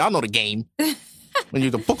say it. Y'all know the game. When you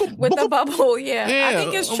the book up. With the bubble, yeah. I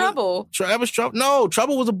think it's Trouble. That was Trouble. No,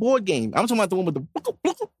 Trouble was a board game. I'm talking about the one with the book up.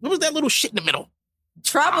 What was that little shit in the middle?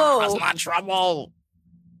 Trouble. That's not Trouble.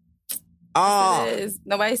 Yes, it is.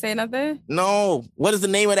 Nobody say nothing? No. What is the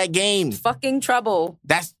name of that game? Fucking Trouble.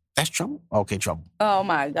 That's Trouble? Okay, Trouble. Oh,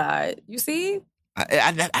 my God. You see?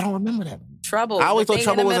 I don't remember that. Trouble. I always thought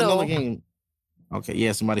Trouble was another game. Okay,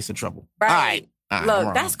 yeah, somebody said Trouble. Right. All right.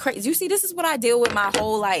 Look, that's crazy. You see, this is what I deal with my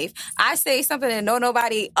whole life. I say something and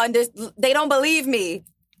nobody they don't believe me.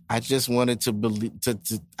 I just wanted to believe.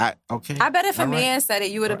 Okay. I bet if a man said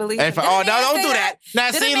it, you would have believed him. No, don't do that.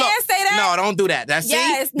 Now, Did a man say that? No, don't do that.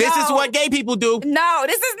 This is what gay people do. No,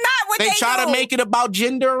 this is not what they do. They try to make it about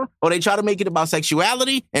gender, or they try to make it about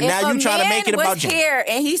sexuality, and now you try to make it about gender. Here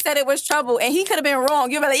and he said it was trouble, and he could have been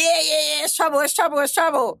wrong. You'd be like, yeah, it's trouble, it's trouble, it's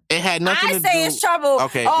trouble. It had nothing to do. I say it's trouble.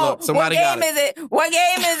 Okay, look, somebody got it. What game is it? What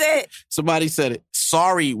game is it? Somebody said it.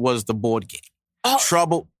 Sorry was the board game.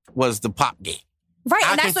 Trouble was the pop game. Right,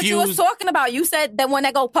 and that's what you was talking about. You said the one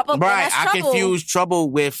that go pop up. Right, that's I confused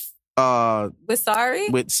Trouble with Sorry?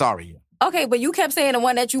 With Sorry. Okay, but you kept saying the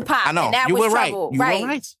one that you popped. I know. And that you was were Trouble. Right. You were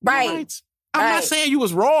right. Right. I'm not saying you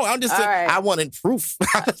was wrong. I'm just saying I wanted proof.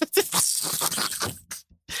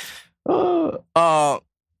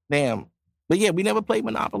 Damn. But yeah, we never played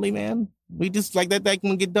Monopoly, man. We just like that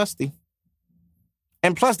can get dusty.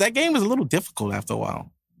 And plus, that game was a little difficult after a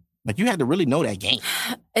while. Like, you had to really know that game.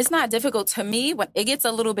 It's not difficult. To me, when it gets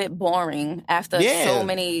a little bit boring after so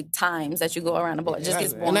many times that you go around the board. It just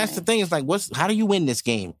gets boring. And that's the thing. It's like, how do you win this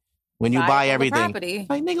game when you buy everything? Property.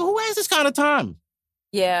 Like, nigga, who has this kind of time?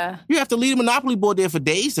 Yeah. You have to leave a Monopoly board there for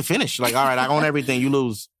days to finish. Like, all right, I own everything. You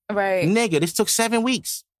lose. Right. Nigga, this took 7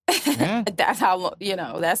 weeks. Yeah. That's how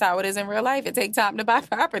it is in real life. It takes time to buy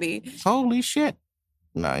property. Holy shit.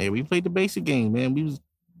 Nah, yeah, we played the basic game, man.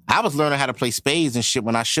 I was learning how to play spades and shit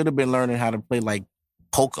when I should have been learning how to play, like,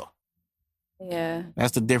 poker. Yeah.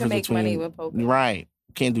 That's the difference between... between... money with poker. Right.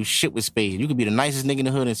 You can't do shit with spades. You could be the nicest nigga in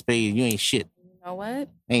the hood in spades. You ain't shit. You know what?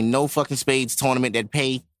 Ain't no fucking spades tournament that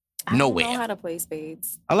pay nowhere. I don't know how to play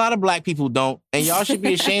spades. A lot of black people don't. And y'all should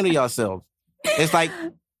be ashamed of yourselves. It's like,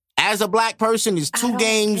 as a black person, there's 2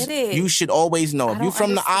 games you should always know. If you're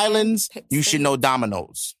from the islands, you should know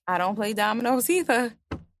dominoes. I don't play dominoes either.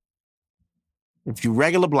 If you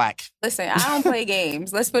regular black. Listen, I don't play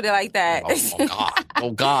games. Let's put it like that. Oh, God. Oh,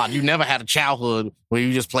 God. You never had a childhood where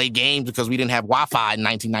you just played games because we didn't have Wi-Fi in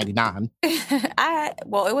 1999. It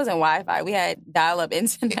wasn't Wi-Fi. We had dial-up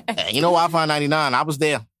internet. You know Wi-Fi in 99? I was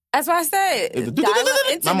there. That's what I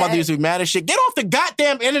said. My mother used to be mad as shit. Get off the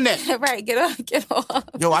goddamn internet. Right, get off.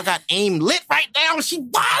 Yo, I got AIM lit right now. She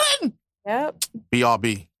wildin'. Yep.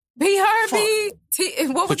 BRB. BRB.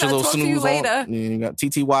 What was I talk to you later? Yeah, you got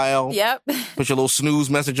TTYL. Yep. Put your little snooze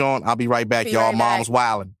message on. I'll be right back, y'all. Mom's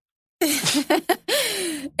wildin'.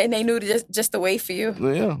 And they knew just to wait for you.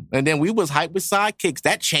 Yeah. And then we was hyped with sidekicks.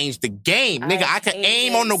 That changed the game. Nigga, I could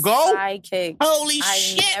aim on the go. Sidekick. Holy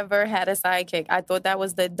shit. I never had a sidekick. I thought that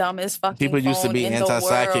was the dumbest fucking People used to be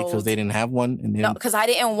anti-sidekick because they didn't have one. And then, no, because I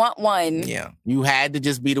didn't want one. Yeah. You had to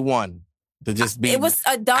just be the one. To just be. It was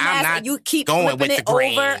a dumbass. You keep flipping it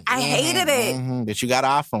over. I hated it. Mm-hmm. But you got an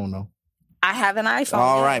iPhone, though. I have an iPhone.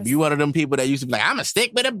 All right. But you one of them people that used to be like, I'm going to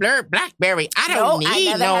stick with a BlackBerry. I don't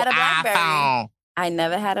need no iPhone. I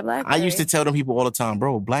never had a BlackBerry. I used to tell them people all the time,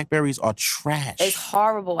 bro, BlackBerries are trash. It's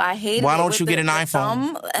horrible. I hate it. Why don't you get an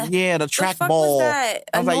iPhone? Yeah, the trackball.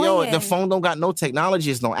 I was like, yo, the phone don't got no technology.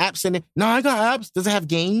 There's no apps in it. No, I got apps. Does it have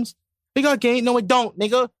games? They got games. No, it don't,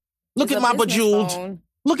 nigga. Look at my Bejeweled.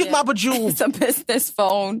 Look at my Bejeweled. It's a business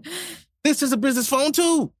phone. This is a business phone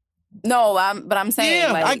too. No, I'm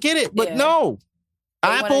saying. Yeah, I get it, but no.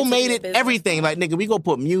 Apple made it everything. Like, nigga, we gonna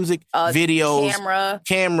put music, videos,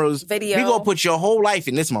 cameras, video. We gonna put your whole life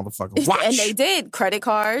in this motherfucker. Watch. And they did. Credit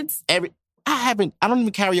cards. I don't even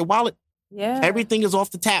carry a wallet. Yeah. Everything is off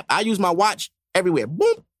the tap. I use my watch everywhere.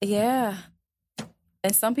 Boom. Yeah.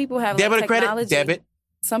 And some people have debit or technology. Credit? Debit.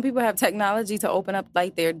 Some people have technology to open up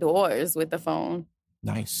like their doors with the phone.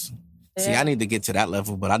 Nice. Yeah. See, I need to get to that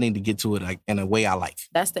level, but I need to get to it like in a way I like.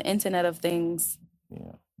 That's the Internet of Things.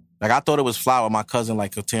 Yeah. Like, I thought it was fly with my cousin,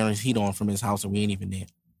 like, turning his heat on from his house, and we ain't even there.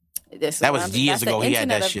 That was years ago. He had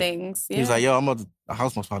that shit. Things. Yeah. He was like, yo, the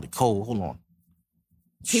house must probably cold. Hold on.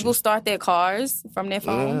 People start their cars from their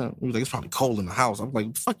phone? Yeah. He was like, it's probably cold in the house. I'm like,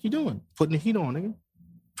 what the fuck you doing? Putting the heat on, nigga.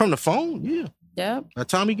 From the phone? Yeah. Yep. By the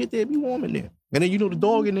time he get there, it be warm in there. And then, the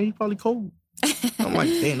dog in there, he probably cold. I'm like,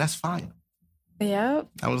 damn, that's fire. Yep.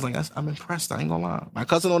 I was like, I'm impressed. I ain't gonna lie. My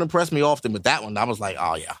cousin don't impress me often, but that one, I was like,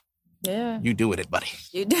 oh, yeah. Yeah. You doing it, buddy.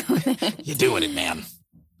 You doing it. You're doing it, man.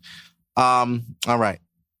 All right.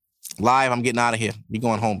 Live, I'm getting out of here. We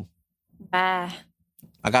going home. Bye.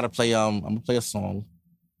 I gotta play, I'm gonna play a song.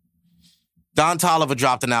 Don Toliver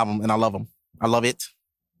dropped an album, and I love him. I love it.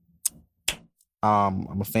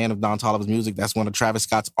 I'm a fan of Don Toliver's music. That's one of Travis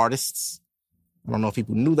Scott's artists. I don't know if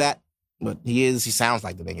people knew that, but he is. He sounds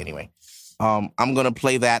like the thing anyway. I'm gonna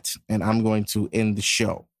play that, and I'm going to end the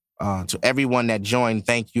show. To everyone that joined,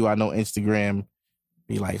 thank you. I know Instagram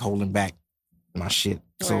be like holding back my shit.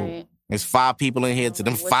 So there's 5 people in here. To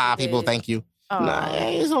them 5 people, thank you. Oh. Nah,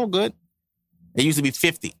 it's all good. It used to be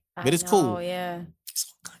 50, but it's cool. Oh, yeah.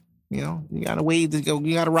 It's all good. You gotta wait to go.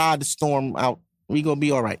 You gotta ride the storm out. We gonna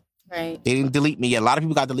be all right. Right. They didn't delete me yet. A lot of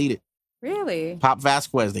people got deleted. Really? Pop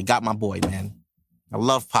Vasquez, they got my boy, man. I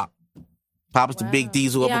love Pop. Pop is the big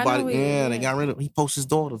diesel of everybody. Yeah, they got rid of him. He posts his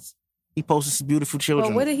daughters. He posts his beautiful children.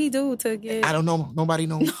 Well, what did he do to get... I don't know. Nobody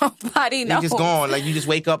knows. Nobody knows. He's just gone. Like, you just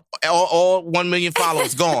wake up, all 1 million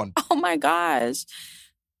followers gone. Oh, my gosh.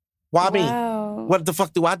 Why me? What the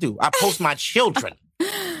fuck do? I post my children.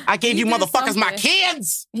 I gave you motherfuckers my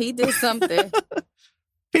kids. He did something.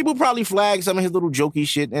 People probably flag some of his little jokey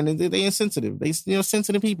shit, and they insensitive. They,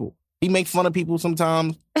 sensitive people. He make fun of people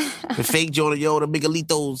sometimes. The fake Jonah, the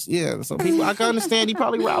Miguelitos. Yeah, so people, I can understand he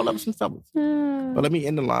probably riled up some troubles. But let me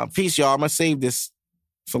end the line. Peace, y'all. I'm going to save this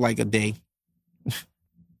for like a day. I'm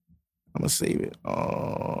going to save it.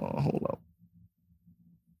 Hold up.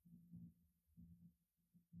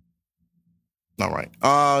 All right.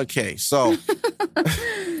 Okay, so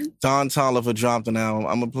Don Toliver dropped an album.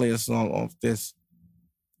 I'm going to play a song off this.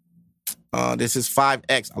 This is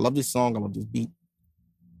 5X. I love this song. I love this beat.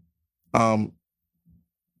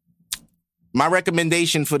 My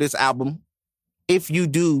recommendation for this album, if you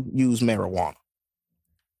do use marijuana,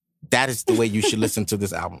 that is the way you should listen to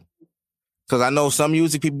this album. Because I know some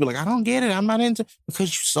music people be like, I don't get it. I'm not into it. Because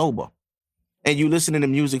you're sober. And you listen to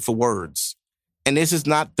music for words. And this is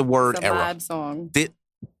not the word it's a era. Vibe song.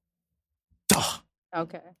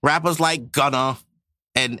 Okay. Rappers like Gunna,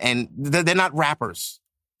 and they're not rappers.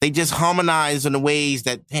 They just harmonize in the ways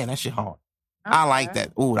that, damn, that shit hard. Okay. I like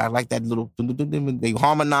that. Ooh, I like that little, they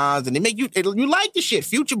harmonize and they make you like the shit.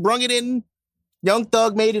 Future brung it in. Young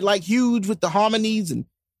Thug made it like huge with the harmonies. And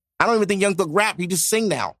I don't even think Young Thug rap. He just sing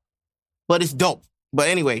now. But it's dope. But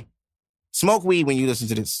anyway, smoke weed when you listen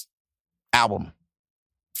to this album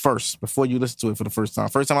first, before you listen to it for the first time.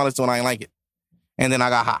 First time I listened to it, I didn't like it. And then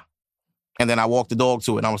I got high. And then I walked the dog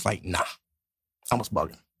to it and I was like, nah, I was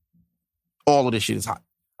bugging. All of this shit is hot.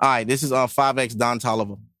 All right, this is 5X Don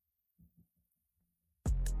Toliver.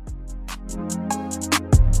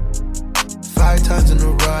 Five times in a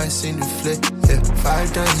row, I seen the flick. Yeah,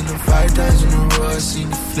 5 times in a row, I seen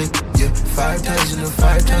the flick. Yeah, 5 times in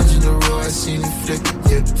a row, I seen the flick.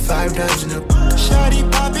 Yeah, 5 times in a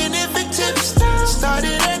Shawty popping in for tips.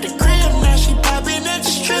 Started at the crib, now she popping at the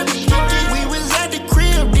strip. We was at the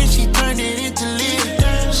crib, then she turned it into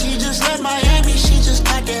live. She just left Miami, she just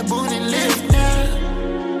got that booty lift.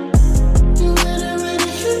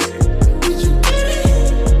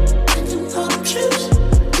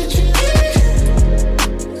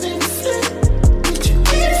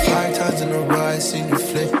 Seen you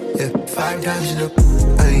flick, yeah, 5 times in a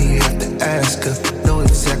I ain't have to ask her. Know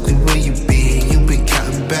exactly where you been. You been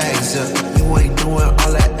counting bags up. You ain't doing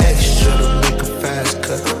all that extra to make a fast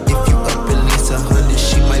cut. If you up at least 100,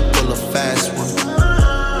 she might pull a fast one.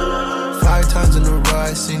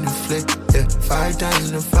 5 times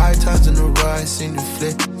in a 5 times in a row I seen the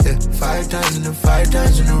flick. Yeah, 5 times in a 5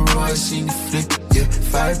 times in a row I seen the flick. Yeah,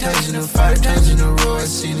 5 times in a 5 times in a row I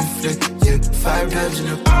seen the flick. Yeah, 5 times in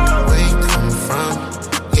a where you coming from?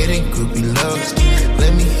 It ain't groupie love.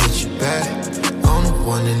 Let me hit you back on the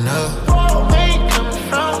one and up. Where you coming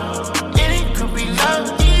from? It ain't groupie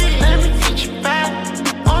love. Let me hit you back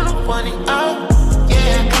on the one and up.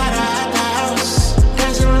 Yeah, got out the house,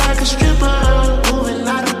 dancing like a stripper, moving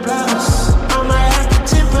out of blouse. I might have to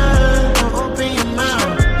temper. Don't open your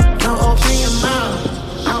mouth. Don't open your mouth.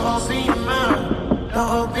 Don't open your mouth.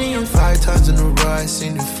 Don't open your 5 times in a row I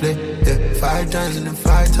seen the flick. Yeah, 5 times in a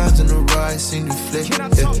 5 times in a row I seen the flick. Yeah,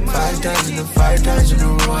 5 times in a 5 times in a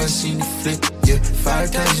row I seen the flick. Yeah,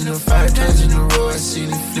 5 times in a 5 times in a row I seen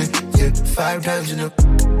the flick. Yeah, 5 times in a.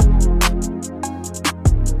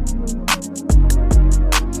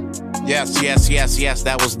 Yes.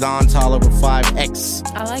 That was Don Toliver 5X.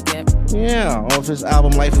 I like it. Yeah, off his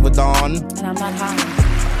album Life of a Dawn. And I'm not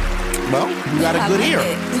high. Well, you got a good ear.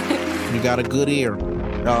 You got a good ear.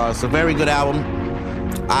 It's a very good album.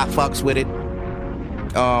 I fucks with it.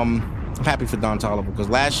 I'm happy for Don Toliver because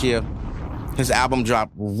last year his album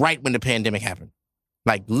dropped right when the pandemic happened.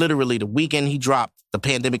 Like literally the weekend he dropped, the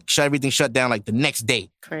pandemic, everything shut down like the next day.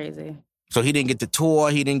 Crazy. So he didn't get to tour.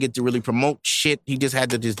 He didn't get to really promote shit. He just had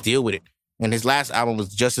to just deal with it. And his last album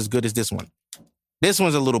was just as good as this one. This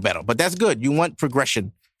one's a little better, but that's good. You want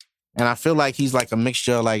progression. And I feel like he's like a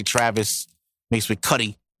mixture like Travis mixed with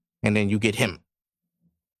Cudi, and then you get him.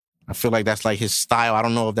 I feel like that's like his style. I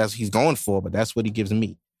don't know if that's what he's going for, but that's what he gives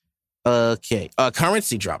me. Okay.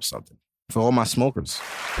 Currency dropped something for all my smokers.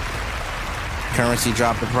 Currency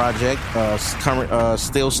dropped the project.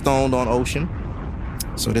 Still Stoned on Ocean.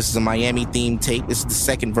 So this is a Miami themed tape. This is the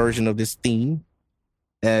second version of this theme.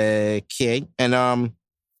 Okay. And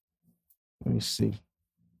let me see.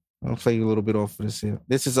 I'll play you a little bit off of this here.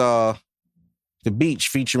 This is The Beach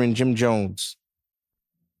featuring Jim Jones.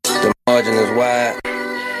 The margin is wide.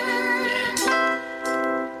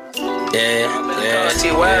 Yeah.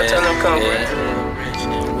 See why tell them come going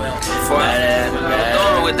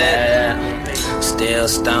with that. Still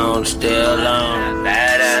stoned, still alone. I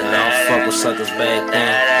don't fuck with suckers back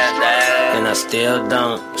then. And I still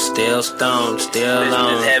don't. Still stoned, still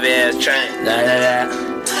alone. This heavy ass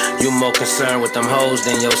train. You more concerned with them hoes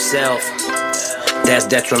than yourself. That's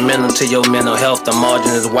detrimental to your mental health. The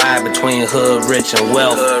margin is wide between hood, rich, and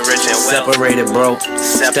wealth. Separated, bro.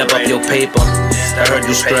 Step up your paper. I heard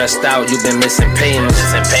you stressed out, you been missing payments.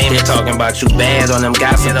 They talking about you bad on them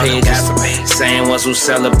gossip pages. Same ones who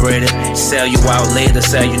celebrated. Sell you out later,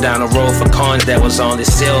 sell you down the road for coins that was only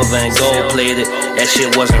silver and gold plated. That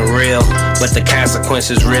shit wasn't real, but the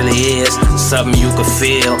consequences really is something you could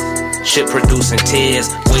feel. Shit producing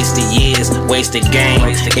tears, wasted years, wasted game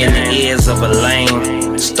in the ears of a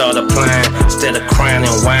lame. Start applying instead of crying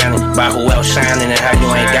and whining about who else shining and how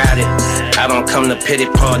you ain't got it. I don't come to pity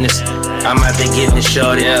partners. I'm out there getting it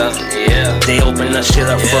shorty. They opened the shit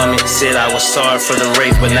up for me. Said I was sorry for the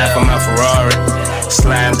rape, but not for my Ferrari.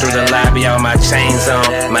 Sliding through the lobby, all my chains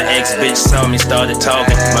on. My ex-bitch saw me, started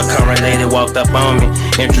talking. My current lady walked up on me.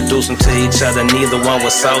 Introduced them to each other, neither one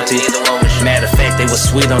was salty. Matter of fact, they were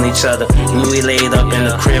sweet on each other. We laid up in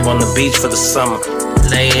the crib on the beach for the summer.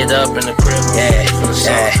 Laid up in the crib.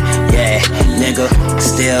 Yeah. Nigga,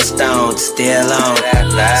 still stoned, still on.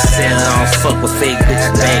 Still don't fuck with fake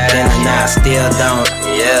bitches back then, and now I still don't.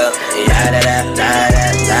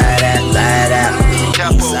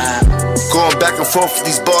 Going back and forth with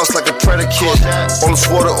these bars like a predicate. All this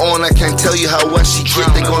water on, I can't tell you how wet she get.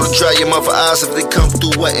 They gonna dry your mother eyes if they come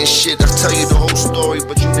through wet and shit. I'll tell you the whole story,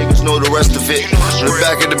 but you niggas know the rest of it. In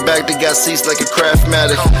the back, they got seats like a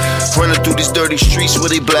Craftmatic. Running through these dirty streets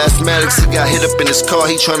with they blastmatics. He got hit up in his car,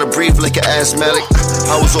 he tryna breathe like an asthmatic.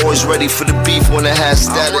 I was always ready for the beef when it had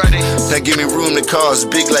static. Now give me room, the car is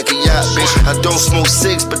big like a yacht, bitch. I don't smoke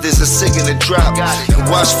cigs, but there's a cig in the drop. And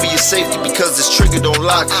watch for your safety because this trigger don't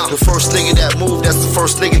lock. The first nigga that moved, that's the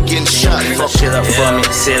first nigga getting shot. Shit up for me,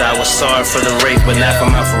 said I was sorry for the rape, but not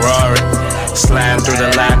for my Ferrari. Sliding through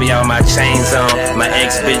the lobby, all my chains on. My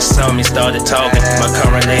ex-bitch saw me, started talking. My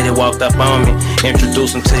current lady walked up on me.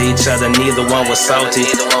 Introduced them to each other, neither one was salty.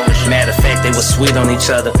 Matter of fact, they were sweet on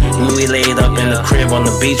each other. We laid up in the crib on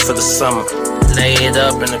the beach for the summer. Laid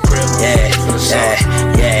up in the crib.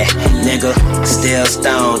 Yeah. Nigga, still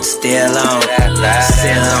stoned, still on.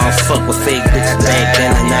 Still don't fuck with fake bitches back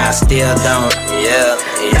then, and now I still don't.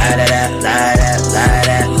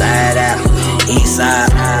 Light out. East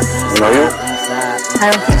side. You know you? I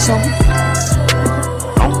don't think so.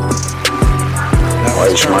 Why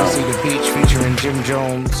you The Beach featuring Jim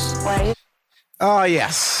Jones. Why? Oh,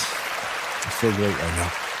 yes. feel great right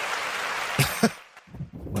now.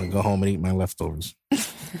 I'm going to go home and eat my leftovers.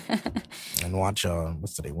 And watch,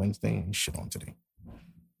 what's today, Wednesday? Shit on today.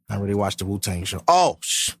 I already watched the Wu-Tang show. Oh,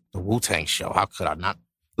 the Wu-Tang show. How could I not?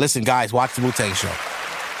 Listen, guys, watch the Wu-Tang show.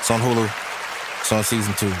 It's on Hulu. It's on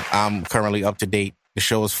season 2. I'm currently up to date. The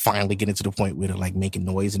show is finally getting to the point where they're like making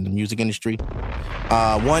noise in the music industry.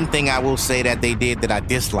 One thing I will say that they did that I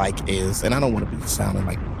dislike is, and I don't want to be sounding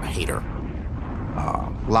like a hater,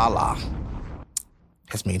 Lala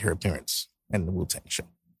has made her appearance in the Wu-Tang show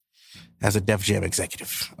as a Def Jam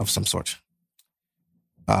executive of some sort.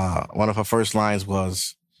 One of her first lines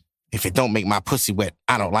was, "If it don't make my pussy wet,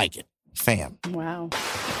 I don't like it." Fam. Wow.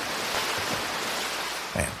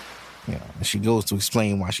 Fam. You know, and she goes to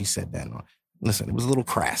explain why she said that. Listen, it was a little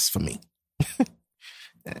crass for me.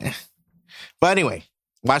 But anyway,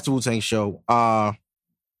 watch the Wu-Tang show.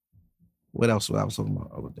 What else was I was talking about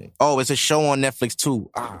the other day? Oh, it's a show on Netflix too.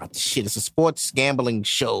 Shit, it's a sports gambling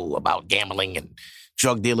show about gambling and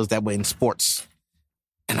drug dealers that were in sports.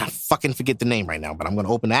 And I fucking forget the name right now, but I'm going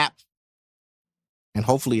to open the app and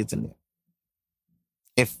hopefully it's in there.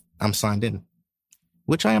 If I'm signed in,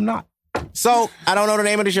 which I am not. So I don't know the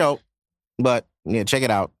name of the show, but yeah, check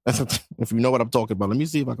it out. If you know what I'm talking about. Let me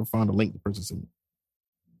see if I can find a link the person sent me.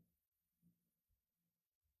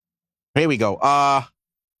 Here we go.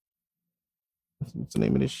 What's the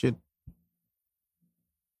name of this shit?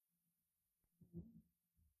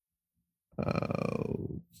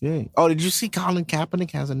 Okay. Oh, did you see Colin Kaepernick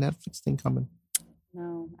has a Netflix thing coming?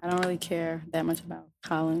 No, I don't really care that much about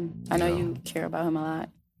Colin. I know you care about him a lot.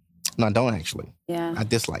 No, I don't actually. Yeah. I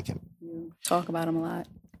dislike him. You talk about him a lot.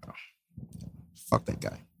 Oh, fuck that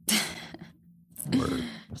guy. Word.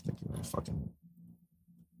 I was thinking of fucking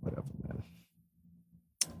whatever,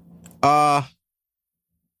 man.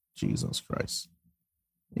 Jesus Christ.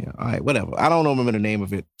 Yeah, all right, whatever. I don't remember the name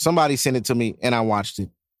of it. Somebody sent it to me and I watched it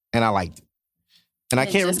and I liked it. And I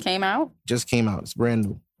can't. It just came out? Just came out. It's brand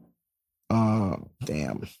new.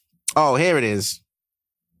 Damn. Oh, here it is.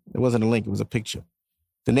 It wasn't a link. It was a picture.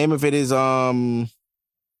 The name of it is, what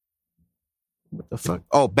the fuck?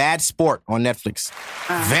 Oh, Bad Sport on Netflix.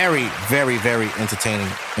 Very, very, very entertaining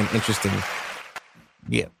and interesting.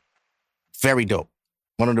 Yeah. Very dope.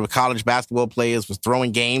 One of the college basketball players was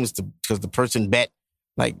throwing games because the person bet,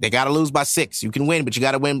 like, they got to lose by 6. You can win, but you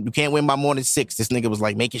got to win. You can't win by more than 6. This nigga was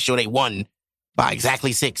like making sure they won by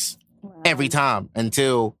exactly 6 every time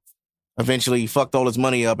until eventually he fucked all his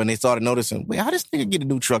money up and they started noticing, wait, how this nigga get a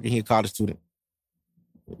new truck and he a college student?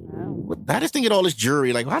 How this nigga get all this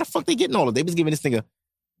jewelry? Like, how the fuck they getting all of it? They was giving this nigga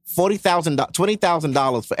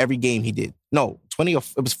 $20,000 for every game he did. No, it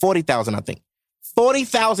was $40,000, I think.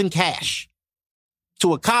 $40,000 cash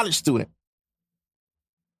to a college student.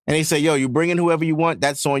 And they say, yo, you bring in whoever you want,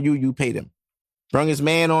 that's on you, you pay them. Brung his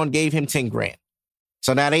man on, gave him 10 grand.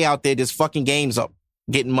 So now they out there just fucking games up,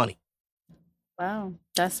 getting money. Wow,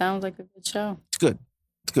 that sounds like a good show. It's good.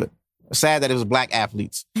 It's good. Sad that it was black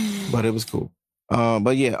athletes, but it was cool.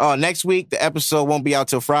 But yeah, next week, the episode won't be out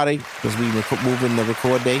till Friday because we moving the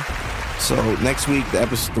record day. So next week, the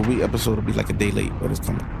episode will be like a day late, but it's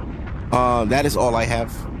coming. That is all I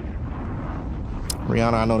have.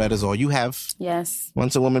 Rihanna, I know that is all you have. Yes.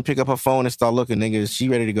 Once a woman pick up her phone and start looking, nigga, is she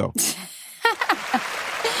ready to go?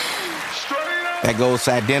 That goes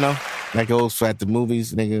at dinner. That goes for at the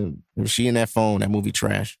movies, nigga. If she in that phone, that movie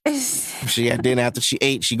trash. If she at dinner after she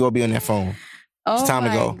ate, she gonna be on that phone. It's time to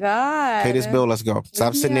go. God. Pay this bill, let's go.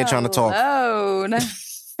 Stop sitting there trying to talk.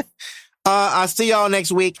 I'll see y'all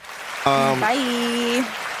next week. Bye.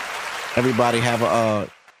 Everybody have a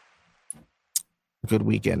good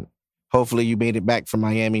weekend. Hopefully you made it back from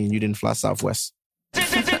Miami and you didn't fly Southwest.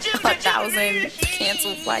 1,000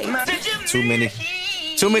 canceled flights. Too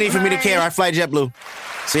many for me to care. I fly JetBlue.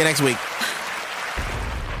 See you next week.